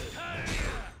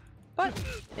 But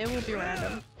it will be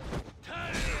random.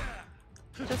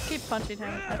 Just keep punching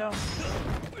him. I don't.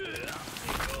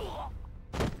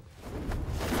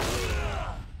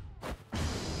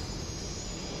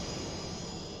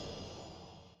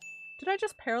 Did I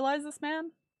just paralyze this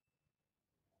man?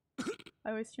 I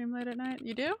always stream late at night.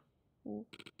 You do? Ooh.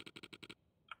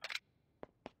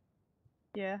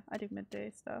 Yeah, I do midday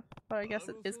stuff. But I guess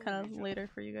it is kind of later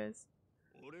for you guys.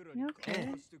 You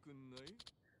okay?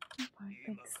 I'm fine,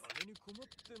 thanks.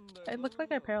 It looked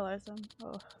like I paralyzed him.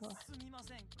 Oh.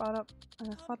 I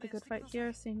fought the good fight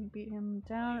here. Seeing you beat him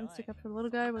down and stick up for the little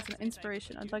guy was an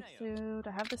inspiration. I'd like to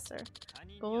have this, sir.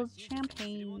 Gold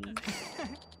champagne.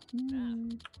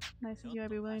 Nice of you.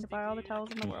 I'd be willing to buy all the towels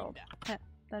in the world. Heh,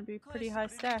 that'd be a pretty high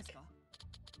stack.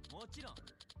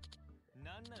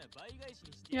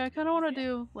 Yeah, I kind of want to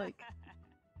do like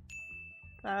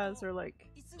Baz or like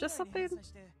just something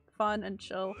fun and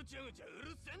chill.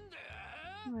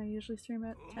 I usually stream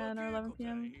at 10 or 11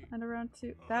 p.m. and around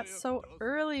 2. That's so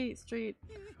early, Street.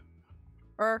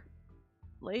 Or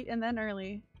late and then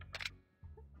early.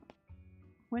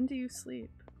 When do you sleep?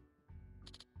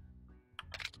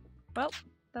 Well,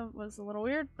 that was a little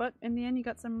weird, but in the end you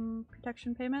got some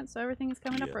protection payment, so everything is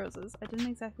coming up roses. I didn't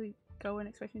exactly go in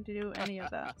expecting to do any of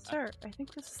that. Sir, I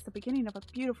think this is the beginning of a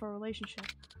beautiful relationship.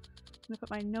 I'm gonna put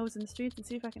my nose in the streets and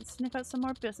see if I can sniff out some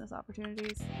more business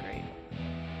opportunities. Great.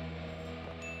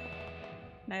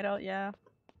 Night out, yeah.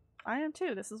 I am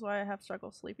too. This is why I have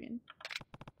struggle sleeping.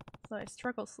 So I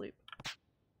struggle sleep.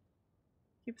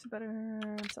 Keeps better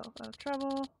himself out of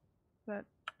trouble. But,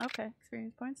 okay.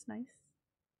 Experience points. Nice.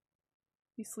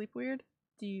 You sleep weird?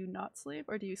 Do you not sleep?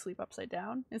 Or do you sleep upside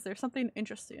down? Is there something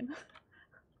interesting?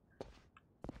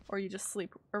 Or you just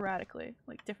sleep erratically?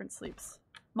 Like different sleeps.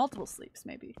 Multiple sleeps,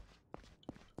 maybe.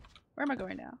 Where am I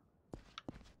going now?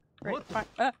 Right.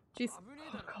 Ah! Jeez.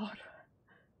 Oh god.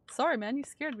 Sorry, man, you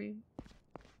scared me.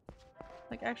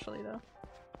 Like, actually, though.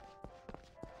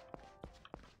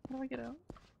 How do I get out?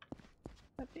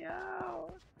 Let me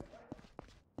out!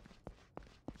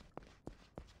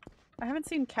 I haven't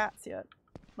seen cats yet.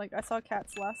 Like, I saw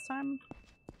cats last time.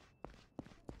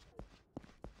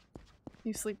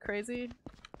 You sleep crazy?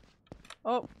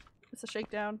 Oh, it's a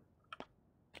shakedown.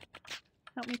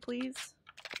 Help me, please.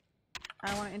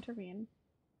 I want to intervene.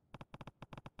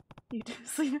 You do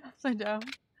sleep upside down.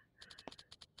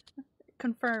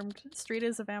 Confirmed. Street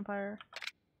is a vampire.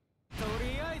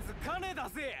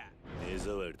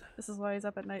 This is why he's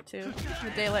up at night too.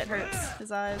 The daylight hurts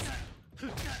his eyes.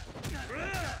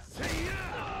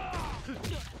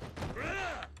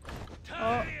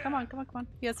 Oh, come on, come on, come on.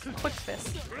 He has quick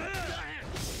fist.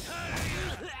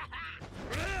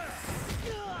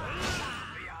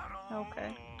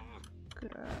 Okay.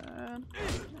 Good.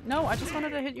 No, I just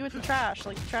wanted to hit you with the trash.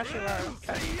 Like, trash you are.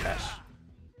 Trash.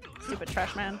 Stupid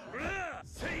trash man.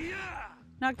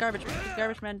 Not garbage men, because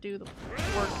garbage men do the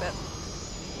work that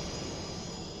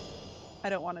I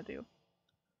don't want to do.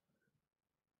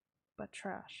 But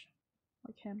trash.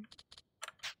 Like him.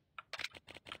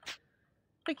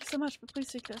 Thank you so much, but please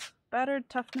take this. Battered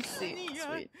toughness C.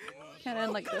 Sweet. Can't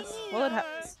end like this. Well, it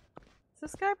happens. Is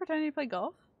this guy pretending to play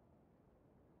golf?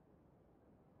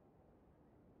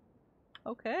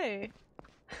 Okay.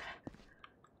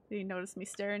 Did he notice me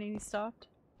staring and he stopped?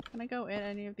 Can I go in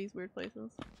any of these weird places?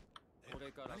 How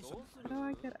do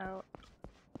I get out?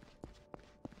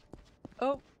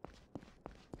 Oh!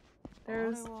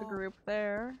 There's the group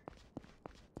there.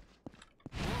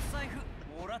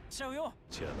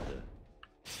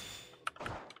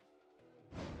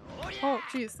 Oh,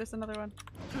 jeez, there's another one.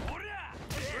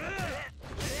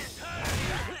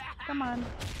 Come on.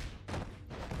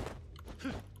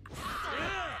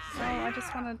 No, I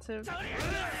just wanted to...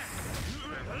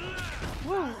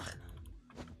 Woo!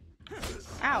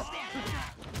 Ow!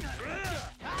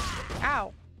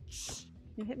 Ow!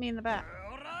 You hit me in the back.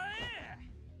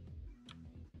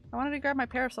 I wanted to grab my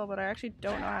parasol, but I actually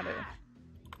don't know how to.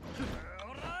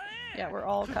 Yeah, we're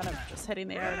all kind of just hitting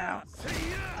the air now.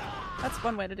 That's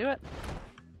one way to do it.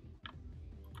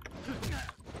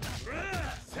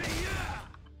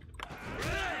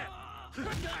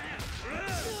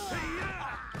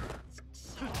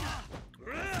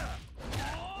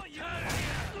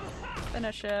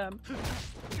 Finish him.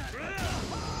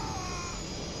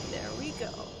 There we go.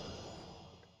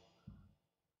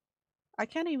 I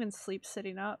can't even sleep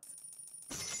sitting up.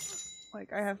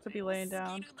 Like, I have to be laying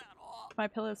down. If my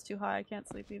pillow's too high, I can't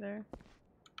sleep either.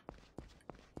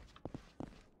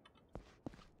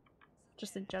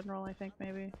 Just in general, I think,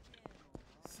 maybe.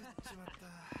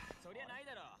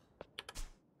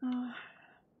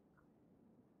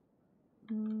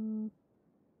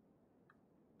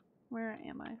 Where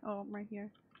am I? Oh, I'm right here.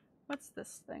 What's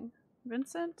this thing?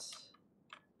 Vincent?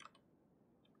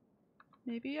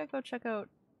 Maybe I go check out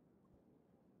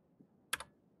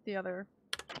the other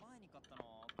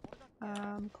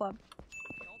club.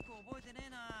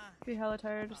 Be hella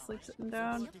tired, just sleep sitting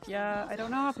down. Yeah, I don't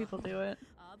know how people do it.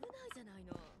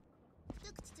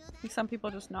 Like, some people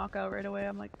just knock out right away.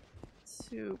 I'm like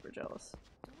super jealous.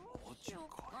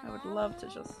 I would love to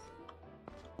just...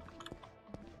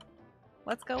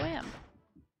 Let's go in.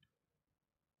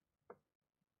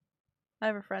 I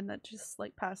have a friend that just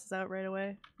like passes out right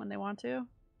away when they want to.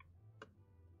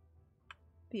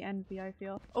 The envy I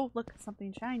feel. Oh, look,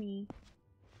 something shiny.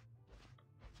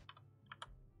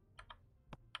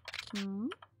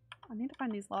 I need to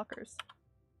find these lockers.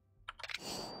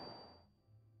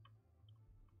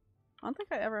 I don't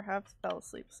think I ever have fell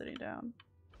asleep sitting down.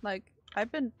 Like,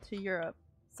 I've been to Europe,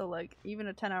 so like, even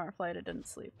a 10-hour flight I didn't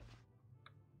sleep.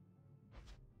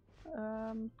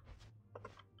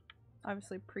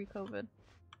 Obviously pre-COVID.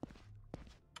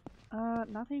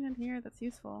 Nothing in here that's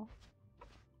useful.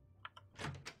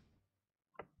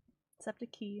 Except a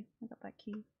key. I got that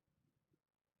key.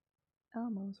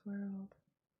 Elmo's World.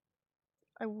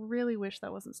 I really wish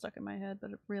that wasn't stuck in my head,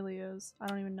 but it really is. I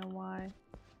don't even know why.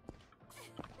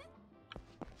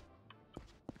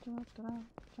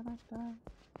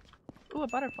 Ooh, a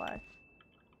butterfly.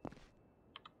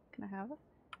 Can I have it?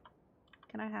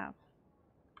 Can I have?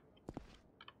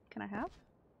 Can I have?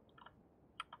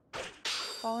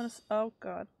 Fallen oh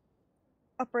god.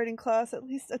 Uprating class at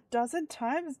least a dozen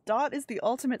times? Dot is the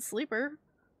ultimate sleeper.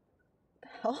 What the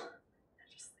hell? I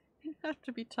just have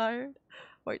to be tired.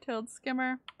 White-tailed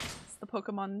skimmer. It's the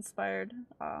Pokemon inspired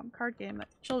card game that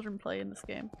children play in this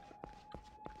game.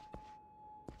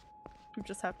 You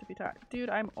just have to be tired. Dude,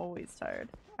 I'm always tired.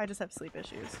 I just have sleep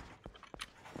issues.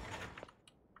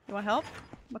 You want help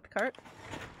with the cart?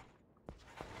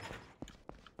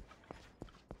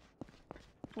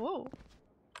 Whoa.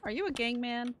 Are you a gang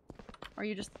man? Or are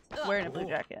you just wearing a blue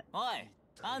jacket?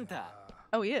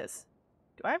 Oh, he is.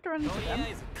 Do I have to run into them?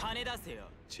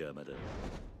 邪魔だ。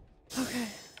 Okay.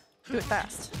 Do it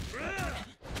fast.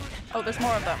 Oh, there's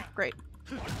more of them. Great.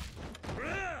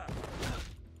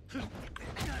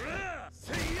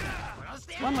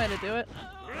 One way to do it.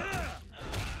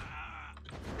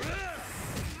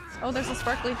 Oh, there's a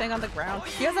sparkly thing on the ground.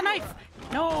 He has a knife!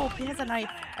 No, he has a knife.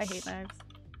 I hate knives.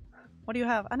 What do you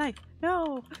have? A knife.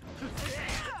 No!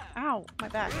 Ow, my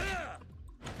back.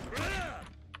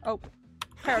 Oh,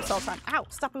 parasol time. Ow,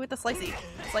 stop it with the slicey.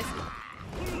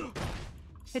 Slicey.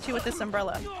 Hit you with this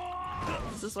umbrella.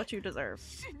 This is what you deserve.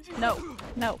 No,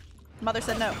 no. Mother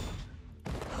said no.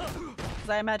 Because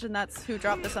I imagine that's who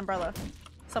dropped this umbrella.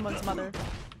 Someone's mother.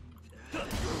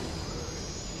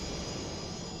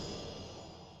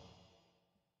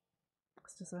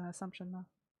 It's just an assumption though.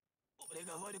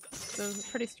 So it was a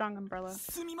pretty strong umbrella.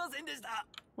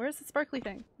 Where's the sparkly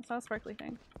thing? I saw a sparkly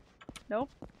thing. Nope.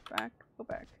 Back. Go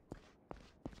back.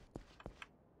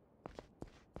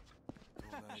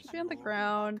 Should be on the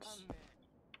ground.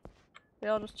 They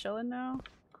all just chilling now?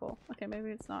 Cool. Okay, maybe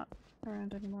it's not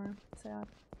around anymore. Sad.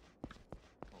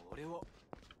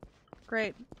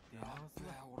 Great.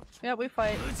 Yeah, we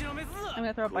fight. I'm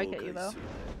gonna throw a bike at you though.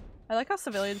 I like how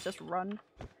civilians just run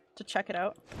to check it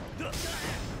out.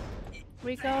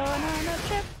 We going on a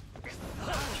trip.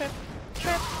 Trip.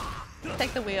 Trip.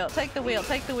 Take the wheel. Take the wheel.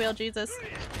 Take the wheel, Jesus.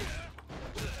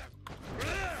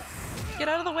 Get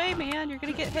out of the way, man. You're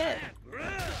gonna get hit.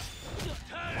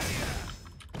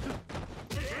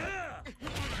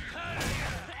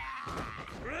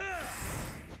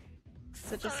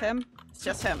 Is it just him? It's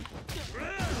just him.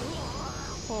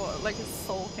 Oh, like his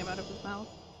soul came out of his mouth.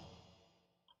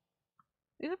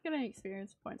 These are getting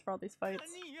experience points for all these fights.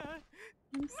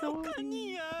 I'm sorry.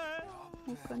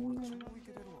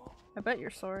 I bet you're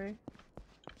sorry.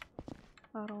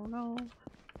 I don't know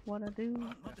what to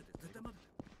do.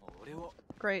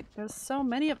 Great, there's so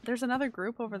many of- there's another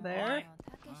group over there.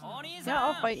 Yeah,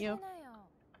 I'll fight you.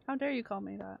 How dare you call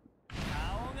me that?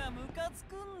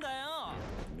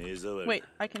 Wait,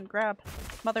 I can grab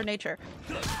Mother Nature.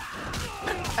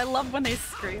 I love when they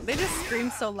scream. They just scream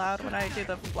so loud when I do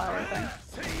the flower thing.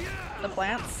 The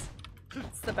plants.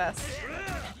 It's the best.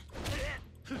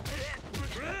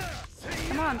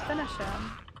 Come on, finish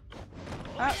him.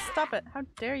 Ah, stop it. How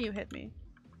dare you hit me?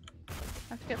 I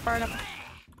have to get far enough.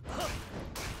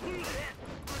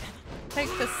 Take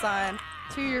this sign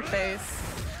to your face.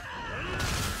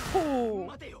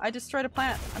 Ooh, I destroyed a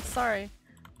plant. I'm sorry.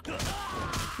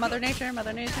 Mother Nature,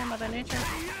 Mother Nature, Mother Nature.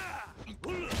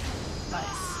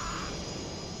 Nice.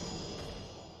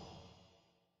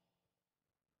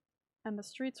 And the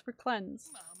streets were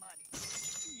cleansed. I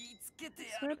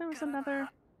swear there was another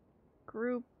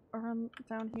group around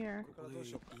down here.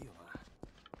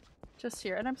 Just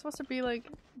here. And I'm supposed to be like,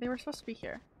 they were supposed to be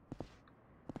here.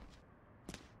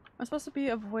 I'm supposed to be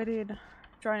avoiding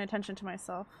drawing attention to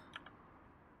myself.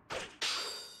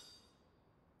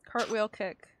 Cartwheel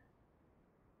kick.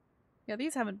 Yeah,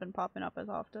 these haven't been popping up as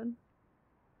often.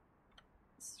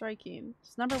 Striking.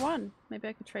 It's number 1. Maybe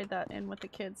I could trade that in with the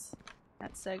kids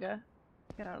at Sega.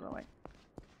 Get out of the way.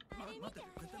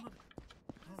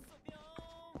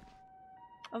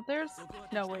 Oh, there's...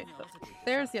 No, wait.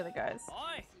 There's the other guys.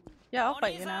 Yeah, I'll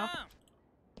fight you now.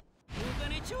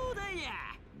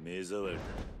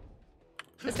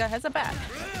 This guy has a bat.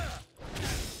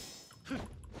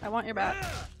 I want your bat.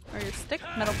 Or your stick?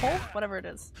 Metal pole? Whatever it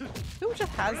is. Who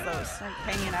just has those, like,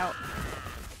 hanging out?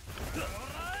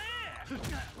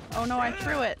 Oh no, I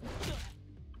threw it!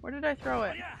 Where did I throw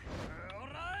it?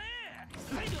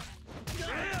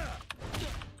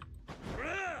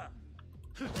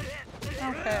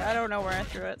 Okay, I don't know where I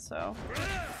threw it, so...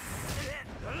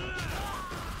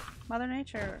 Mother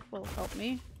Nature will help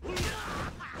me.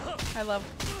 I love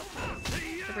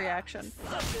the reaction.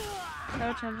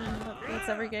 No champion that beats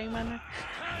every gang member.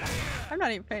 I'm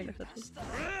not even paying attention.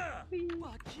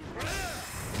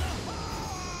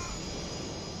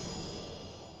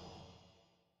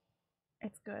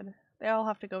 It's good. They all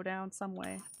have to go down some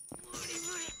way.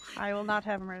 I will not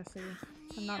have mercy.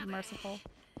 I'm not merciful.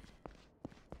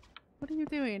 What are you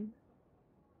doing?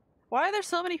 Why are there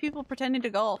so many people pretending to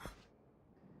golf?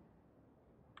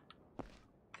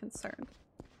 Concerned.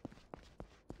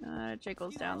 Jay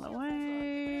goes down the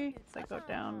way. So I go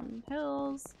down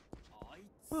hills.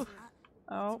 Oof.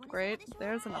 Oh, great.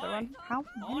 There's another one. How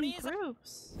many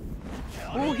groups?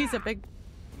 Oh, he's a big...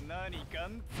 God.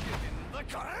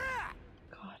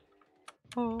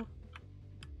 Oh.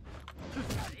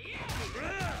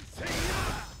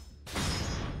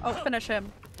 Oh, finish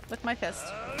him. With my fist.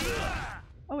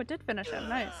 Oh, it did finish him.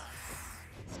 Nice.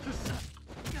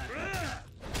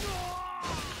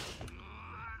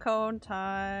 Cone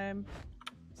time.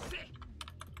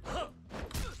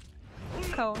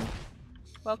 Cone.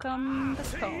 Welcome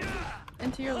this cone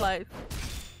into your life.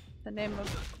 The name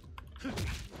of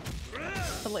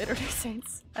the Later-day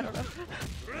Saints. I don't know.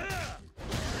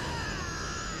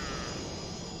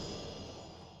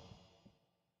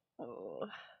 Oh.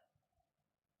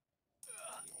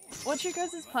 What's your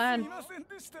guys' plan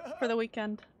for the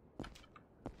weekend?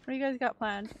 What do you guys got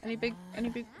planned? Any big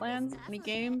plans? Any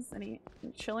games? Any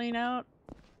chilling out?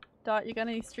 Dot, you got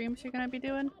any streams you're gonna be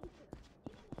doing?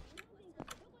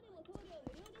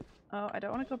 Oh, I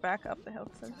don't want to go back up the hill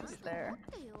because I was just there.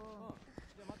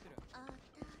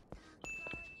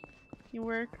 You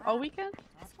work all weekend?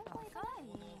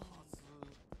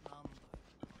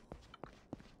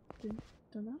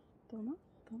 Don't know.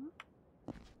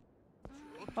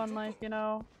 Fun life, you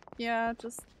know. Yeah,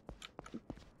 just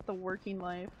the working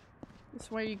life.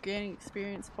 Just where you're gaining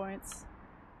experience points.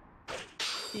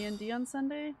 D&D on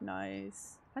Sunday?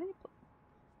 Nice. How do you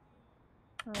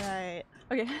play? Right.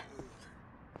 Okay.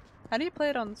 How do you play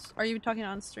it on? Are you talking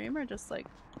on stream or just like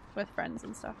with friends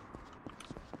and stuff?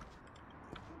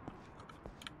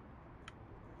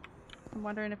 I'm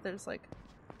wondering if there's like.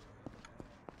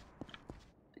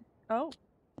 Oh.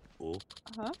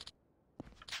 Huh?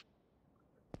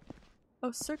 Oh,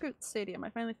 Circuit Stadium.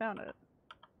 I finally found it.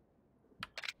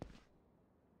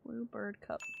 Blue Bird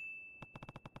Cup.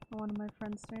 One of my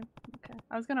friends' stream. Okay.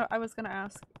 I was gonna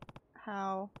ask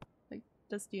how, like,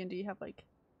 does D&D have like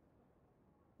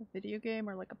a video game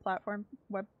or like a platform,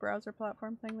 web browser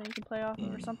platform thing that you can play off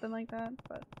of or something like that,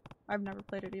 but I've never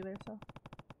played it either, so.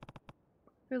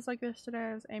 Feels like yesterday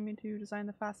I was aiming to design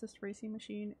the fastest racing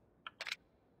machine.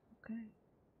 Okay.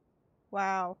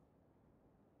 Wow.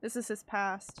 This is his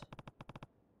past.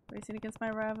 Racing against my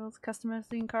rivals,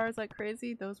 customizing cars like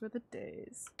crazy, those were the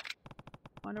days.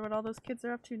 Wonder what all those kids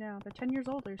are up to now. They're 10 years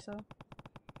older, so.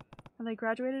 Have they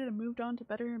graduated and moved on to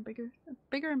bigger and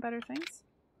better things?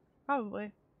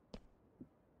 Probably.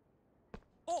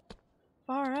 Oh.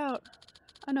 Far out.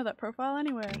 I know that profile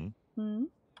anyway.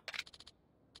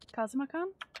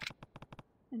 Kazuma-kun?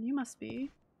 And you must be...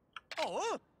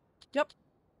 Oh! Yep.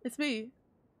 It's me.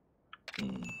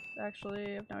 Actually,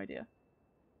 I have no idea.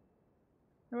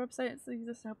 Your website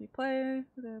exists to help you play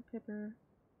with a paper,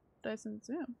 dice, and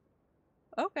Zoom.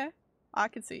 Okay. I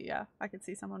could see, yeah. I could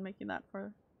see someone making that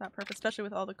for that purpose, especially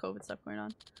with all the COVID stuff going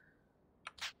on.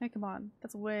 Hey, come on.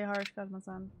 That's way harsh,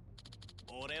 Kazuma-san.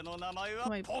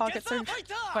 My Pocket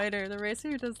Circuit Fighter, the racer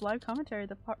who does live commentary at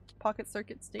the Pocket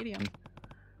Circuit Stadium.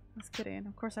 I was kidding.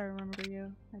 Of course I remember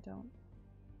you. I don't.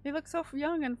 He looks so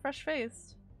young and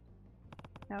fresh-faced.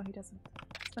 No, he doesn't.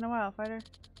 It's been a while, Fighter.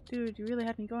 Dude, you really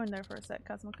had me going there for a sec,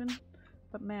 Kazuma-kun.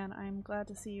 But man, I am glad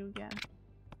to see you again.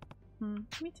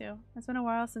 Me too. It's been a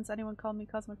while since anyone called me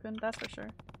Kazuma-kun, that's for sure.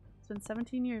 It's been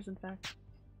 17 years, in fact.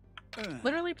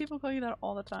 Literally, people call you that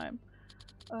all the time.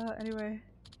 Anyway,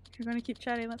 if you're going to keep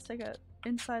chatting, let's take a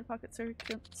inside Pocket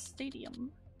Circuit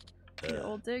Stadium. See the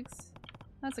old digs?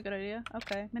 That's a good idea.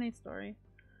 Okay, mini story.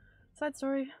 Side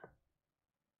story.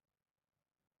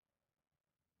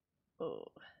 Oh.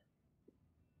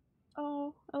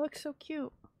 Oh, I look so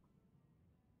cute.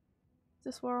 Is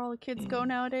this where all the kids go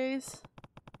nowadays?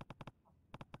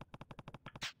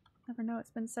 Never know, it's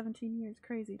been 17 years.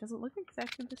 Crazy. Does it look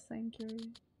exactly the same,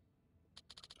 Curie?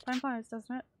 Time flies,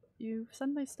 doesn't it? You've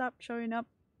suddenly stopped showing up,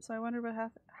 so I wonder what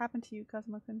happened to you,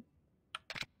 Kazuma-kun.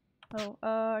 Oh,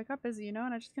 I got busy, you know,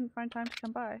 and I just couldn't find time to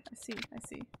come by. I see.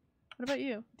 What about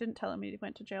you? Didn't tell him he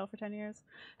went to jail for 10 years.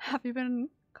 Have you been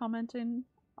commentating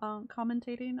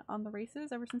on the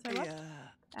races ever since I left? Yeah.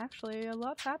 Actually, a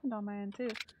lot's happened on my end,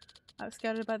 too. I was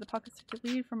scouted by the Pocket Circuit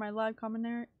lead for my live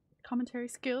commentary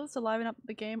skills to liven up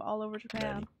the game all over Japan.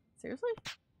 Daddy. Seriously?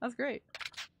 That's great.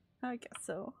 I guess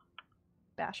so.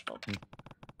 Bashful.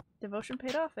 Devotion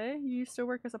paid off, eh? You used to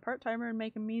work as a part-timer and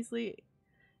make a measly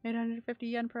 850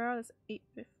 yen per hour. That's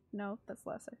 850. No, that's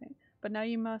less, I think. But now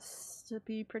you must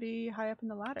be pretty high up in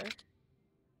the ladder.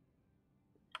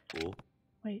 Cool.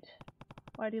 Wait.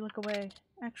 Why do you look away?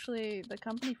 Actually, the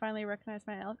company finally recognized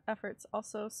my efforts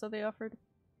also, so they offered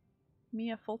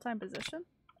me a full-time position?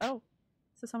 Oh.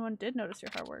 So someone did notice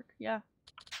your hard work. Yeah.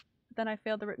 But then I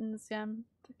failed the written exam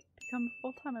to become a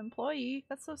full-time employee.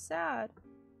 That's so sad.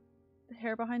 The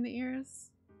hair behind the ears.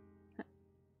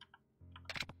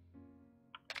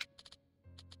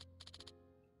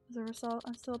 As a result,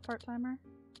 I'm still a part-timer.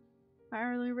 My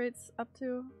hourly rate's up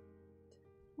to...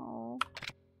 Oh.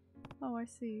 Oh, I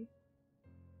see.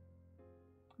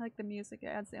 I like the music. It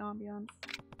adds the ambiance.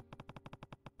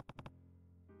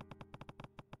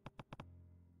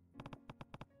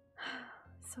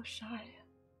 So shy.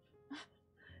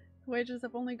 Wages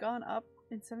have only gone up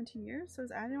in 17 years, so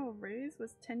his annual raise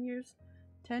was 10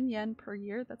 yen per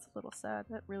year. That's a little sad.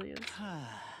 That really is.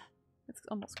 It's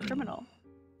almost criminal.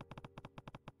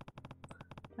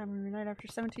 Time to reunite after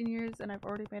 17 years, and I've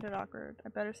already made it awkward. I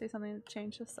better say something to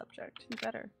change the subject. You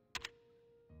better.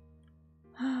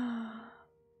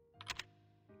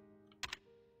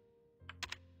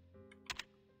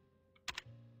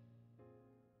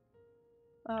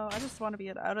 Oh, I just want to be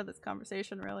out of this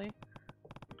conversation, really.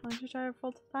 Why don't you try a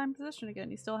full-time position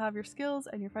again? You still have your skills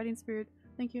and your fighting spirit. I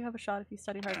think you have a shot if you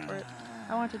study hard for it.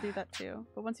 I want to do that too.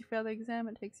 But once you fail the exam,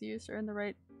 it takes years to earn the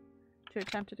right to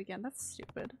attempt it again. That's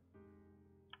stupid.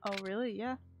 Oh, really?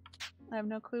 Yeah. I have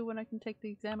no clue when I can take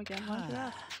the exam again. Why don't you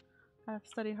ask? I have to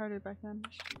study harder back then.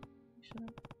 You should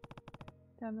have.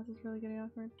 Damn, this is really getting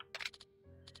awkward.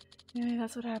 Anyway,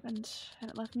 that's what happened. And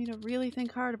it left me to really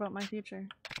think hard about my future.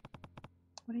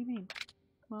 What do you mean?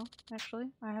 Well, actually,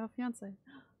 I have a fiance.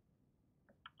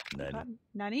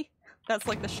 Nani? That's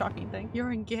like the shocking thing.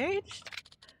 You're engaged?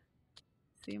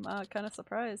 Seem kind of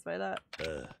surprised by that.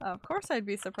 Of course I'd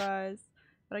be surprised.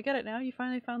 But I get it now. You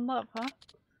finally found love, huh?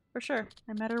 For sure.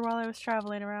 I met her while I was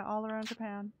traveling all around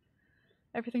Japan.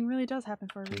 Everything really does happen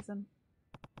for a reason.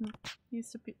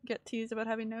 Used to get teased about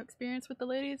having no experience with the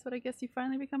ladies, but I guess you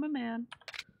finally become a man.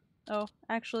 Oh,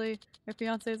 actually, your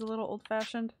fiance is a little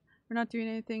old-fashioned. We're not doing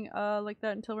anything like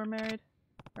that until we're married.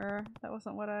 That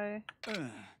wasn't what I...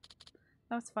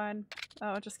 That's fine.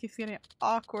 Oh, it just keeps getting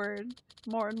awkward.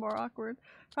 More and more awkward.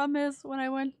 Problem is, when I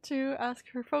went to ask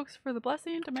her folks for the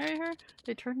blessing to marry her,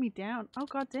 they turned me down. Oh,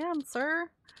 goddamn, sir!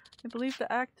 I believe the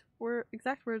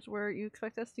exact words were, "You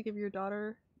expect us to give your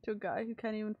daughter to a guy who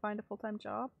can't even find a full-time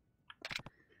job?"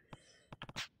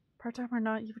 Part-time or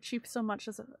not, you achieve so much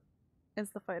as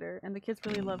the fighter, and the kids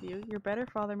really love you. You're better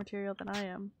father material than I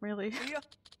am, really.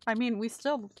 I mean, we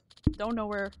still don't know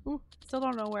where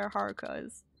Haruka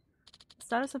is. The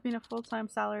status of being a full-time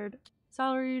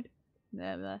salaried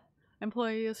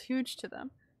employee is huge to them.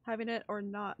 Having it or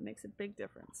not makes a big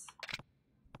difference.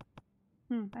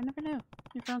 I never knew.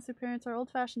 Your fiancé parents are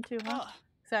old-fashioned too, huh?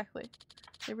 Exactly.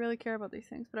 They really care about these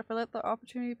things, but if I let the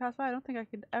opportunity pass by, I don't think I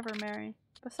could ever marry.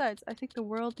 Besides, I think the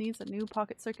world needs a new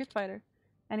pocket circuit fighter.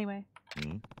 Anyway.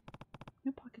 New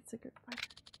pocket circuit fighter.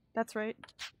 That's right.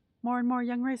 More and more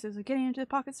young racers are getting into the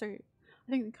pocket circuit.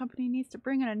 I think the company needs to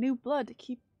bring in a new blood to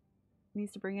keep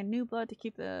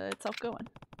itself going.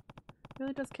 It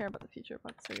really does care about the future of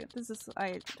pocket circuit.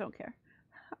 I don't care.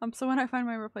 So when I find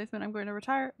my replacement, I'm going to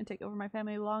retire and take over my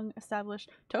family's long-established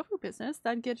tofu business.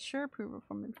 That'd get sure approval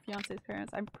from the fiance's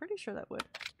parents. I'm pretty sure that would.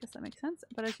 Guess that makes sense.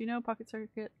 But as you know, pocket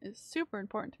circuit is super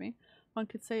important to me. One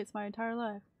could say it's my entire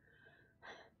life.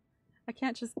 I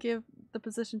can't just give the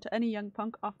position to any young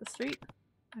punk off the street.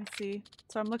 I see.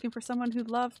 So I'm looking for someone who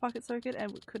loves pocket circuit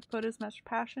and could put as much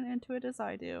passion into it as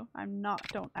I do.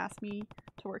 Don't ask me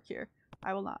to work here.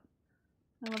 I will not.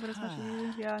 I love it as much as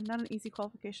you. Yeah, not an easy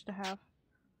qualification to have.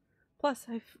 Plus,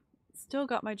 I've still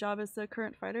got my job as the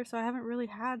current fighter, so I haven't really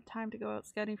had time to go out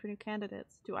scouting for new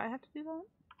candidates. Do I have to do that?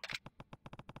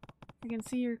 I can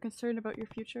see you're concerned about your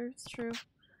future. It's true.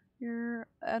 You're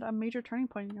at a major turning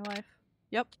point in your life.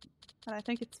 Yep. And I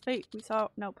think it's fate.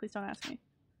 No, please don't ask me.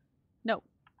 No.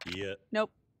 Yeah.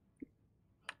 Nope.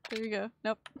 There you go.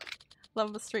 Nope.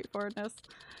 Love the straightforwardness.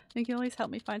 Think you always help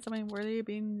me find something worthy of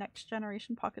being next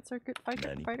generation pocket circuit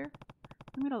fighter?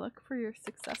 I'm gonna look for your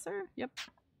successor? Yep.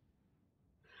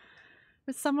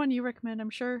 With someone you recommend,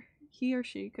 I'm sure he or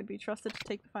she could be trusted to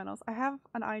take the finals. I have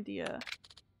an idea.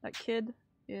 That kid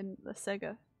in the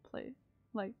Sega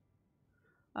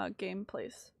game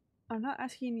place. I'm not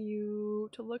asking you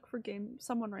to look for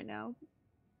someone right now.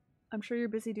 I'm sure you're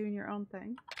busy doing your own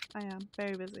thing. I am.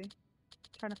 Very busy.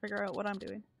 Trying to figure out what I'm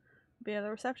doing. But yeah, the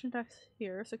reception desk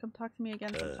here, so come talk to me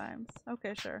again sometimes.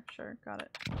 Okay, sure. Got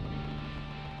it.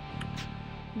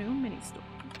 New mini-store.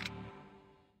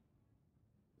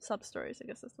 Sub-stories, I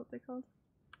guess that's what they called.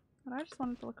 But I just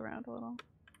wanted to look around a little.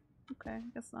 Okay, I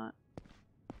guess not.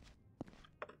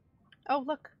 Oh,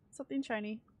 look! Something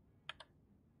shiny.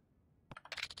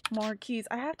 More keys.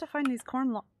 I have to find these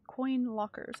coin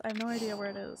lockers. I have no idea where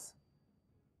it is.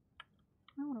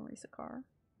 I want to race a car.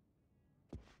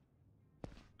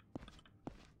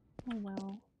 Oh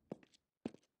well.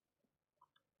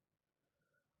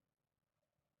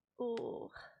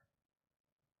 Oh.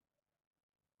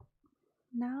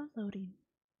 Now loading.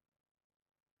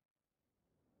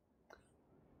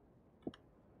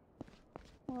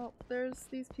 Well, there's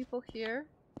these people here.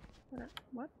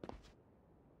 What?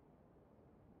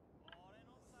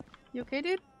 You okay,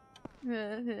 dude?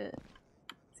 Is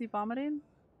he vomiting?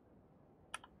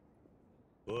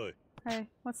 Oi. Hey,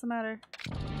 what's the matter?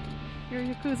 You're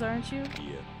Yakuza, aren't you?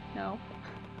 Yeah. No.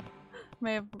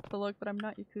 May have the look, but I'm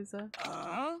not Yakuza.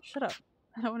 Shut up.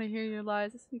 I don't want to hear your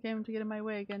lies. You came to get in my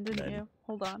way again, didn't you?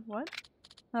 Hold on. What?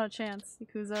 Not a chance,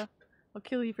 Yakuza. I'll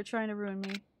kill you for trying to ruin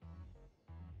me.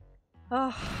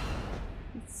 Ugh.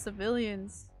 It's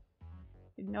civilians.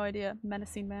 You have no idea.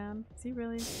 Menacing man. Is he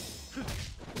really? It's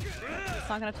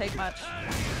not gonna take much.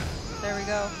 There we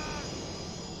go.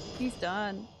 He's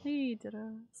done. He did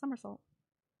a somersault.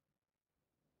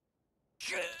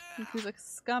 Yakuza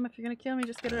scum, if you're gonna kill me,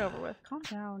 just get it over with. Calm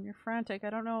down. You're frantic. I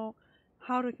don't know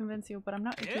how to convince you, but I'm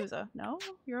not Yakuza. No?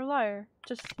 You're a liar.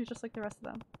 You're just like the rest of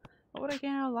them. What would I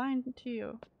gain out of lying to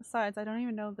you? Besides, I don't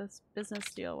even know this business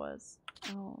deal was.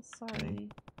 Oh, sorry.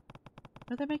 Why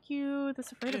did that make you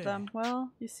this afraid of them? Well,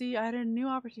 you see, I had a new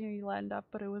opportunity lined up,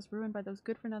 but it was ruined by those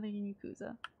good-for-nothing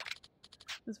Yakuza.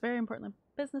 It was very important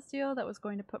business deal that was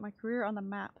going to put my career on the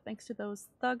map. Thanks to those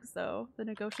thugs, though, the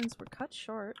negotiations were cut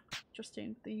short.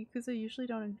 Interesting. The Yakuza usually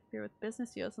don't interfere with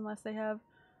business deals unless they have...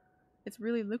 It's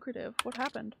really lucrative. What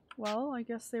happened? Well, I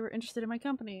guess they were interested in my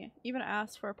company. Even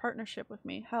asked for a partnership with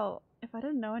me. Hell, if I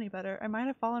didn't know any better, I might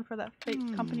have fallen for that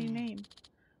fake company name.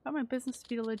 I want my business to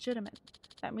be legitimate.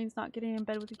 That means not getting in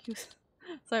bed with Yakuza.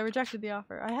 So I rejected the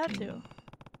offer. I had to.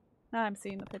 Now I'm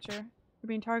seeing the picture. You're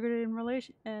being targeted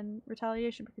in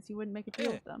retaliation because you wouldn't make a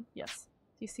deal with them. Yes.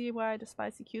 Do you see why I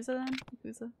despise Yakuza then?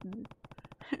 Yakuza?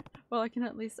 Well, I can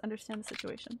at least understand the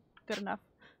situation. Good enough.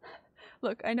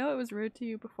 Look, I know it was rude to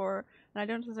you before, and I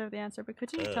don't deserve the answer, but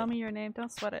could you tell me your name?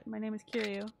 Don't sweat it. My name is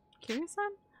Kiryu. Kiryu-san?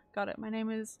 Got it. My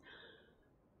name is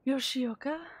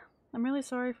Yoshioka. I'm really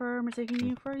sorry for mistaking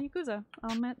you for a Yakuza.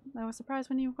 I'll admit, I was surprised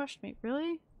when you questioned me.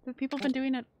 Really? The people have been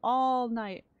doing it all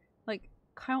night. Like,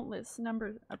 countless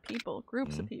numbers of people.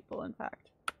 Groups of people, in fact.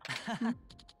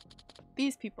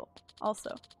 These people,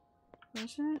 also.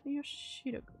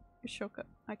 Yoshoka.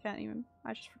 I can't even.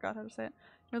 I just forgot how to say it.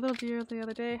 Your little dear the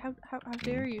other day. How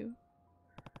dare you?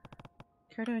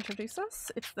 Care to introduce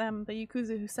us? It's them, the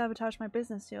Yakuza who sabotaged my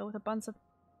business deal with a bunch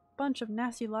of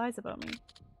nasty lies about me.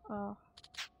 Oh.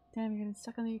 Damn, you're getting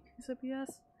stuck on the Yakuza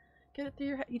BS? Get it through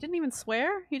your head. He didn't even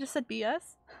swear? He just said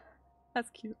BS? That's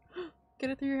cute. Get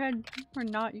it through your head. We're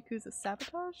not Yakuza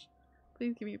sabotage?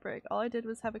 Please give me a break. All I did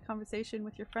was have a conversation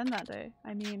with your friend that day.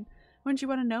 I mean, wouldn't you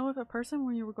want to know if a person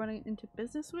when you were going into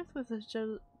business with was a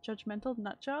judgmental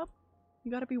nutjob? You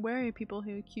gotta be wary of people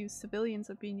who accuse civilians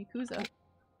of being Yakuza.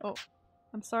 Oh,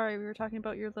 I'm sorry, we were talking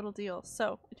about your little deal.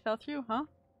 So, it fell through, huh?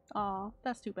 Aw,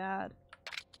 that's too bad.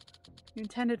 You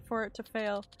intended for it to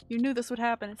fail. You knew this would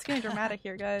happen. It's getting dramatic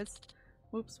here, guys.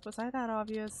 Whoops, was I that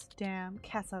obvious? Damn,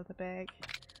 cat's out of the bag.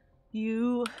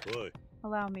 You... Boy.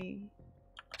 Allow me.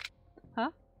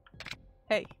 Huh?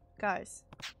 Hey, guys.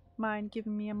 Mind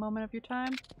giving me a moment of your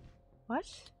time? What?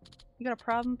 You got a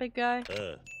problem, big guy?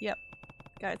 Yep.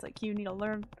 Guys like you need to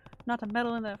learn not to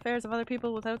meddle in the affairs of other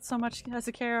people without so much as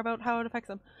to care about how it affects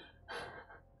them.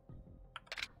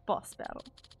 Boss battle.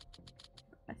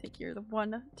 I think you're the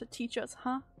one to teach us,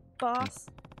 huh, boss?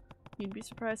 You'd be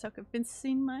surprised how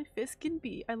convincing my fist can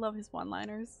be. I love his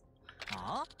one-liners.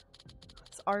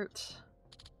 It's art.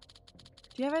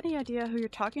 Do you have any idea who you're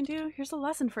talking to? Here's a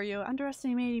lesson for you.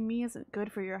 Underestimating me isn't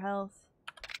good for your health.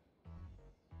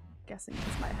 Guessing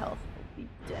because my health will be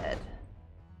dead.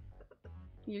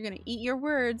 You're gonna eat your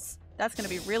words. That's gonna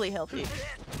be really healthy.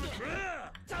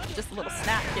 Just a little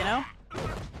snack, you know?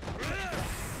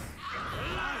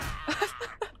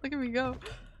 Look at me go.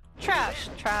 Trash,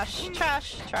 trash,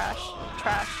 trash, trash,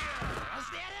 trash.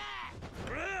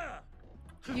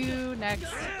 You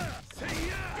next.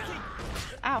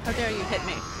 Ow, how dare you hit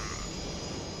me.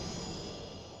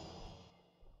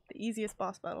 The easiest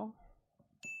boss battle.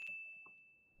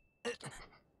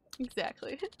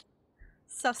 Exactly.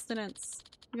 Sustenance.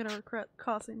 You're gonna regret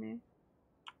causing me.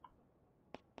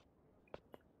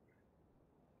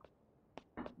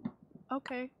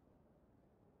 Okay.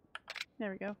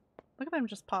 There we go. Look at them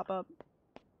just pop up.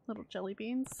 Little jelly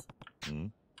beans.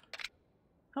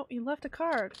 Oh, you left a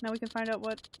card. Now we can find out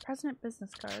what President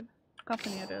Business card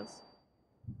company it is.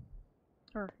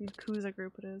 Or Yakuza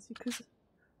group it is. Yakuza.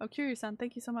 Oh, Kiryu-san,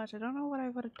 thank you so much. I don't know what I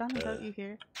would have done without you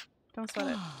here. Don't sweat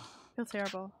it. Feel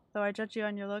terrible. Though I judged you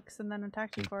on your looks and then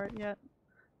attacked you for it, yet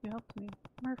you helped me.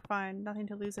 We're fine. Nothing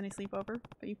to lose any sleep over.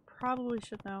 But you probably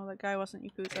should know that guy wasn't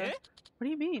Yakuza. What do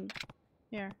you mean?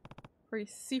 Here.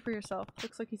 See for yourself.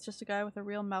 Looks like he's just a guy with a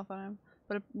real mouth on him.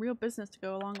 But a real business to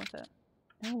go along with it.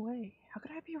 No way. How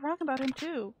could I be wrong about him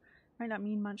too? Might not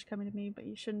mean much coming to me, but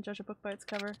you shouldn't judge a book by its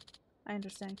cover. I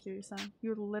understand, Kiryu-san.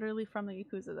 You're literally from the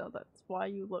Yakuza though. That's why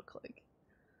you look like...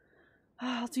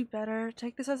 I'll do better.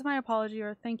 Take this as my apology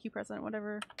or thank you present,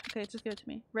 whatever. Okay, just give it to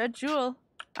me. Red jewel.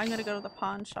 I'm gonna go to the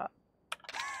pawn shop.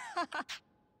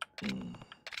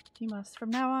 You must. From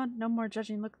now on, no more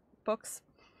judging books.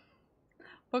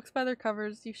 Books by their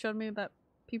covers. You showed me that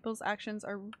people's actions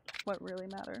are what really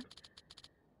matter.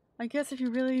 I guess if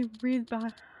you really read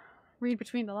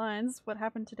between the lines, what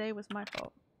happened today was my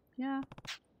fault. Yeah,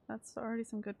 that's already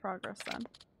some good progress then.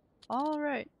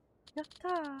 Alright.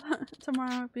 Yatta!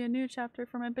 Tomorrow will be a new chapter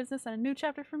for my business and a new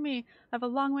chapter for me. I have a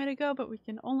long way to go, but we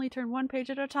can only turn one page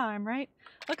at a time, right?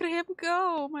 Look at him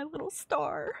go, my little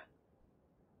star.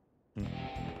 The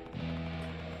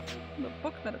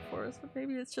book metaphors, but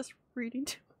maybe it's just reading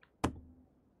too.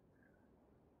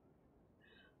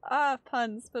 Ah,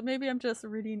 puns, but maybe I'm just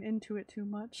reading into it too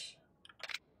much.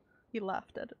 He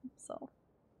laughed at himself.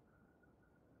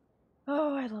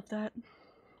 Oh, I love that.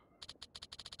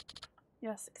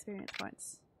 Yes, experience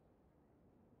points.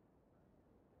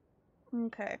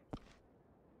 Okay.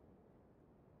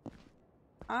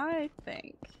 I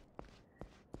think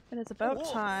it is about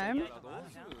time.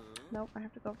 Nope, I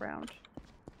have to go around.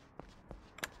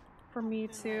 For me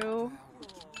to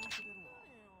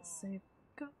save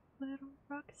a little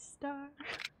rock star.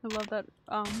 I love that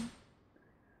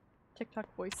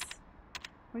TikTok voice.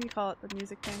 What do you call it? The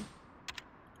music thing.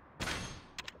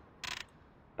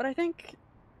 But I think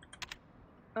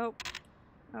oh,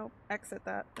 exit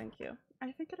that. Thank you.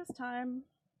 I think it is time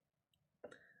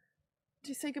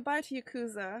to say goodbye to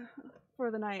Yakuza for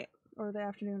the night, or the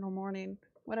afternoon, or morning,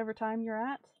 whatever time you're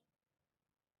at.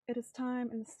 It is time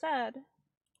instead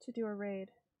to do a raid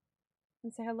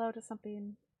and say hello to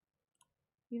something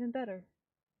even better.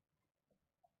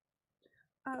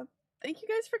 Thank you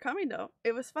guys for coming though.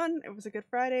 It was fun. It was a good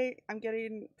Friday. I'm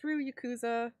getting through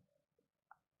Yakuza.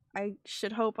 I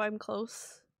should hope I'm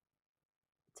close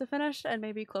to finish and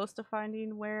maybe close to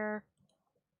finding where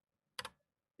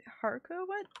Haruka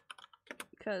went,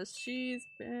 because she's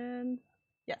been...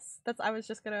 Yes, I was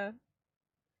just gonna...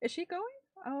 Is she going?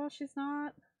 Oh, she's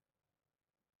not.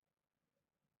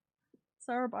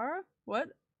 Sarabara? What?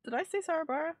 Did I say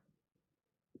Sarabara?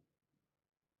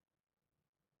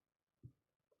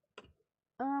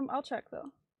 I'll check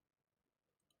though.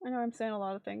 I know I'm saying a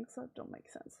lot of things that don't make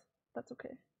sense. That's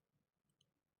okay.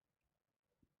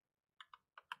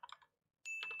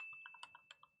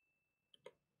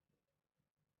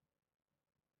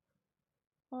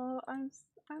 Well,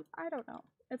 I don't know.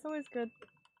 It's always good.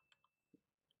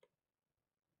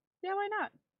 Yeah, why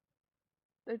not?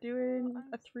 They're doing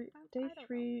a day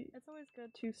 3. It's always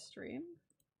good to stream.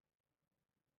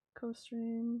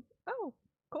 Co-stream. Oh,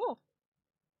 cool.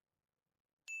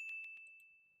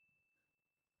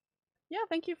 Yeah,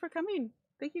 thank you for coming.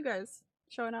 Thank you guys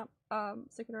showing up,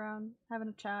 sticking around, having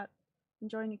a chat,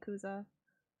 enjoying Yakuza.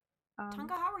 Tonka,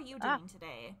 how are you doing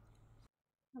today?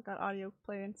 I've got audio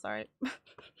playing, sorry.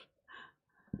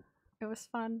 It was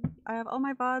fun. I have all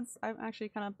my VODs. I'm actually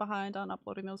kind of behind on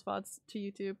uploading those VODs to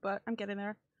YouTube, but I'm getting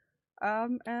there.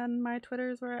 And my Twitter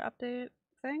is where I update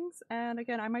things. And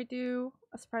again, I might do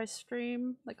a surprise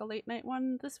stream, like a late night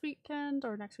one this weekend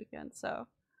or next weekend. So,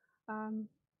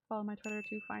 follow my Twitter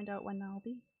to find out when that'll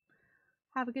be.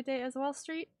 Have a good day as well,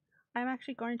 Street. I'm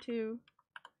actually going to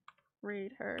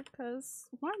raid her, because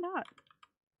why not?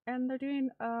 And they're doing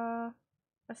a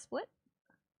split?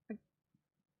 A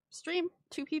stream,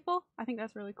 2 people? I think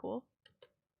that's really cool.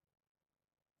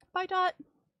 Bye, Dot!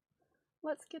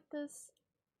 Let's get this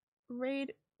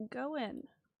raid going.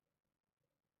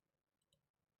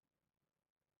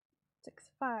 6,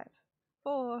 5,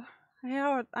 4.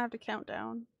 I have to count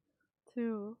down.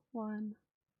 2, 1.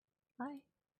 Bye.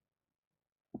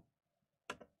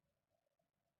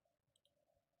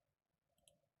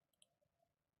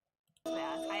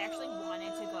 I actually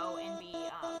wanted to go and be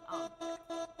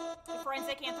a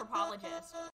forensic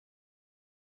anthropologist.